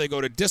 right now. They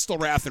go to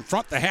Distelrath in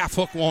front. The half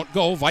hook won't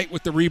go. Veit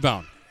with the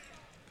rebound.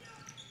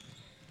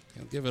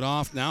 He'll give it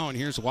off now, and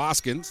here's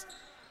Waskins.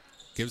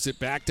 Gives it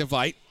back to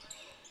Veit.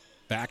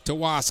 Back to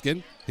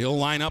Waskin. He'll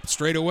line up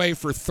straight away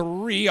for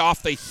 3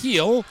 off the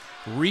heel.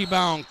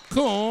 Rebound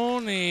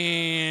Kuhn,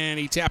 and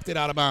he tapped it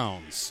out of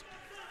bounds.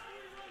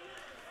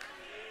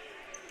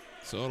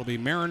 So it'll be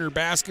Mariner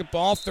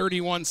basketball.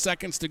 31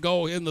 seconds to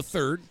go in the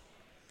third.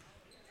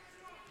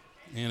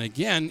 And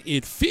again,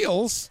 it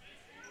feels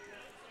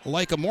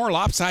like a more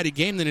lopsided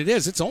game than it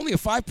is. It's only a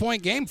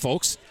 5-point game,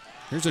 folks.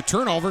 Here's a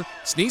turnover.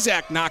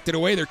 Sneezak knocked it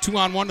away. They're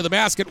 2-on-1 to the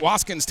basket.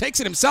 Waskins takes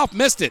it himself,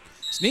 missed it.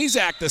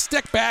 Sneezak the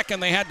stick back,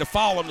 and they had to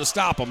foul him to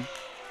stop him.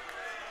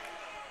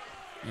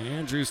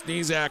 Andrew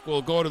Sneezak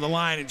will go to the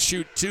line and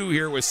shoot 2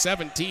 here with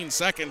 17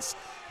 seconds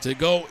to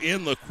go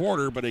in the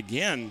quarter. But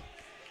again,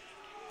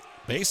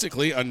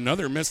 basically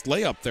another missed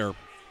layup there.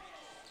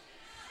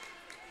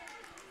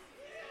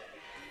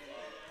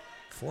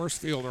 Force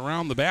field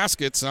around the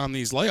baskets on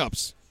these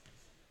layups.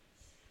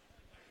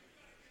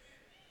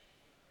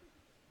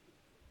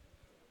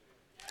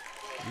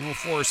 No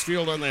force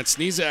field on that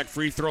Sneezak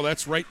free throw.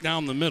 That's right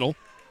down the middle.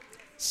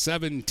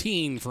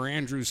 17 for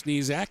Andrew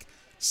Sneezak.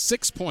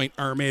 6-point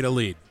Armada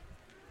lead.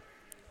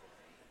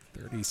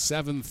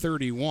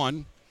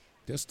 37-31.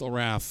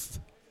 Distelrath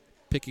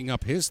picking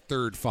up his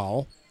third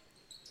foul.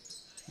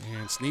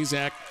 And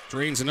Sneezak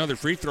drains another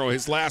free throw.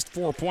 His last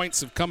 4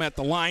 points have come at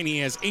the line. He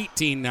has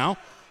 18 now.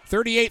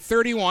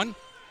 38-31.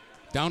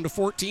 Down to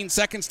 14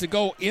 seconds to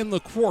go in the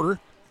quarter.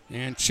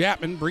 And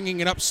Chapman bringing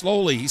it up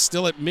slowly. He's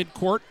still at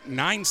midcourt.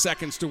 9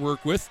 seconds to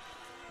work with.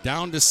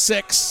 Down to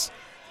 6.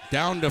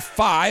 Down to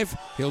 5.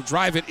 He'll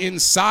drive it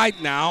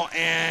inside now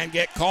and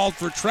get called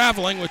for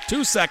traveling with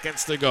 2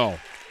 seconds to go.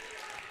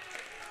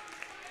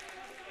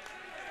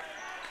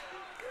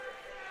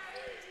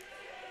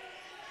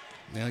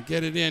 Now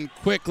get it in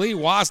quickly.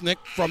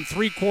 Wozniak from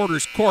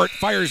 3/4 court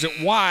fires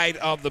it wide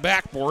of the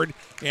backboard,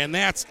 and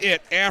that's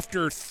it.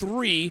 After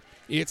 3,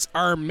 it's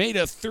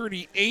Armada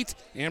 38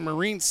 and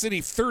Marine City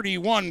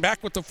 31.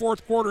 Back with the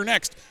fourth quarter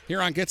next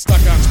here on Get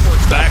Stuck on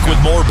Sports. Back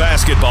with more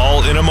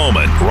basketball in a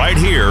moment, right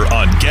here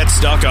on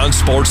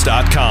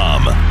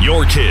GetStuckOnSports.com.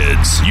 Your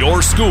kids,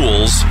 your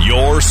schools,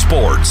 your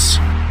sports.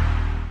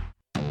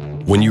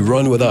 When you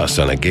run with us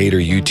on a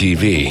Gator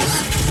UTV,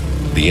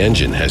 the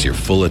engine has your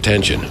full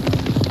attention.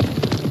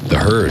 The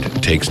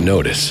herd takes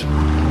notice,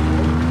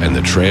 and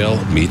the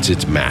trail meets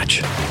its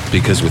match.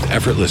 Because with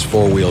effortless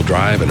four-wheel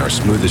drive and our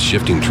smoothest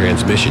shifting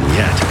transmission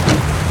yet,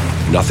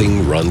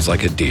 nothing runs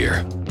like a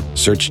deer.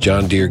 Search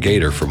John Deere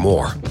Gator for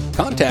more.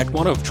 Contact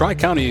one of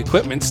Tri-County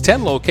Equipment's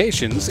 10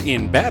 locations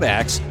in Bad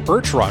Axe,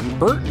 Birch Run,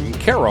 Burton,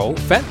 Caro,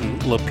 Fenton,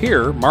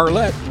 Lapeer,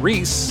 Marlette,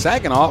 Reese,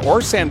 Saginaw,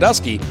 or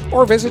Sandusky,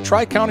 or visit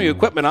Tri-County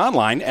Equipment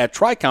online at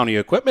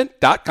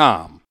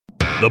tricountyequipment.com.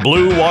 The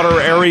Blue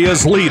Water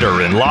Area's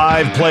leader in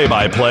live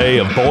play-by-play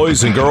of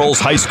boys and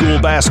girls high school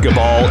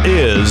basketball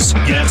is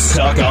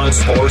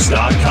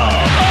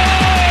GetStuckOnSports.com.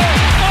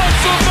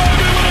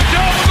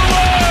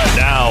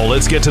 Now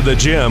let's get to the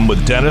gym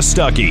with Dennis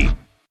Stuckey.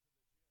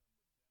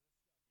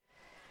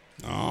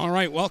 All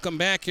right, welcome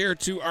back here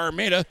to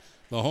Armada.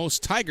 The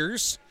host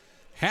Tigers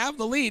have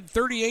the lead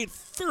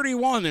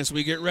 38-31 as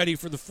we get ready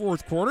for the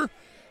fourth quarter.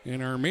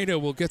 And Armada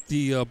will get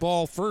the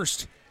ball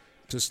first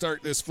to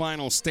start this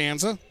final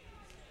stanza.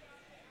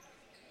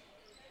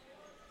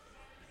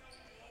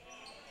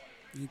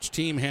 Each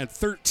team had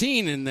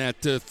 13 in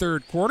that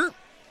third quarter.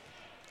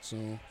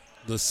 So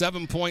the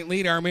 7-point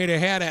lead Armada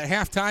had at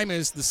halftime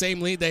is the same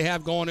lead they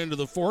have going into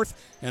the fourth.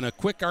 And a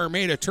quick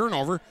Armada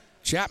turnover.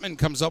 Chapman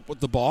comes up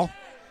with the ball.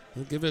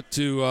 He'll give it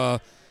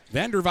to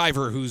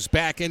Vanderviver, who's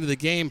back into the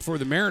game for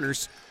the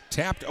Mariners.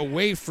 Tapped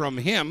away from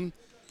him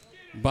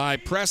by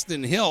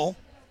Preston Hill.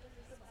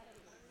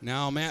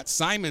 Now Matt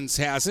Simons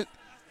has it.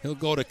 He'll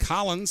go to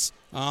Collins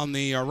on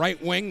the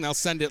right wing. They'll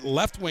send it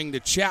left wing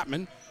to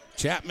Chapman.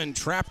 Chapman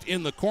trapped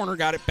in the corner,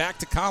 got it back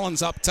to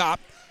Collins up top.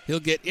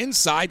 He'll get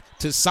inside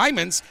to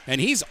Simons,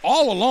 and he's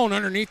all alone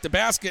underneath the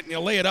basket, and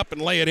he'll lay it up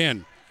and lay it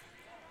in.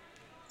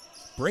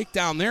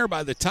 Breakdown there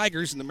by the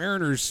Tigers, and the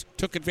Mariners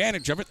took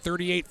advantage of it,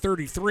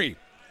 38-33.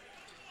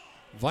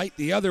 Veit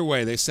the other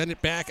way. They send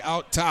it back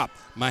out top.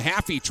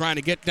 Mahaffey trying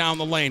to get down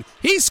the lane.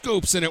 He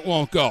scoops, and it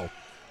won't go.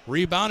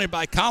 Rebounded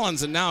by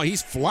Collins, and now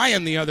he's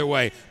flying the other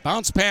way.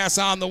 Bounce pass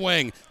on the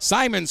wing.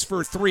 Simons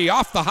for 3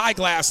 off the high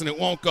glass, and it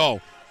won't go.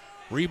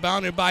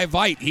 Rebounded by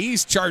Veit.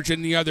 He's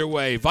charging the other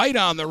way. Veit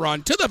on the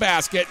run to the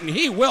basket, and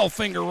he will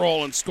finger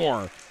roll and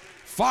score.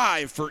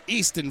 5 for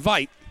Easton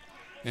Veit,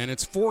 and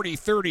it's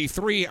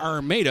 40-33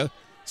 Armada.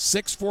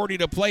 6:40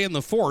 to play in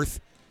the fourth,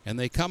 and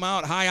they come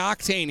out high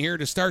octane here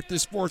to start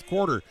this fourth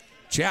quarter.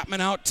 Chapman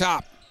out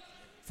top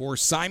for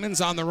Simons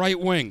on the right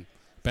wing.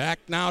 Back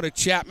now to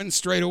Chapman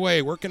straight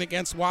away, working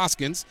against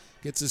Waskins.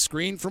 Gets a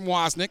screen from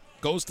Wozniak,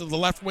 goes to the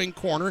left wing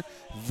corner.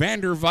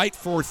 Vanderveit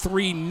for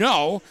 3,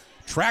 no.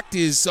 Tracked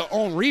his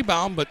own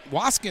rebound, but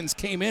Waskins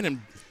came in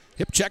and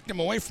hip-checked him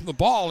away from the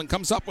ball and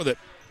comes up with it.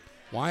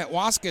 Wyatt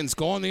Waskins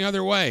going the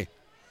other way.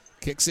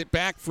 Kicks it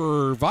back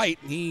for Veit.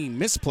 He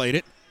misplayed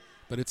it,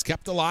 but it's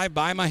kept alive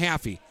by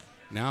Mahaffey.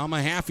 Now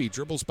Mahaffey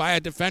dribbles by a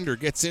defender,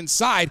 gets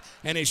inside,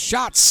 and his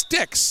shot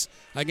sticks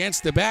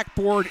against the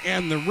backboard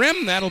and the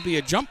rim. That'll be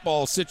a jump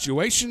ball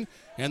situation,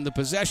 and the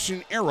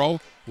possession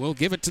arrow will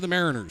give it to the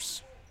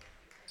Mariners.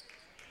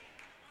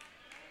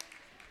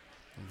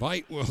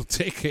 Veit will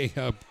take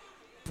a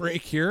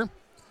break here,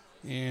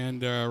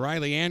 and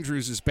Riley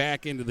Andrews is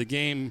back into the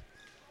game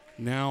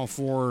now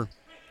for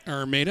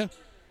Armada.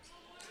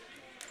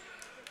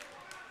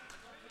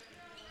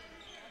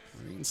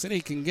 Green City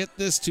can get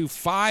this to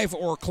 5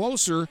 or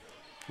closer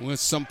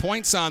with some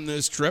points on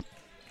this trip.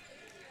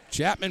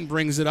 Chapman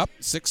brings it up,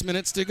 6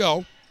 minutes to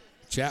go.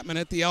 Chapman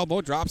at the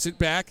elbow, drops it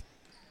back.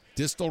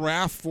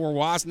 Distelrath for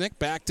Wozniak.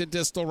 Back to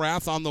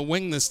Distelrath on the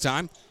wing this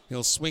time.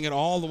 He'll swing it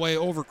all the way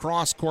over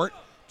cross court.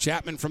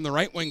 Chapman from the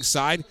right wing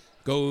side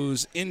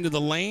goes into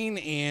the lane,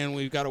 and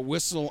we've got a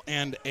whistle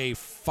and a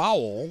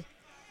foul.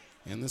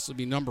 And this will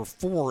be number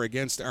 4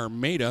 against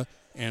Armada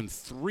and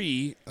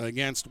 3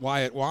 against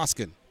Wyatt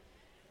Waskin.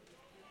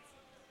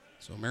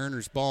 So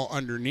Mariners ball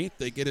underneath.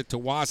 They get it to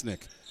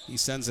Wozniak. He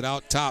sends it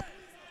out top.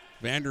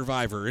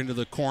 Vanderviver into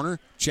the corner.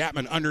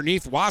 Chapman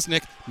underneath.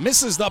 Wozniak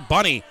misses the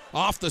bunny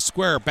off the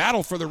square.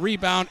 Battle for the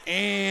rebound,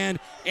 and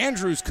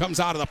Andrews comes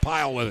out of the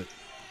pile with it.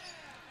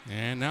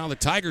 And now the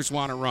Tigers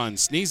want to run.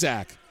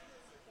 Sneezak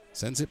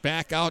sends it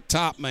back out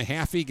top.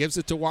 Mahaffey gives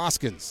it to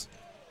Waskins.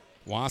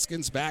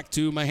 Waskins back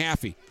to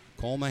Mahaffey.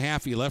 Cole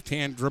Mahaffey,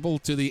 left-hand dribble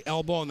to the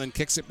elbow and then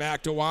kicks it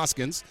back to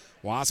Waskins.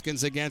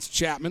 Waskins against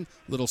Chapman.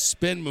 Little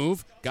spin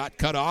move. Got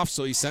cut off,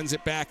 so he sends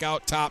it back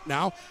out top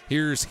now.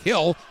 Here's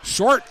Hill.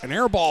 Short, an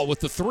air ball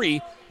with the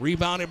 3.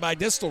 Rebounded by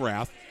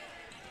Distelrath.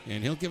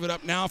 And he'll give it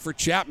up now for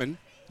Chapman.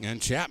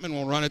 And Chapman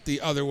will run it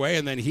the other way,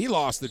 and then he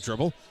lost the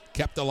dribble.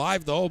 Kept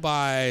alive, though,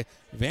 by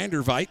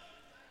Vanderveit.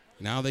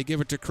 Now they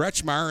give it to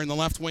Kretschmar in the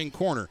left wing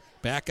corner.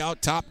 Back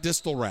out top,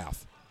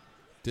 Distelrath.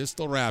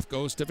 Distelrath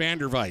goes to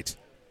Vanderveit.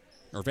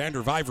 Or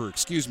Vanderviver,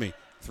 excuse me.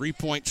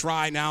 3-point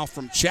try now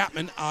from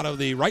Chapman out of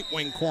the right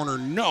wing corner.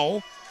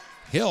 No.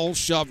 Hill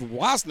shoved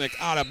Wozniak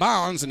out of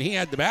bounds, and he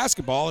had the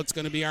basketball. It's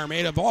going to be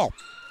Armada ball.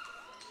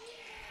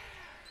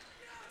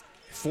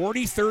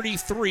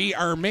 40-33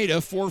 Armada,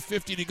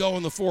 4:50 to go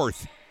in the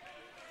fourth.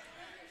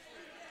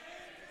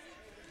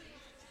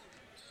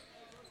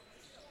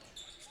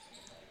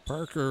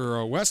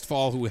 Parker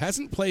Westfall, who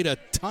hasn't played a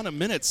ton of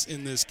minutes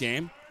in this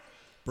game,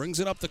 brings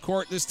it up the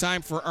court this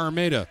time for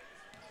Armada.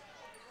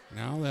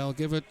 Now they'll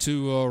give it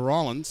to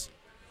Rollins.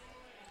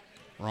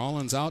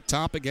 Rollins out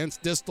top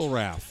against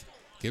Distelrath.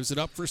 Gives it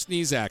up for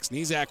Sneezak.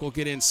 Sneezak will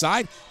get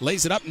inside.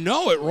 Lays it up.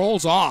 No, it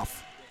rolls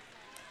off.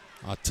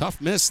 A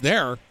tough miss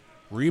there.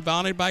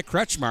 Rebounded by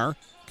Kretschmar.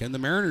 Can the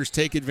Mariners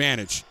take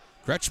advantage?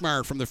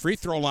 Kretschmar from the free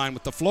throw line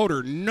with the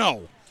floater.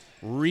 No.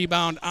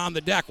 Rebound on the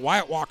deck.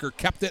 Wyatt Walker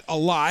kept it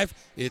alive.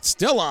 It's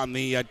still on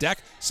the deck.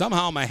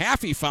 Somehow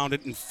Mahaffey found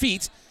it in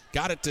feet.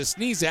 Got it to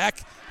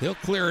Sneezak. He'll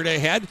clear it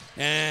ahead.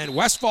 And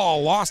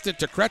Westfall lost it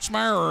to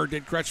Kretschmar, or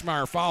did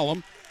Kretschmar foul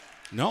him?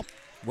 Nope.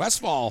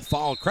 Westfall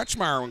fouled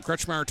Kretschmar when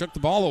Kretschmar took the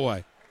ball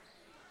away.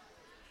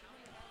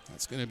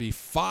 That's going to be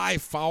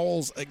 5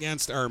 fouls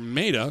against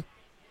Armada.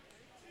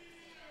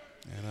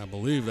 And I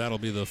believe that'll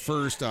be the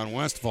first on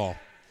Westfall.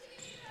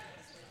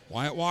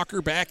 Wyatt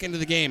Walker back into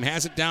the game.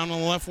 Has it down on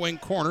the left wing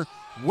corner.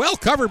 Well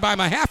covered by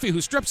Mahaffey,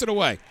 who strips it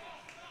away.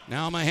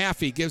 Now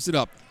Mahaffey gives it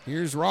up.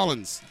 Here's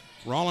Rollins.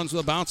 Rollins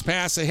with a bounce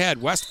pass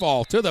ahead.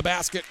 Westfall to the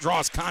basket,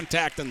 draws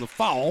contact and the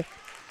foul.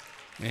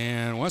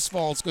 And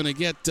Westfall's going to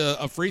get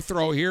a free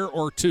throw here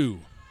or 2.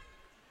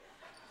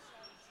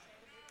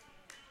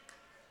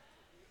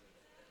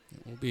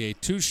 It will be a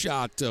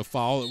 2-shot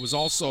foul. It was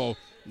also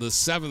the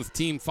 7th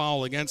team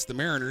foul against the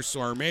Mariners,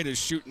 so Armada's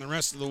shooting the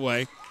rest of the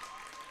way.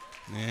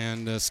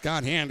 And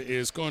Scott Hand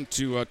is going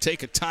to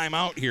take a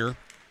timeout here.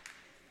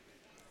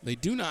 They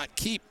do not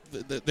keep,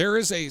 there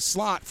is a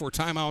slot for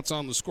timeouts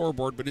on the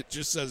scoreboard, but it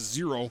just says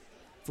 0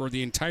 for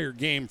the entire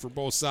game for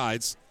both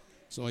sides.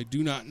 So I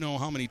do not know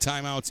how many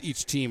timeouts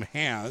each team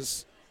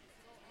has.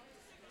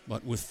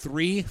 But with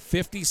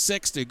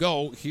 3:56 to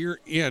go here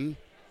in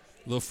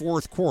the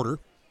fourth quarter,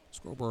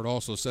 scoreboard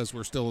also says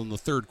we're still in the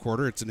third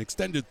quarter. It's an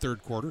extended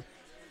third quarter.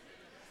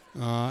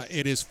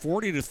 It is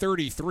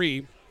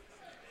 40-33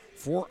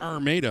 for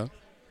Armada.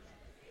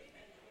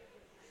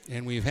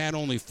 And we've had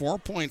only 4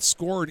 points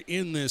scored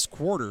in this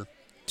quarter,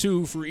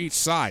 2 for each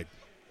side.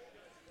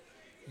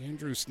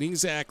 Andrew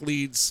Sneezak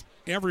leads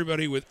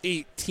everybody with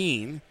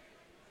 18.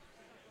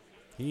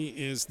 He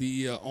is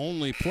the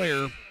only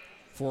player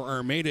for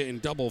Armada in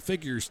double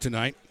figures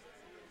tonight.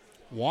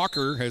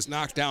 Walker has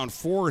knocked down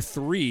 4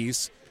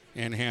 threes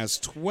and has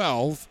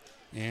 12.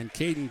 And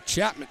Caden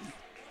Chapman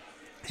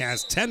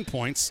has 10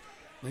 points.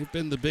 They've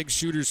been the big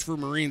shooters for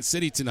Marine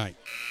City tonight.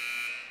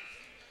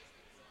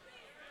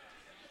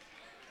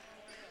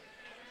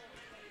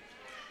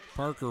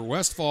 Parker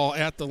Westfall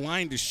at the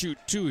line to shoot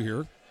 2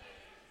 here.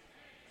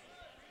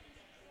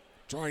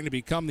 Trying to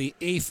become the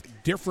 8th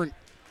different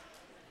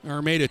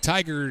Armada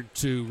Tiger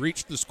to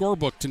reach the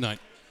scorebook tonight.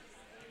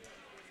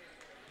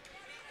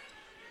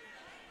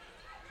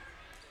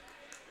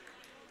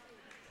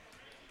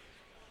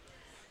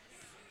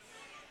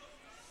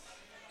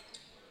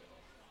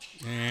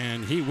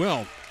 And he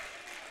will.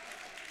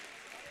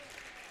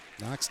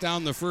 Knocks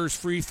down the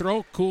first free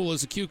throw. Cool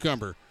as a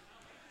cucumber.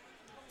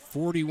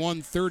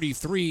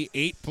 41-33,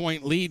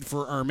 8-point lead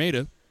for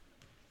Armada.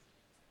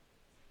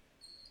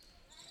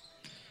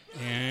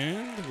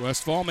 And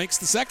Westfall makes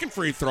the second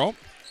free throw.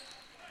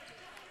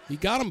 He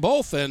got them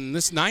both, and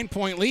this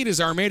 9-point lead is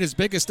Armada's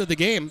biggest of the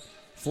game.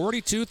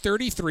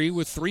 42-33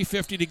 with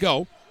 3:50 to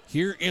go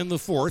here in the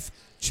fourth.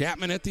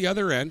 Chapman at the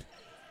other end.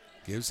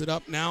 Gives it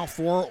up now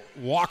for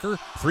Walker.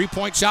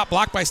 3-point shot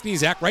blocked by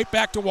Sneezak. Right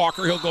back to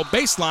Walker. He'll go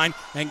baseline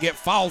and get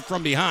fouled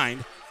from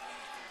behind.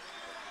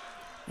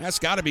 That's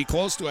got to be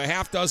close to a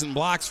half dozen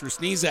blocks for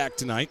Sneezak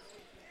tonight.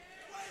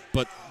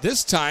 But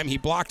this time he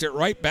blocked it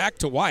right back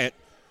to Wyatt,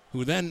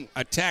 who then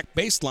attacked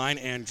baseline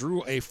and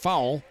drew a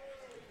foul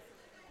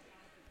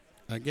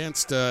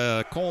against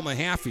Cole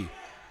Mahaffey.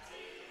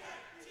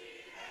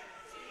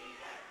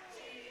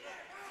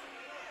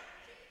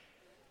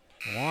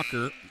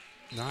 Walker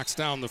knocks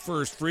down the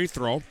first free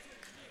throw.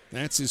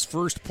 That's his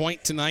first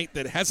point tonight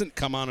that hasn't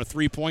come on a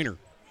three-pointer.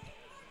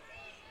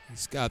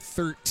 He's got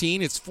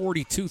 13. It's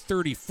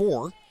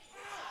 42-34.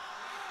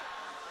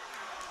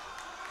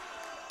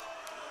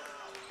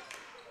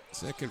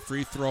 Second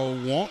free throw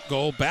won't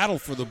go. Battle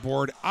for the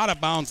board. Out of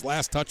bounds.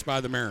 Last touch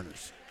by the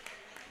Mariners.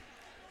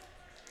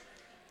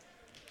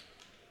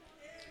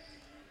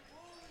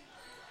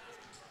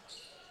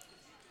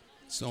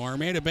 So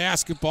Armada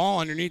basketball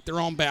underneath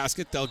their own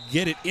basket. They'll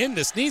get it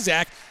into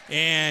Sneezak,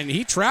 and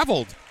he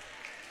traveled.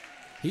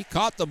 He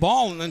caught the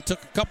ball and then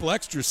took a couple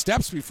extra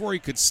steps before he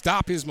could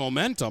stop his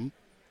momentum.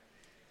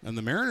 And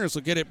the Mariners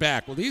will get it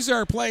back. Well, these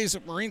are plays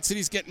that Marine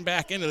City's getting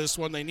back into this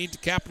one they need to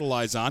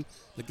capitalize on.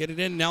 They get it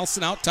in.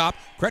 Nelson out top.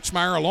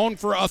 Kretschmeyer alone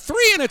for a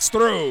three, and it's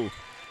through.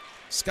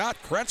 Scott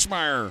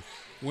Kretschmeyer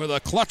with a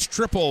clutch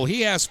triple.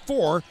 He has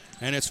 4,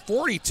 and it's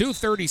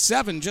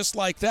 42-37 just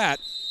like that.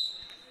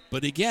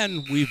 But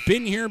again, we've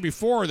been here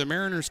before. The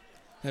Mariners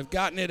have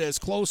gotten it as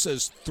close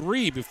as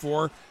 3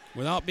 before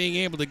without being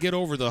able to get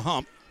over the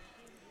hump.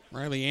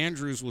 Riley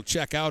Andrews will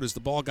check out as the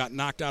ball got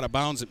knocked out of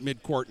bounds at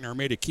midcourt, and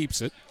Armada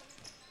keeps it.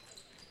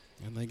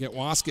 And they get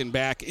Waskin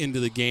back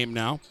into the game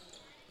now.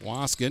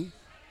 Waskin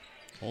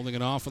holding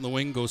it off on the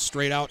wing, goes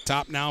straight out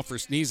top now for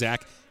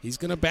Sneezak. He's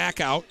going to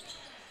back out.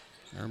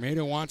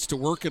 Armada wants to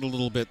work it a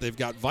little bit. They've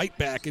got Veit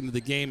back into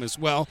the game as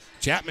well.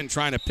 Chapman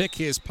trying to pick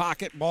his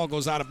pocket. Ball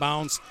goes out of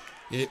bounds.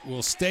 It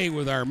will stay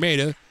with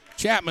Armada.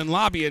 Chapman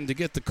lobbying to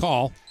get the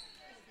call.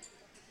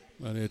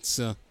 But it's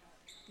a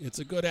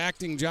good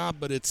acting job,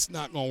 but it's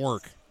not going to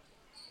work.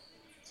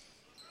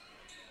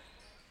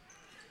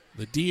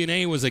 The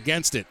DNA was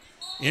against it.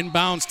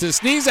 Inbounds to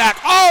Sneezak.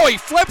 Oh, he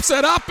flips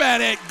it up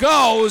and it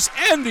goes,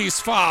 and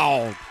he's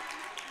fouled.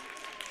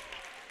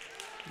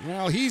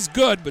 Well, he's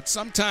good, but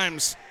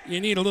sometimes you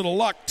need a little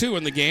luck, too,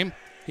 in the game.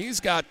 He's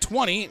got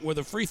 20 with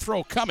a free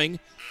throw coming.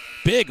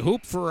 Big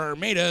hoop for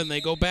Armada, and they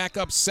go back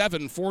up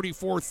 7,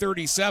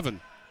 44-37.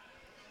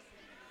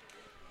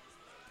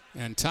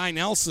 And Ty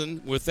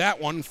Nelson, with that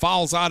one,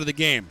 fouls out of the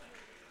game.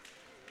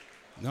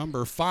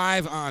 Number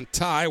 5 on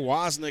Ty.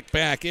 Wozniak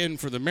back in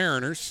for the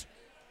Mariners.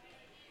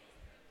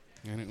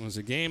 And it was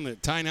a game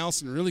that Ty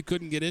Nelson really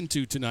couldn't get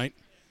into tonight.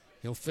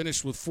 He'll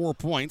finish with 4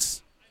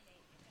 points.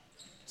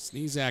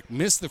 Sneezak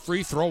missed the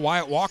free throw.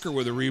 Wyatt Walker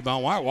with a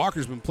rebound. Wyatt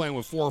Walker's been playing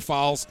with 4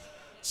 fouls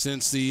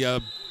since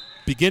the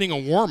beginning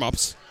of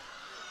warm-ups.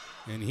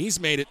 And he's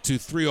made it to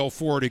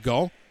 3:04 to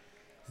go.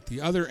 At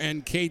the other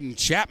end, Caden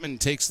Chapman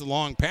takes the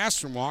long pass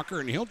from Walker,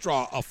 and he'll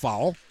draw a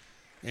foul,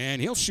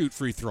 and he'll shoot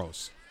free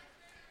throws.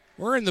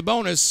 We're in the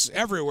bonus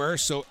everywhere,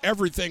 so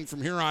everything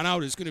from here on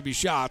out is going to be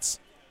shots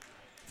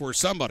for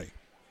somebody.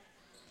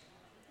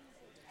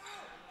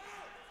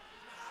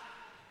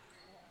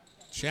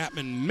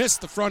 Chapman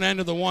missed the front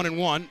end of the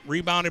 1-and-1,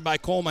 rebounded by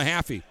Cole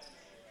Mahaffey.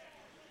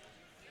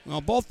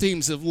 Well, both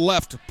teams have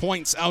left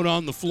points out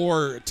on the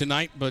floor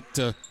tonight,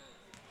 but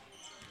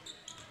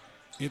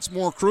it's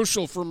more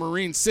crucial for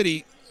Marine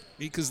City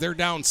because they're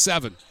down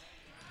 7.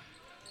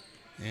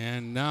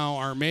 And now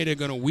Armada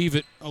going to weave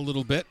it a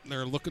little bit.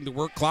 They're looking to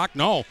work clock.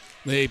 No,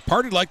 they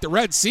partied like the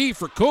Red Sea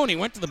for Kuhn. He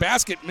went to the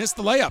basket, missed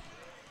the layup.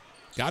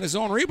 Got his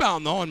own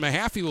rebound, though, and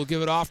Mahaffey will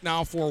give it off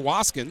now for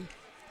Waskin.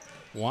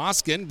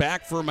 Waskin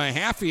back for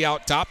Mahaffey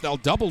out top. They'll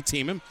double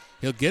team him.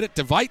 He'll get it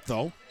to Veit,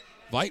 though.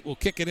 Veit will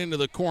kick it into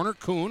the corner.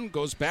 Kuhn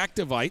goes back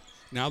to Veit.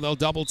 Now they'll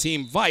double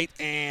team Veit,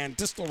 and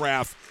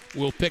Distelrath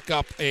will pick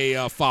up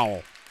a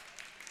foul.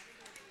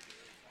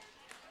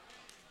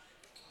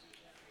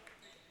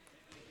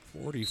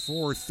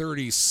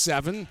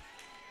 44-37,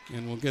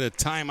 and we'll get a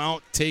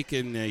timeout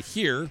taken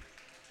here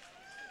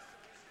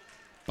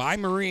by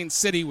Marine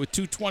City with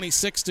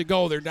 2:26 to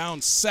go. They're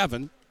down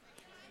 7,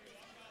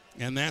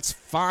 and that's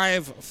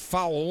 5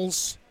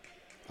 fouls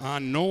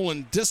on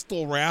Nolan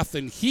Distelrath,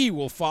 and he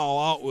will foul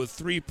out with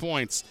 3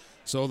 points.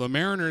 So the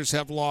Mariners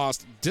have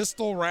lost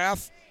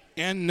Distelrath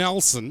and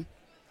Nelson,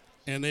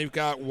 and they've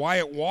got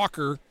Wyatt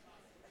Walker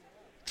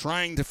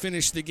trying to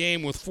finish the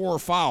game with 4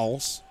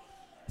 fouls,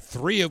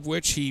 3 of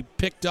which he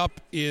picked up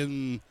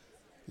in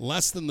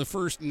less than the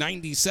first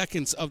 90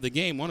 seconds of the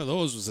game. One of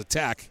those was a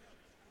tech.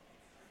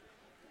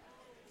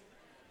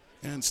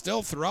 And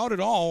still throughout it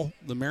all,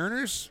 the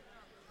Mariners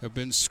have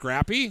been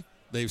scrappy.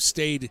 They've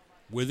stayed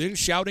within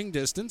shouting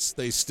distance.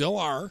 They still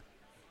are.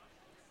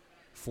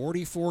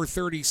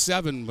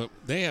 44-37, but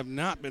they have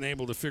not been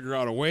able to figure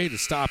out a way to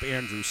stop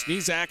Andrew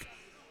Sneezak,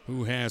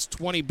 who has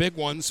 20 big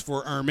ones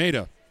for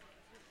Armada.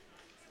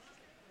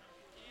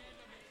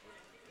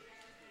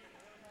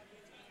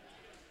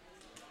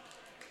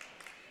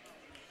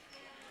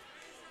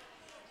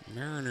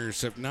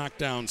 Mariners have knocked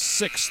down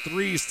 6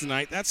 threes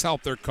tonight. That's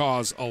helped their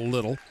cause a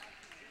little.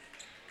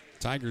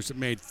 Tigers have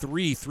made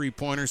 3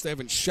 3-pointers. They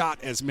haven't shot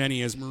as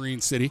many as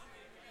Marine City.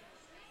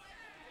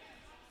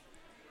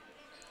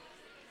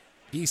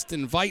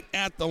 Easton Veit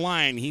at the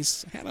line.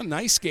 He's had a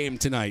nice game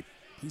tonight.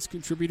 He's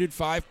contributed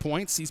 5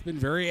 points. He's been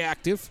very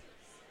active.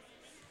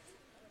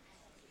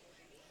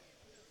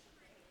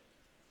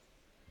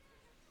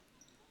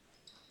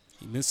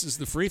 He misses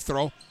the free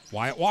throw.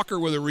 Wyatt Walker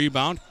with a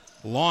rebound.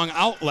 Long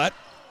outlet,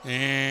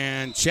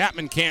 and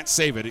Chapman can't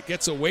save it. It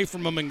gets away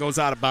from him and goes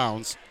out of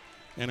bounds.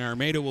 And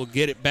Armada will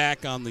get it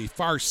back on the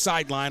far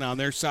sideline on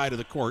their side of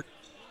the court.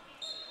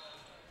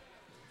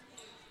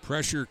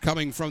 Pressure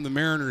coming from the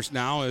Mariners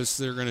now as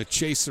they're going to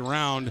chase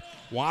around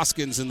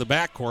Waskins in the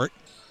backcourt.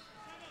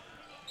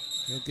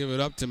 He'll give it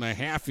up to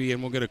Mahaffey,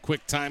 and we'll get a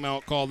quick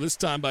timeout call this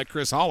time by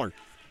Chris Holler.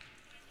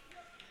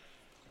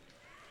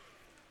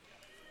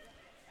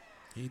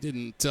 He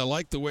didn't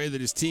like the way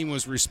that his team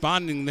was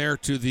responding there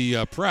to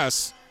the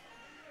press,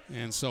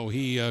 and so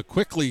he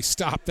quickly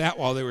stopped that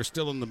while they were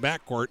still in the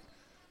backcourt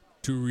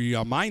to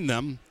remind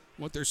them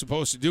what they're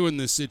supposed to do in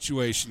this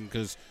situation,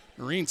 because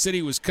Marine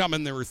City was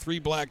coming. There were 3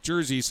 black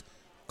jerseys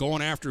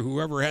going after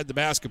whoever had the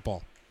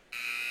basketball.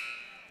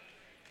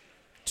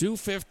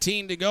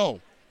 2:15 to go.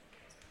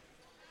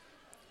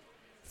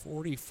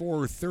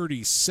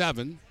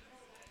 44-37.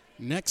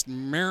 Next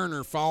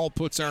Mariner foul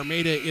puts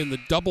Armada in the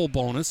double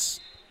bonus.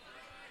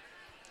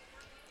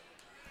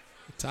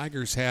 The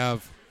Tigers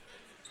have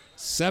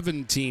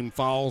 7 team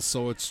fouls,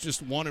 so it's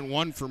just 1 and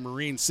 1 for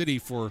Marine City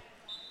for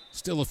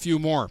still a few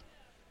more.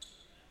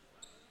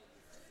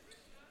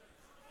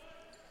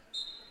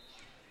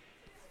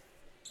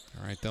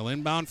 All right, they'll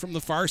inbound from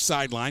the far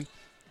sideline.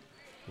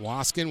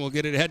 Waskin will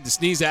get it ahead to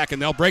Sneezak,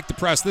 and they'll break the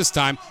press this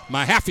time.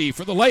 Mahaffey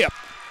for the layup.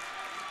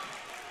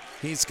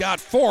 He's got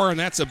 4, and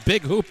that's a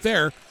big hoop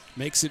there.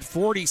 Makes it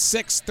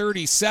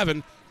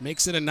 46-37.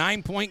 Makes it a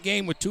 9-point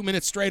game with 2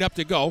 minutes straight up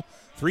to go.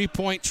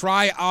 3-point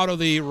try out of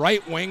the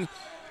right wing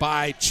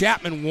by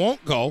Chapman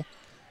won't go.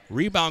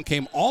 Rebound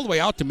came all the way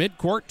out to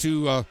midcourt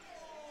to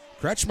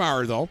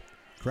Kretschmar, though.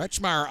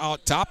 Kretschmar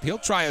out top. He'll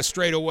try a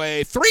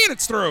straightaway 3, and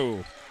it's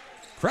through.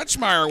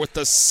 Kretschmar with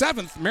the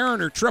 7th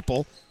Mariner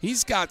triple.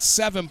 He's got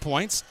 7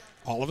 points.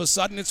 All of a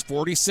sudden, it's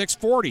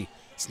 46-40.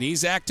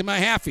 Sneezak to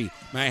Mahaffey.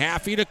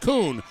 Mahaffey to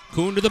Kuhn.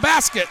 Kuhn to the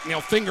basket, and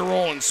he'll finger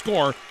roll and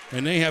score.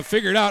 And they have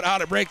figured out how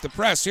to break the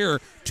press here.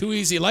 2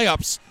 easy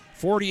layups,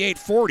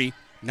 48-40.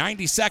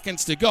 90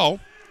 seconds to go.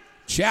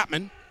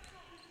 Chapman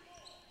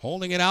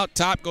holding it out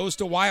top, goes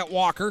to Wyatt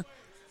Walker.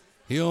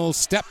 He'll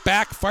step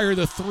back, fire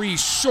the 3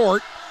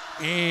 short,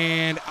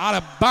 and out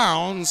of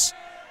bounds.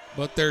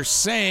 But they're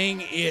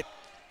saying it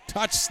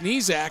touched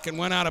Sneezak and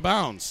went out of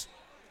bounds.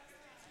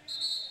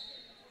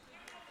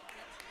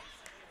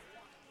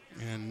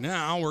 And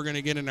now we're going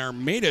to get an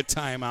Armada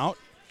timeout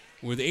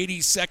with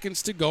 80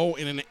 seconds to go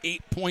in an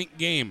 8-point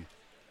game.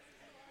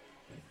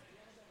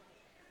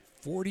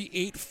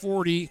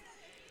 48-40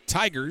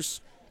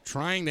 Tigers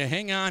trying to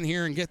hang on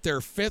here and get their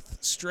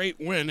 5th straight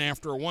win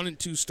after a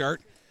 1-2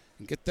 start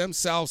and get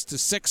themselves to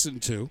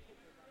 6-2.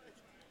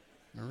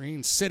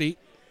 Marine City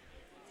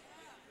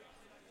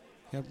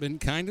have been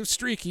kind of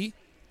streaky.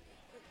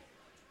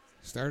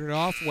 Started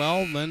off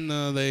well, then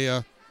they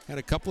had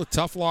a couple of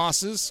tough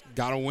losses.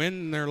 Got a win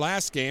in their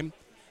last game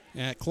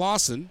at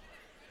Clawson.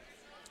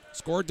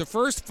 Scored the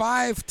first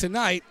 5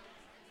 tonight.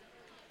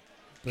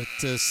 But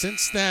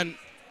since then,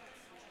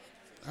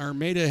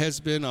 Armada has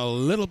been a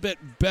little bit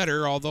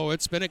better, although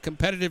it's been a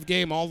competitive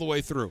game all the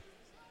way through.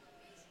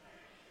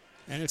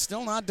 And it's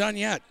still not done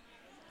yet.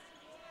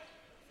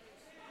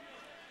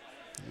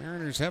 The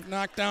Mariners have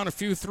knocked down a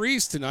few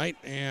threes tonight,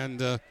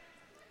 and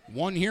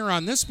one here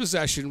on this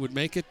possession would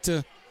make it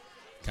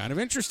kind of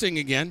interesting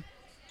again.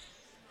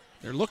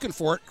 They're looking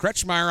for it.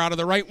 Kretschmar out of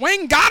the right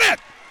wing. Got it!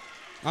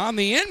 On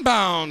the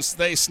inbounds,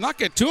 they snuck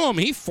it to him.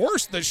 He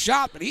forced the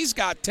shot, but he's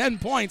got 10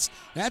 points.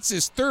 That's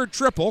his 3rd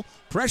triple.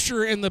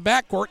 Pressure in the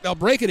backcourt. They'll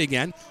break it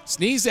again.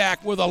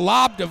 Sneezak with a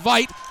lob to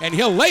Veit, and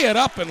he'll lay it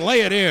up and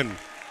lay it in.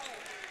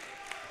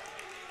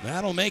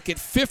 That'll make it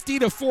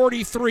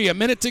 50-43. A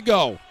minute to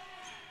go.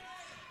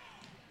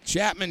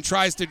 Chapman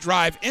tries to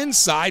drive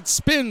inside.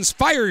 Spins,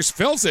 fires,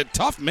 fills it.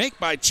 Tough make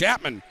by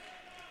Chapman.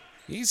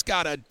 He's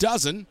got a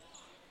dozen.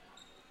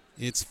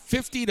 It's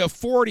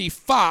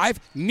 50-45.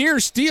 Near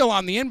steal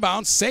on the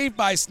inbound, saved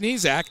by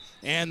Sneezak,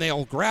 and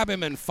they'll grab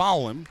him and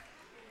foul him.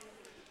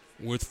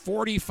 With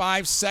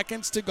 45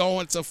 seconds to go,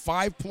 it's a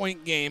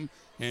 5-point game,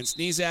 and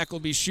Sneezak will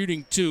be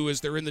shooting 2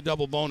 as they're in the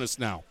double bonus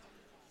now.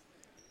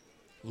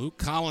 Luke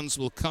Collins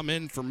will come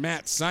in for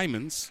Matt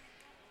Simons.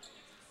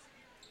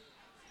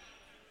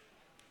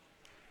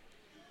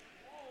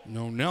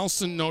 No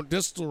Nelson, no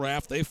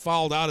Distelrath. They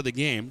fouled out of the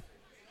game.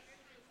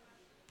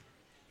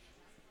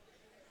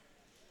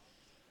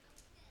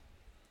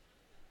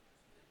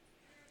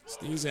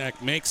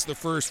 Sneezak makes the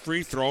first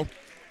free throw.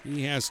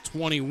 He has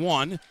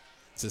 21.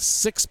 It's a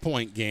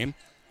 6-point game.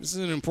 This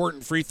is an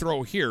important free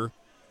throw here.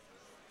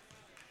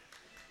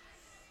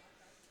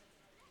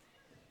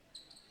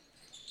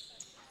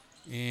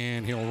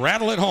 And he'll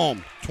rattle it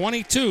home.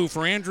 22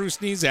 for Andrew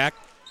Sneezak.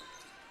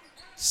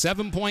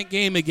 7-point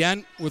game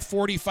again with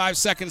 45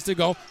 seconds to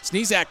go.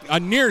 Sneezak, a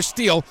near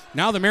steal.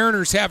 Now the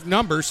Mariners have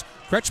numbers.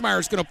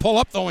 Kretschmeyer's going to pull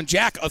up, though, and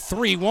jack a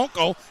three. Won't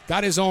go.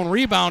 Got his own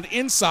rebound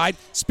inside.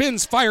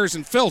 Spins, fires,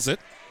 and fills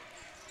it.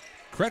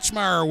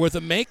 Kretschmeyer with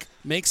a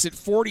makes it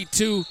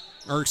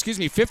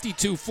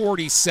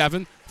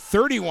 52-47.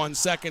 31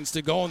 seconds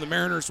to go, and the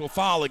Mariners will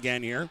foul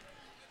again here.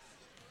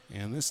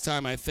 And this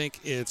time I think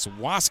it's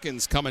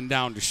Waskins coming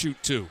down to shoot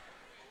two.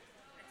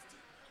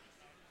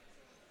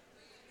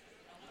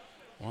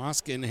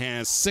 Waskin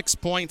has 6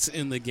 points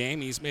in the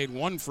game. He's made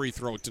one free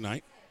throw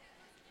tonight.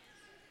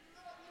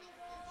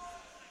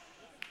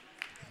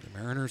 The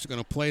Mariners are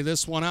going to play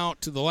this one out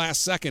to the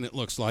last second, it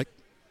looks like.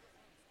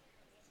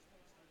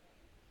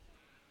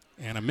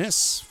 And a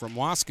miss from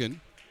Waskin.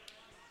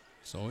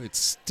 So it's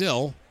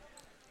still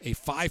a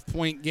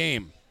 5-point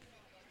game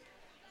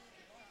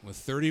with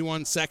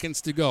 31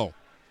 seconds to go.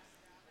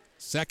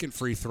 Second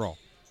free throw.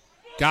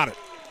 Got it.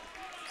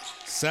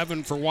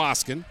 7 for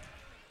Waskin.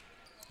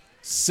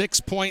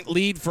 6-point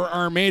lead for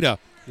Armada.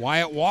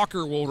 Wyatt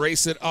Walker will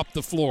race it up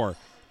the floor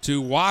to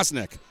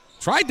Wozniak.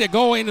 Tried to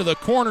go into the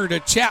corner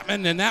to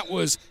Chapman, and that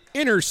was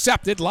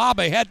intercepted. Lob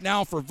ahead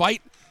now for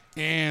Veit,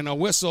 and a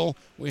whistle.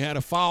 We had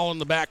a foul in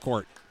the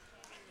backcourt.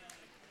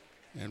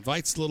 And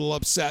Veit's a little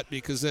upset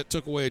because that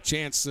took away a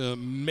chance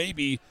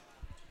maybe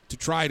to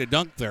try to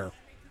dunk there.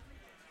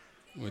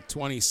 With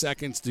 20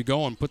 seconds to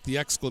go and put the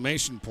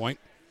exclamation point.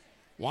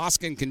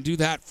 Waskin can do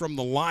that from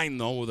the line,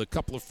 though, with a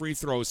couple of free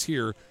throws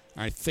here.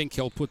 I think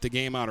he'll put the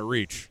game out of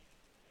reach.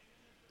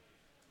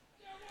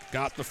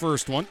 Got the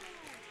first one.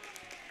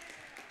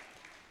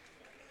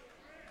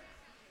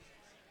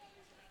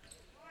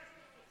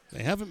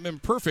 They haven't been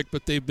perfect,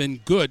 but they've been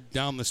good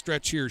down the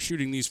stretch here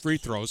shooting these free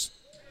throws.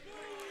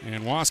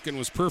 And Waskin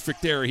was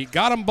perfect there. He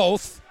got them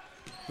both.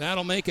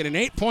 That'll make it an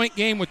 8-point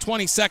game with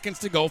 20 seconds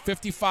to go,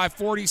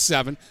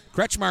 55-47.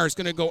 Kretschmeyer's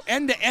going to go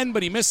end-to-end,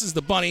 but he misses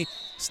the bunny.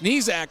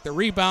 Sneezak the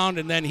rebound,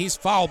 and then he's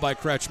fouled by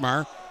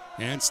Kretschmeyer.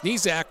 And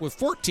Sneezak, with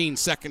 14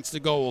 seconds to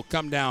go, will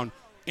come down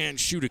and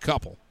shoot a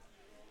couple.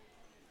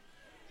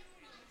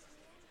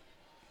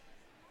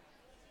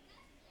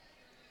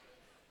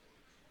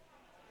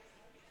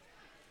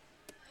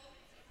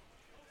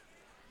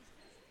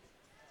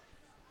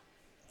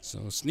 So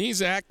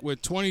Sneezak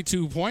with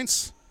 22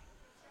 points.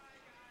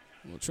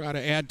 We'll try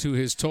to add to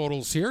his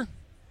totals here.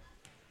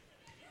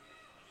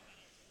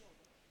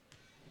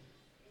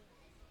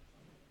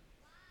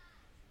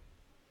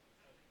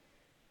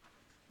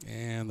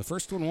 And the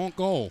first one won't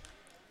go.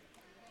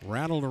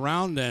 Rattled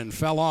around and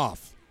fell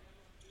off.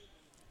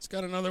 It's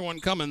got another one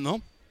coming,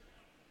 though.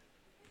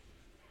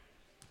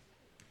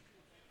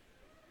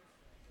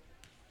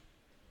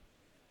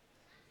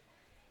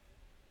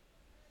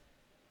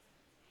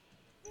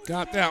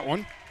 Got that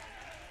one.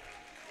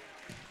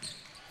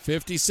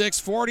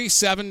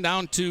 56-47,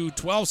 down to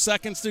 12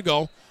 seconds to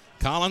go.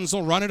 Collins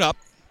will run it up.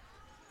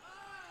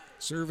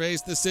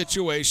 Surveys the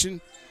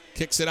situation.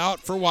 Kicks it out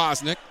for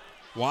Wozniak.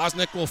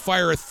 Wozniak will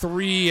fire a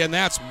three, and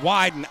that's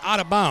wide and out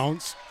of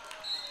bounds.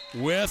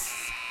 They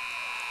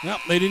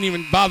didn't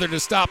even bother to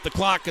stop the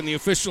clock, and the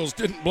officials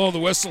didn't blow the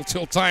whistle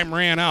till time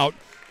ran out.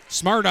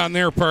 Smart on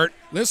their part.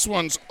 This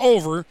one's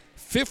over.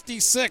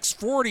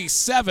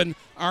 56-47,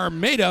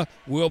 Armada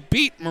will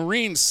beat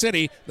Marine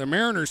City. The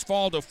Mariners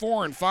fall to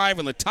 4-5,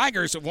 and the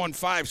Tigers have won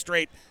 5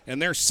 straight,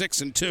 and they're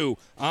 6-2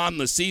 on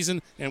the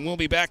season. And we'll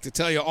be back to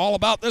tell you all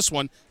about this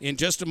one in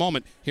just a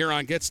moment here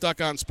on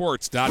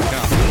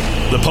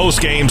GetStuckOnSports.com. The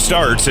postgame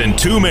starts in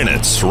 2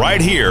 minutes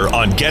right here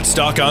on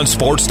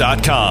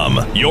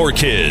GetStuckOnSports.com. Your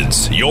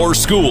kids, your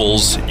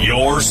schools,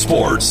 your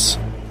sports.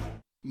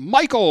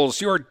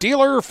 Michael's, your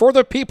dealer for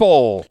the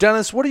people.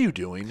 Dennis, what are you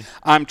doing?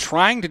 I'm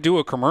trying to do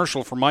a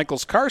commercial for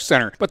Michael's Car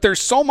Center, but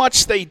there's so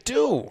much they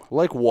do.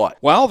 Like what?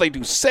 Well, they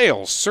do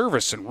sales,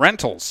 service, and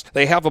rentals.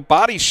 They have a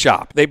body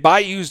shop. They buy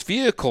used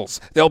vehicles.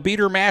 They'll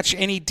beat or match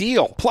any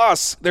deal.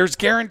 Plus, there's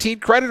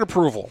guaranteed credit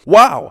approval.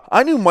 Wow,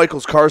 I knew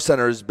Michael's Car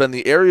Center has been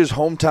the area's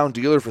hometown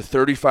dealer for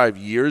 35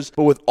 years,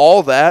 but with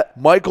all that,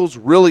 Michael's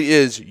really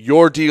is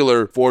your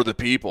dealer for the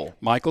people.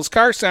 Michael's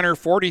Car Center,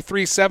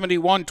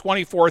 4371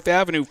 24th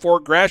Avenue,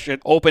 Fort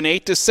Gratiot, open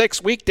 8 to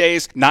 6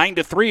 weekdays, 9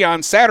 to 3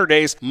 on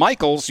Saturdays.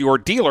 Michael's, your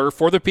dealer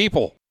for the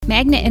people.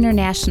 Magna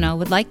International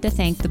would like to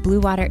thank the Blue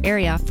Water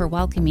area for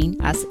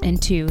welcoming us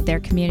into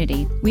their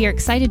community. We are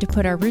excited to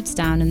put our roots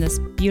down in this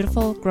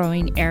beautiful,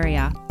 growing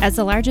area. As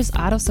the largest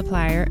auto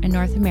supplier in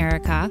North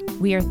America,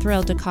 we are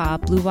thrilled to call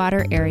Blue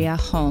Water area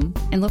home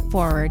and look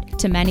forward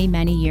to many,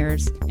 many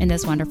years in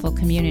this wonderful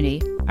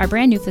community. Our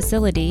brand new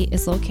facility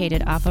is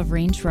located off of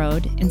Range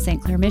Road in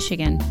St. Clair,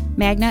 Michigan.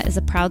 Magna is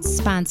a proud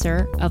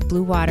sponsor of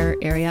Blue Water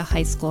Area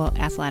High School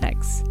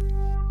athletics.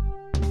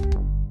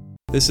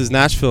 This is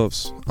Nash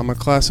Phillips. I'm a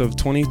class of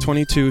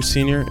 2022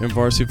 senior and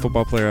varsity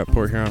football player at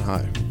Port Huron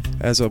High.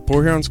 As a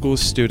Port Huron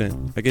Schools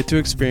student, I get to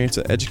experience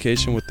an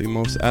education with the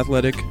most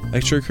athletic,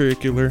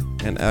 extracurricular,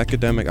 and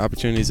academic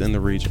opportunities in the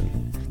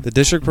region. The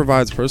district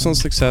provides personal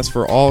success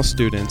for all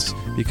students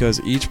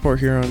because each Port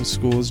Huron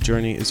school's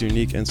journey is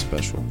unique and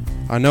special.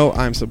 I know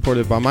I am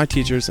supported by my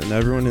teachers and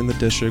everyone in the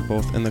district,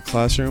 both in the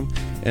classroom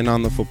and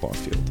on the football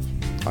field.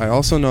 I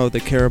also know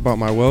they care about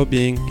my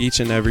well-being each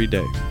and every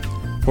day.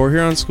 Port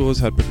Huron schools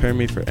have prepared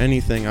me for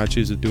anything I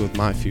choose to do with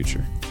my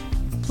future.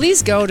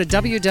 Please go to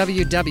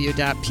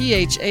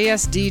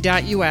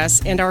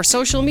www.phasd.us and our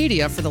social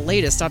media for the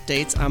latest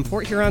updates on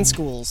Port Huron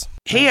schools.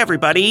 Hey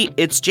everybody,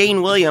 it's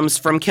Jane Williams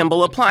from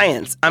Kimball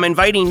Appliance. I'm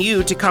inviting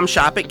you to come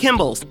shop at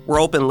Kimball's.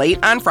 We're open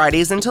late on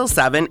Fridays until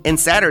 7 and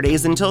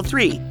Saturdays until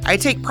 3. I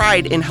take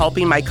pride in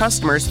helping my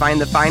customers find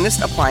the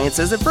finest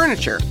appliances and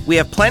furniture. We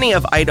have plenty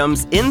of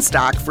items in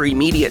stock for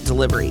immediate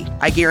delivery.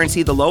 I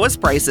guarantee the lowest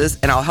prices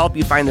and I'll help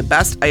you find the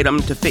best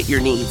item to fit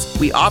your needs.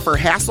 We offer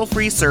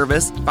hassle-free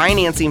service,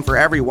 financing for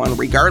everyone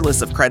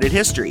regardless of credit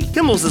history.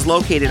 Kimball's is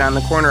located on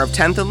the corner of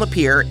 10th and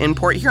Lapeer in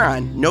Port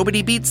Huron.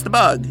 Nobody beats the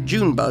bug.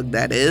 Junebug,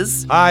 that is.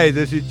 Hi,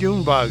 this is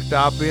Junebug.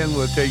 Stop in,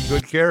 we'll take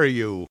good care of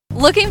you.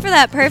 Looking for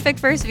that perfect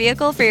first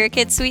vehicle for your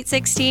kid's Sweet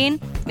 16?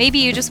 Maybe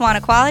you just want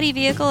a quality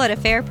vehicle at a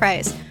fair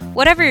price.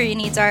 Whatever your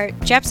needs are,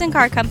 Jepson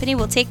Car Company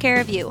will take care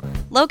of you.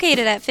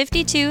 Located at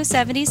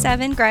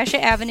 5277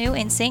 Gratiot Avenue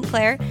in St.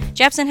 Clair,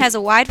 Jepson has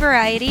a wide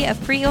variety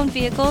of pre-owned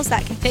vehicles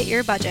that can fit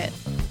your budget.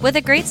 With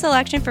a great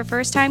selection for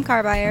first-time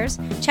car buyers,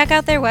 check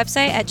out their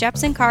website at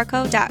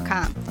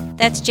jepsoncarco.com.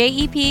 That's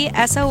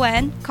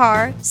JEPSON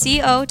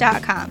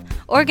carco.com.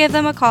 Or give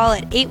them a call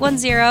at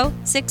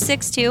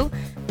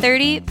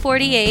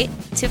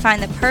 810-662-3048 to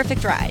find the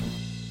perfect ride.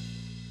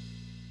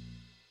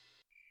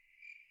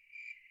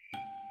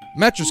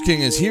 Mattress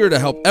King is here to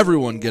help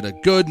everyone get a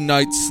good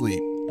night's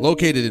sleep.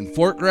 Located in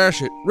Fort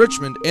Gratiot,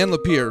 Richmond, and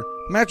Lapeer,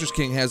 Mattress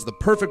King has the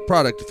perfect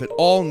product to fit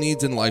all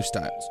needs and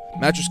lifestyles.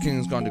 Mattress King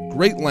has gone to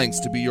great lengths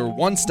to be your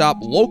one-stop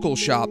local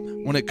shop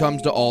when it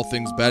comes to all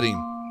things bedding.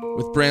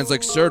 With brands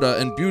like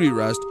Serta and Beauty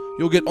Rest,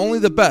 you'll get only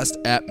the best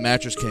at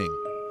Mattress King.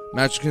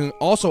 Mattress King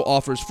also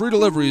offers free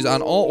deliveries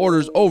on all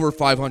orders over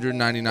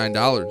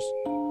 $599.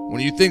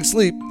 When you think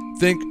sleep,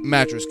 think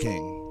Mattress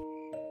King.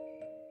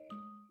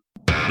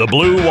 The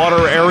Blue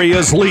Water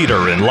Area's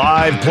leader in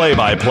live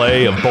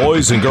play-by-play of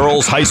boys and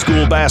girls high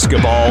school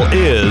basketball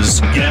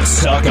is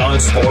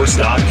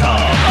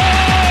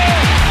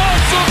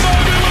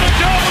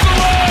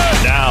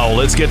GetStuckOnSports.com. Now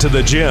let's get to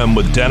the gym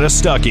with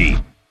Dennis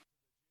Stuckey.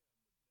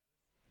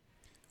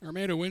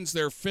 Armada wins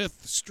their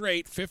fifth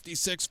straight,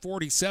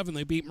 56-47.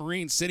 They beat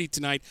Marine City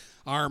tonight.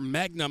 Our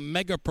Magna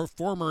mega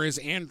performer is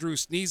Andrew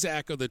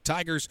Sneezak of the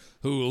Tigers,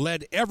 who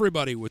led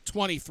everybody with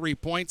 23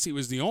 points. He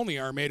was the only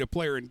Armada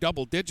player in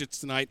double digits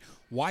tonight.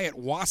 Wyatt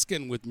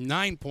Waskin with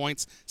 9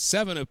 points,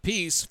 7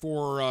 apiece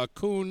for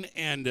Kuhn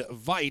and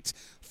Veit.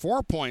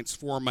 4 points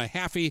for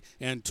Mahaffey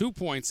and 2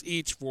 points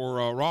each for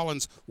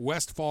Rollins,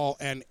 Westfall,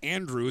 and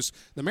Andrews.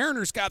 The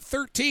Mariners got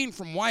 13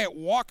 from Wyatt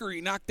Walker. He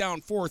knocked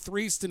down 4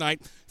 threes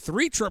tonight.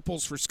 3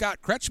 triples for Scott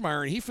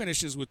Kretschmeyer, and he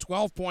finishes with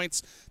 12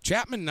 points.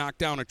 Chapman knocked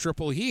down a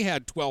triple. He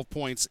had 12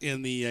 points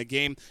in the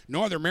game.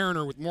 No other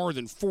Mariner with more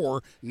than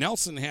 4.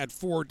 Nelson had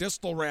 4.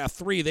 Distelrath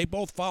 3. They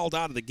both fouled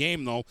out of the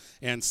game, though.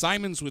 And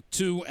Simons with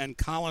 2 and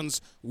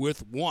Collins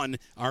with 1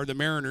 are the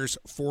Mariners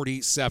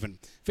 47.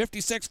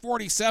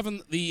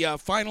 56-47, the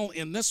final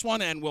in this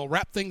one, and we'll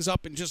wrap things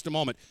up in just a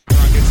moment.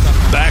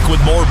 Back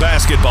with more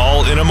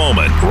basketball in a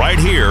moment, right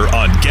here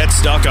on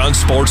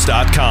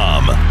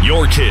GetStuckOnSports.com.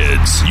 Your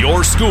kids,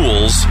 your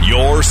schools,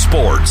 your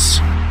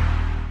sports.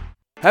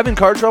 Having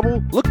car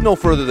trouble? Look no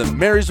further than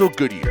Marysville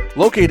Goodyear.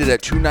 Located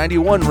at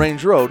 291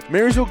 Range Road,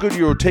 Marysville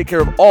Goodyear will take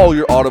care of all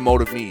your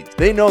automotive needs.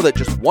 They know that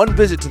just one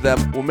visit to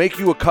them will make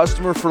you a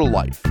customer for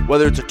life.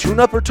 Whether it's a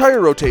tune-up or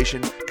tire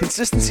rotation,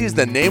 consistency is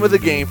the name of the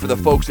game for the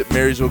folks at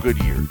Marysville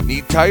Goodyear.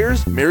 Need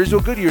tires? Marysville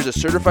Goodyear is a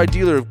certified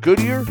dealer of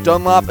Goodyear,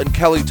 Dunlop, and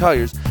Kelly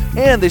tires,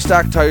 and they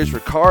stock tires for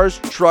cars,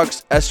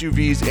 trucks,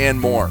 SUVs, and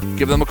more.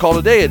 Give them a call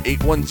today at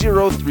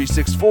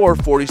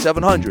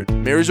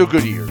 810-364-4700. Marysville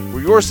Goodyear,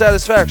 where your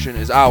satisfaction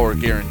is our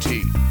guarantee.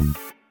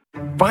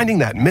 Finding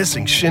that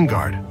missing shin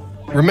guard,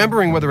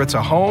 remembering whether it's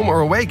a home or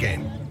away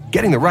game,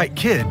 getting the right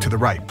kid to the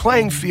right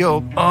playing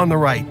field on the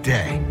right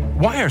day.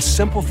 Why are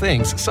simple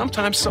things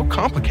sometimes so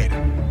complicated?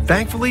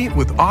 Thankfully,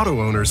 with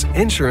auto owners,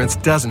 insurance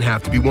doesn't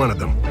have to be one of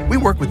them. We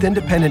work with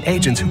independent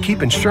agents who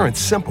keep insurance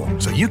simple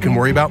so you can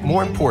worry about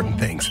more important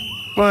things,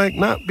 like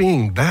not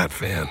being that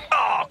fan.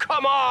 Oh,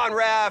 come on,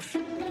 ref!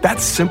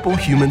 That's simple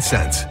human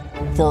sense.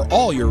 For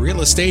all your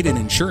real estate and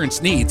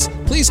insurance needs,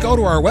 please go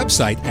to our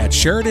website at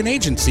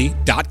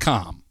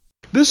SheridanAgency.com.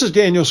 This is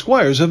Daniel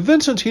Squires of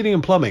Vincent's Heating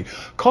and Plumbing.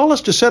 Call us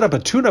to set up a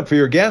tune-up for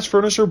your gas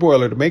furnace or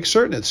boiler to make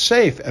certain it's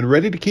safe and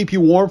ready to keep you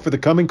warm for the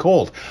coming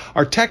cold.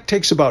 Our tech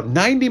takes about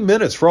 90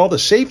 minutes for all the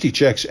safety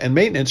checks and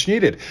maintenance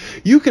needed.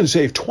 You can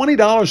save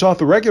 $20 off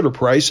the regular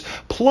price,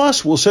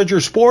 plus we'll send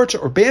your sports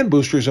or band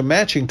boosters a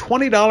matching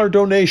 $20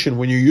 donation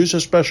when you use a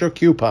special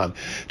coupon.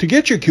 To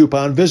get your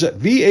coupon, visit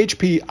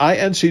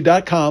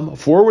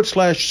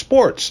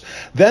VHPINC.com/sports.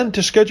 Then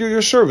to schedule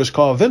your service,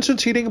 call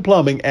Vincent's Heating and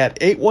Plumbing at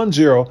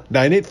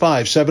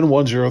 810-985-7103.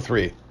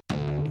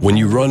 When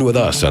you run with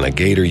us on a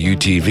Gator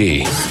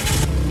UTV,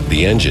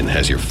 The engine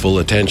has your full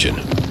attention.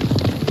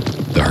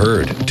 The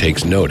herd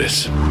takes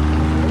notice.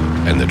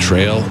 And the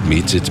trail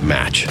meets its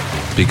match.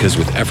 Because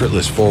with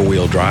effortless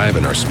four-wheel drive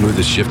and our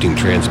smoothest shifting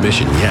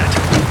transmission yet,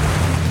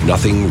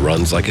 nothing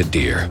runs like a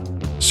deer.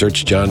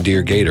 Search John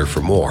Deere Gator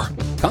for more.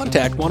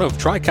 Contact one of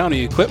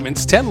Tri-County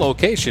Equipment's 10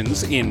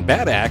 locations in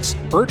Bad Axe,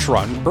 Birch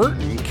Run,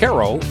 Burton,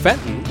 Caro,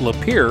 Fenton,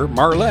 Lapeer,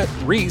 Marlette,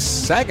 Reese,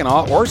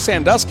 Saginaw, or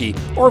Sandusky,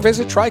 or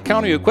visit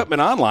Tri-County Equipment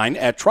online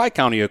at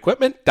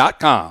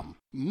tricountyequipment.com.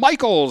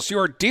 Michael's,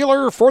 your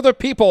dealer for the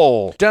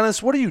people.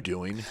 Dennis, what are you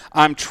doing?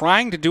 I'm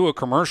trying to do a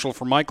commercial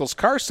for Michael's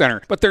Car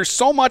Center, but there's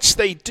so much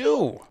they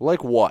do.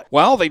 Like what?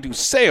 Well, they do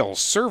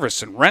sales,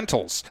 service, and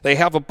rentals. They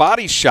have a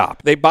body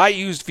shop. They buy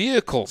used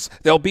vehicles.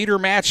 They'll beat or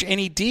match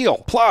any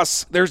deal.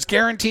 Plus, there's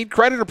guaranteed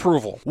credit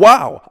approval.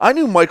 Wow, I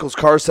knew Michael's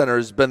Car Center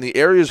has been the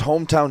area's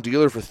hometown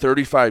dealer for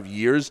 35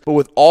 years, but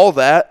with all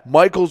that,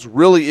 Michael's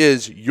really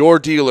is your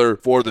dealer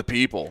for the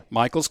people.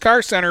 Michael's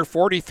Car Center,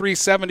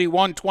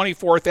 4371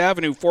 24th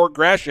Avenue, Fort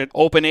Gratiot,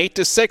 open 8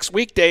 to 6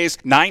 weekdays,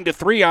 9 to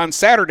 3 on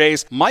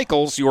Saturdays.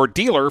 Michael's, your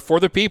dealer for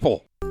the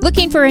people.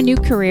 Looking for a new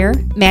career?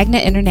 Magna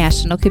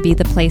International could be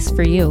the place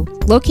for you.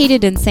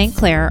 Located in St.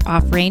 Clair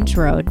off Range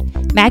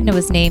Road, Magna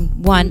was named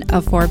one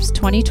of Forbes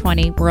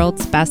 2020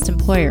 World's Best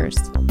Employers.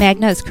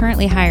 Magna is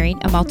currently hiring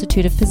a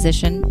multitude of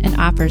positions and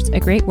offers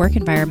a great work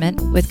environment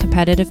with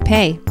competitive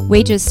pay.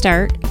 Wages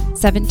start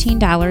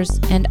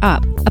 $17 and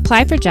up.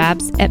 Apply for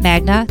jobs at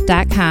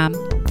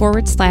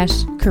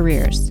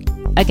magna.com/careers.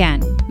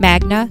 Again,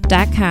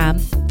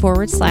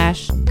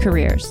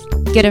 magna.com/careers.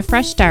 Get a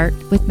fresh start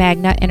with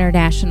Magna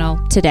International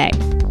today.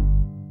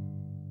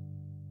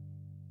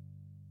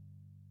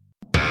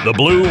 The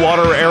Blue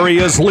Water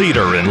Area's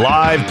leader in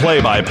live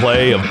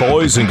play-by-play of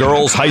boys and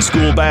girls high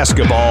school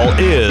basketball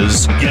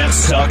is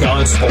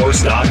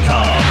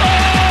GetStuckOnSports.com.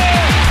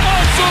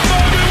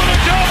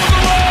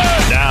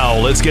 Now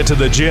let's get to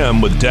the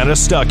gym with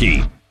Dennis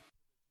Stuckey.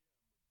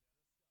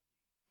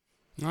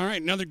 All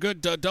right, another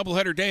good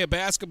doubleheader day of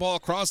basketball.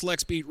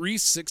 Cross-Lex beat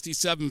Reese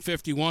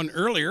 67-51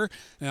 earlier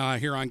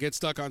here on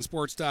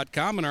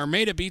GetStuckOnSports.com. And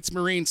Armada beats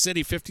Marine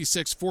City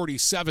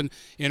 56-47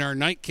 in our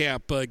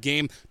nightcap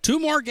game. Two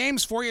more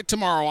games for you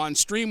tomorrow. On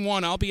Stream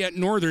 1, I'll be at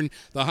Northern.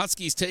 The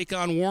Huskies take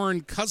on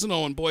Warren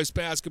Cousino in boys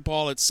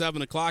basketball at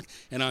 7 o'clock.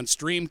 And on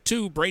Stream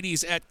 2,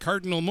 Brady's at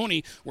Cardinal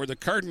Mooney, where the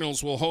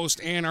Cardinals will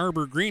host Ann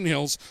Arbor Green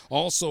Hills,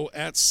 also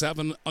at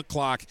 7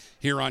 o'clock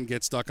here on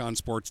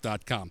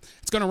GetStuckOnSports.com.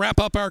 It's going to wrap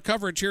up our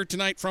coverage here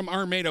tonight from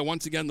Armada.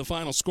 Once again, the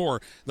final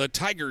score: the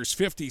Tigers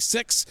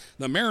 56,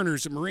 the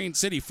Mariners of Marine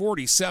City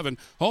 47.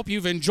 Hope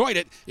you've enjoyed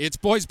it. It's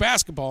boys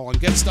basketball on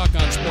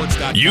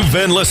GetStuckOnSports.com. You've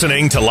been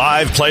listening to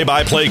live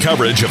play-by-play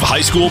coverage of high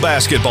school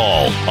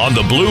basketball on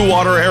the Blue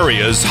Water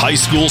Area's high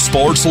school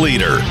sports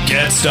leader.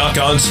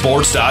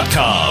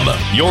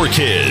 GetStuckOnSports.com. Your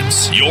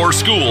kids, your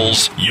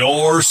schools,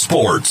 your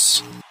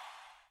sports.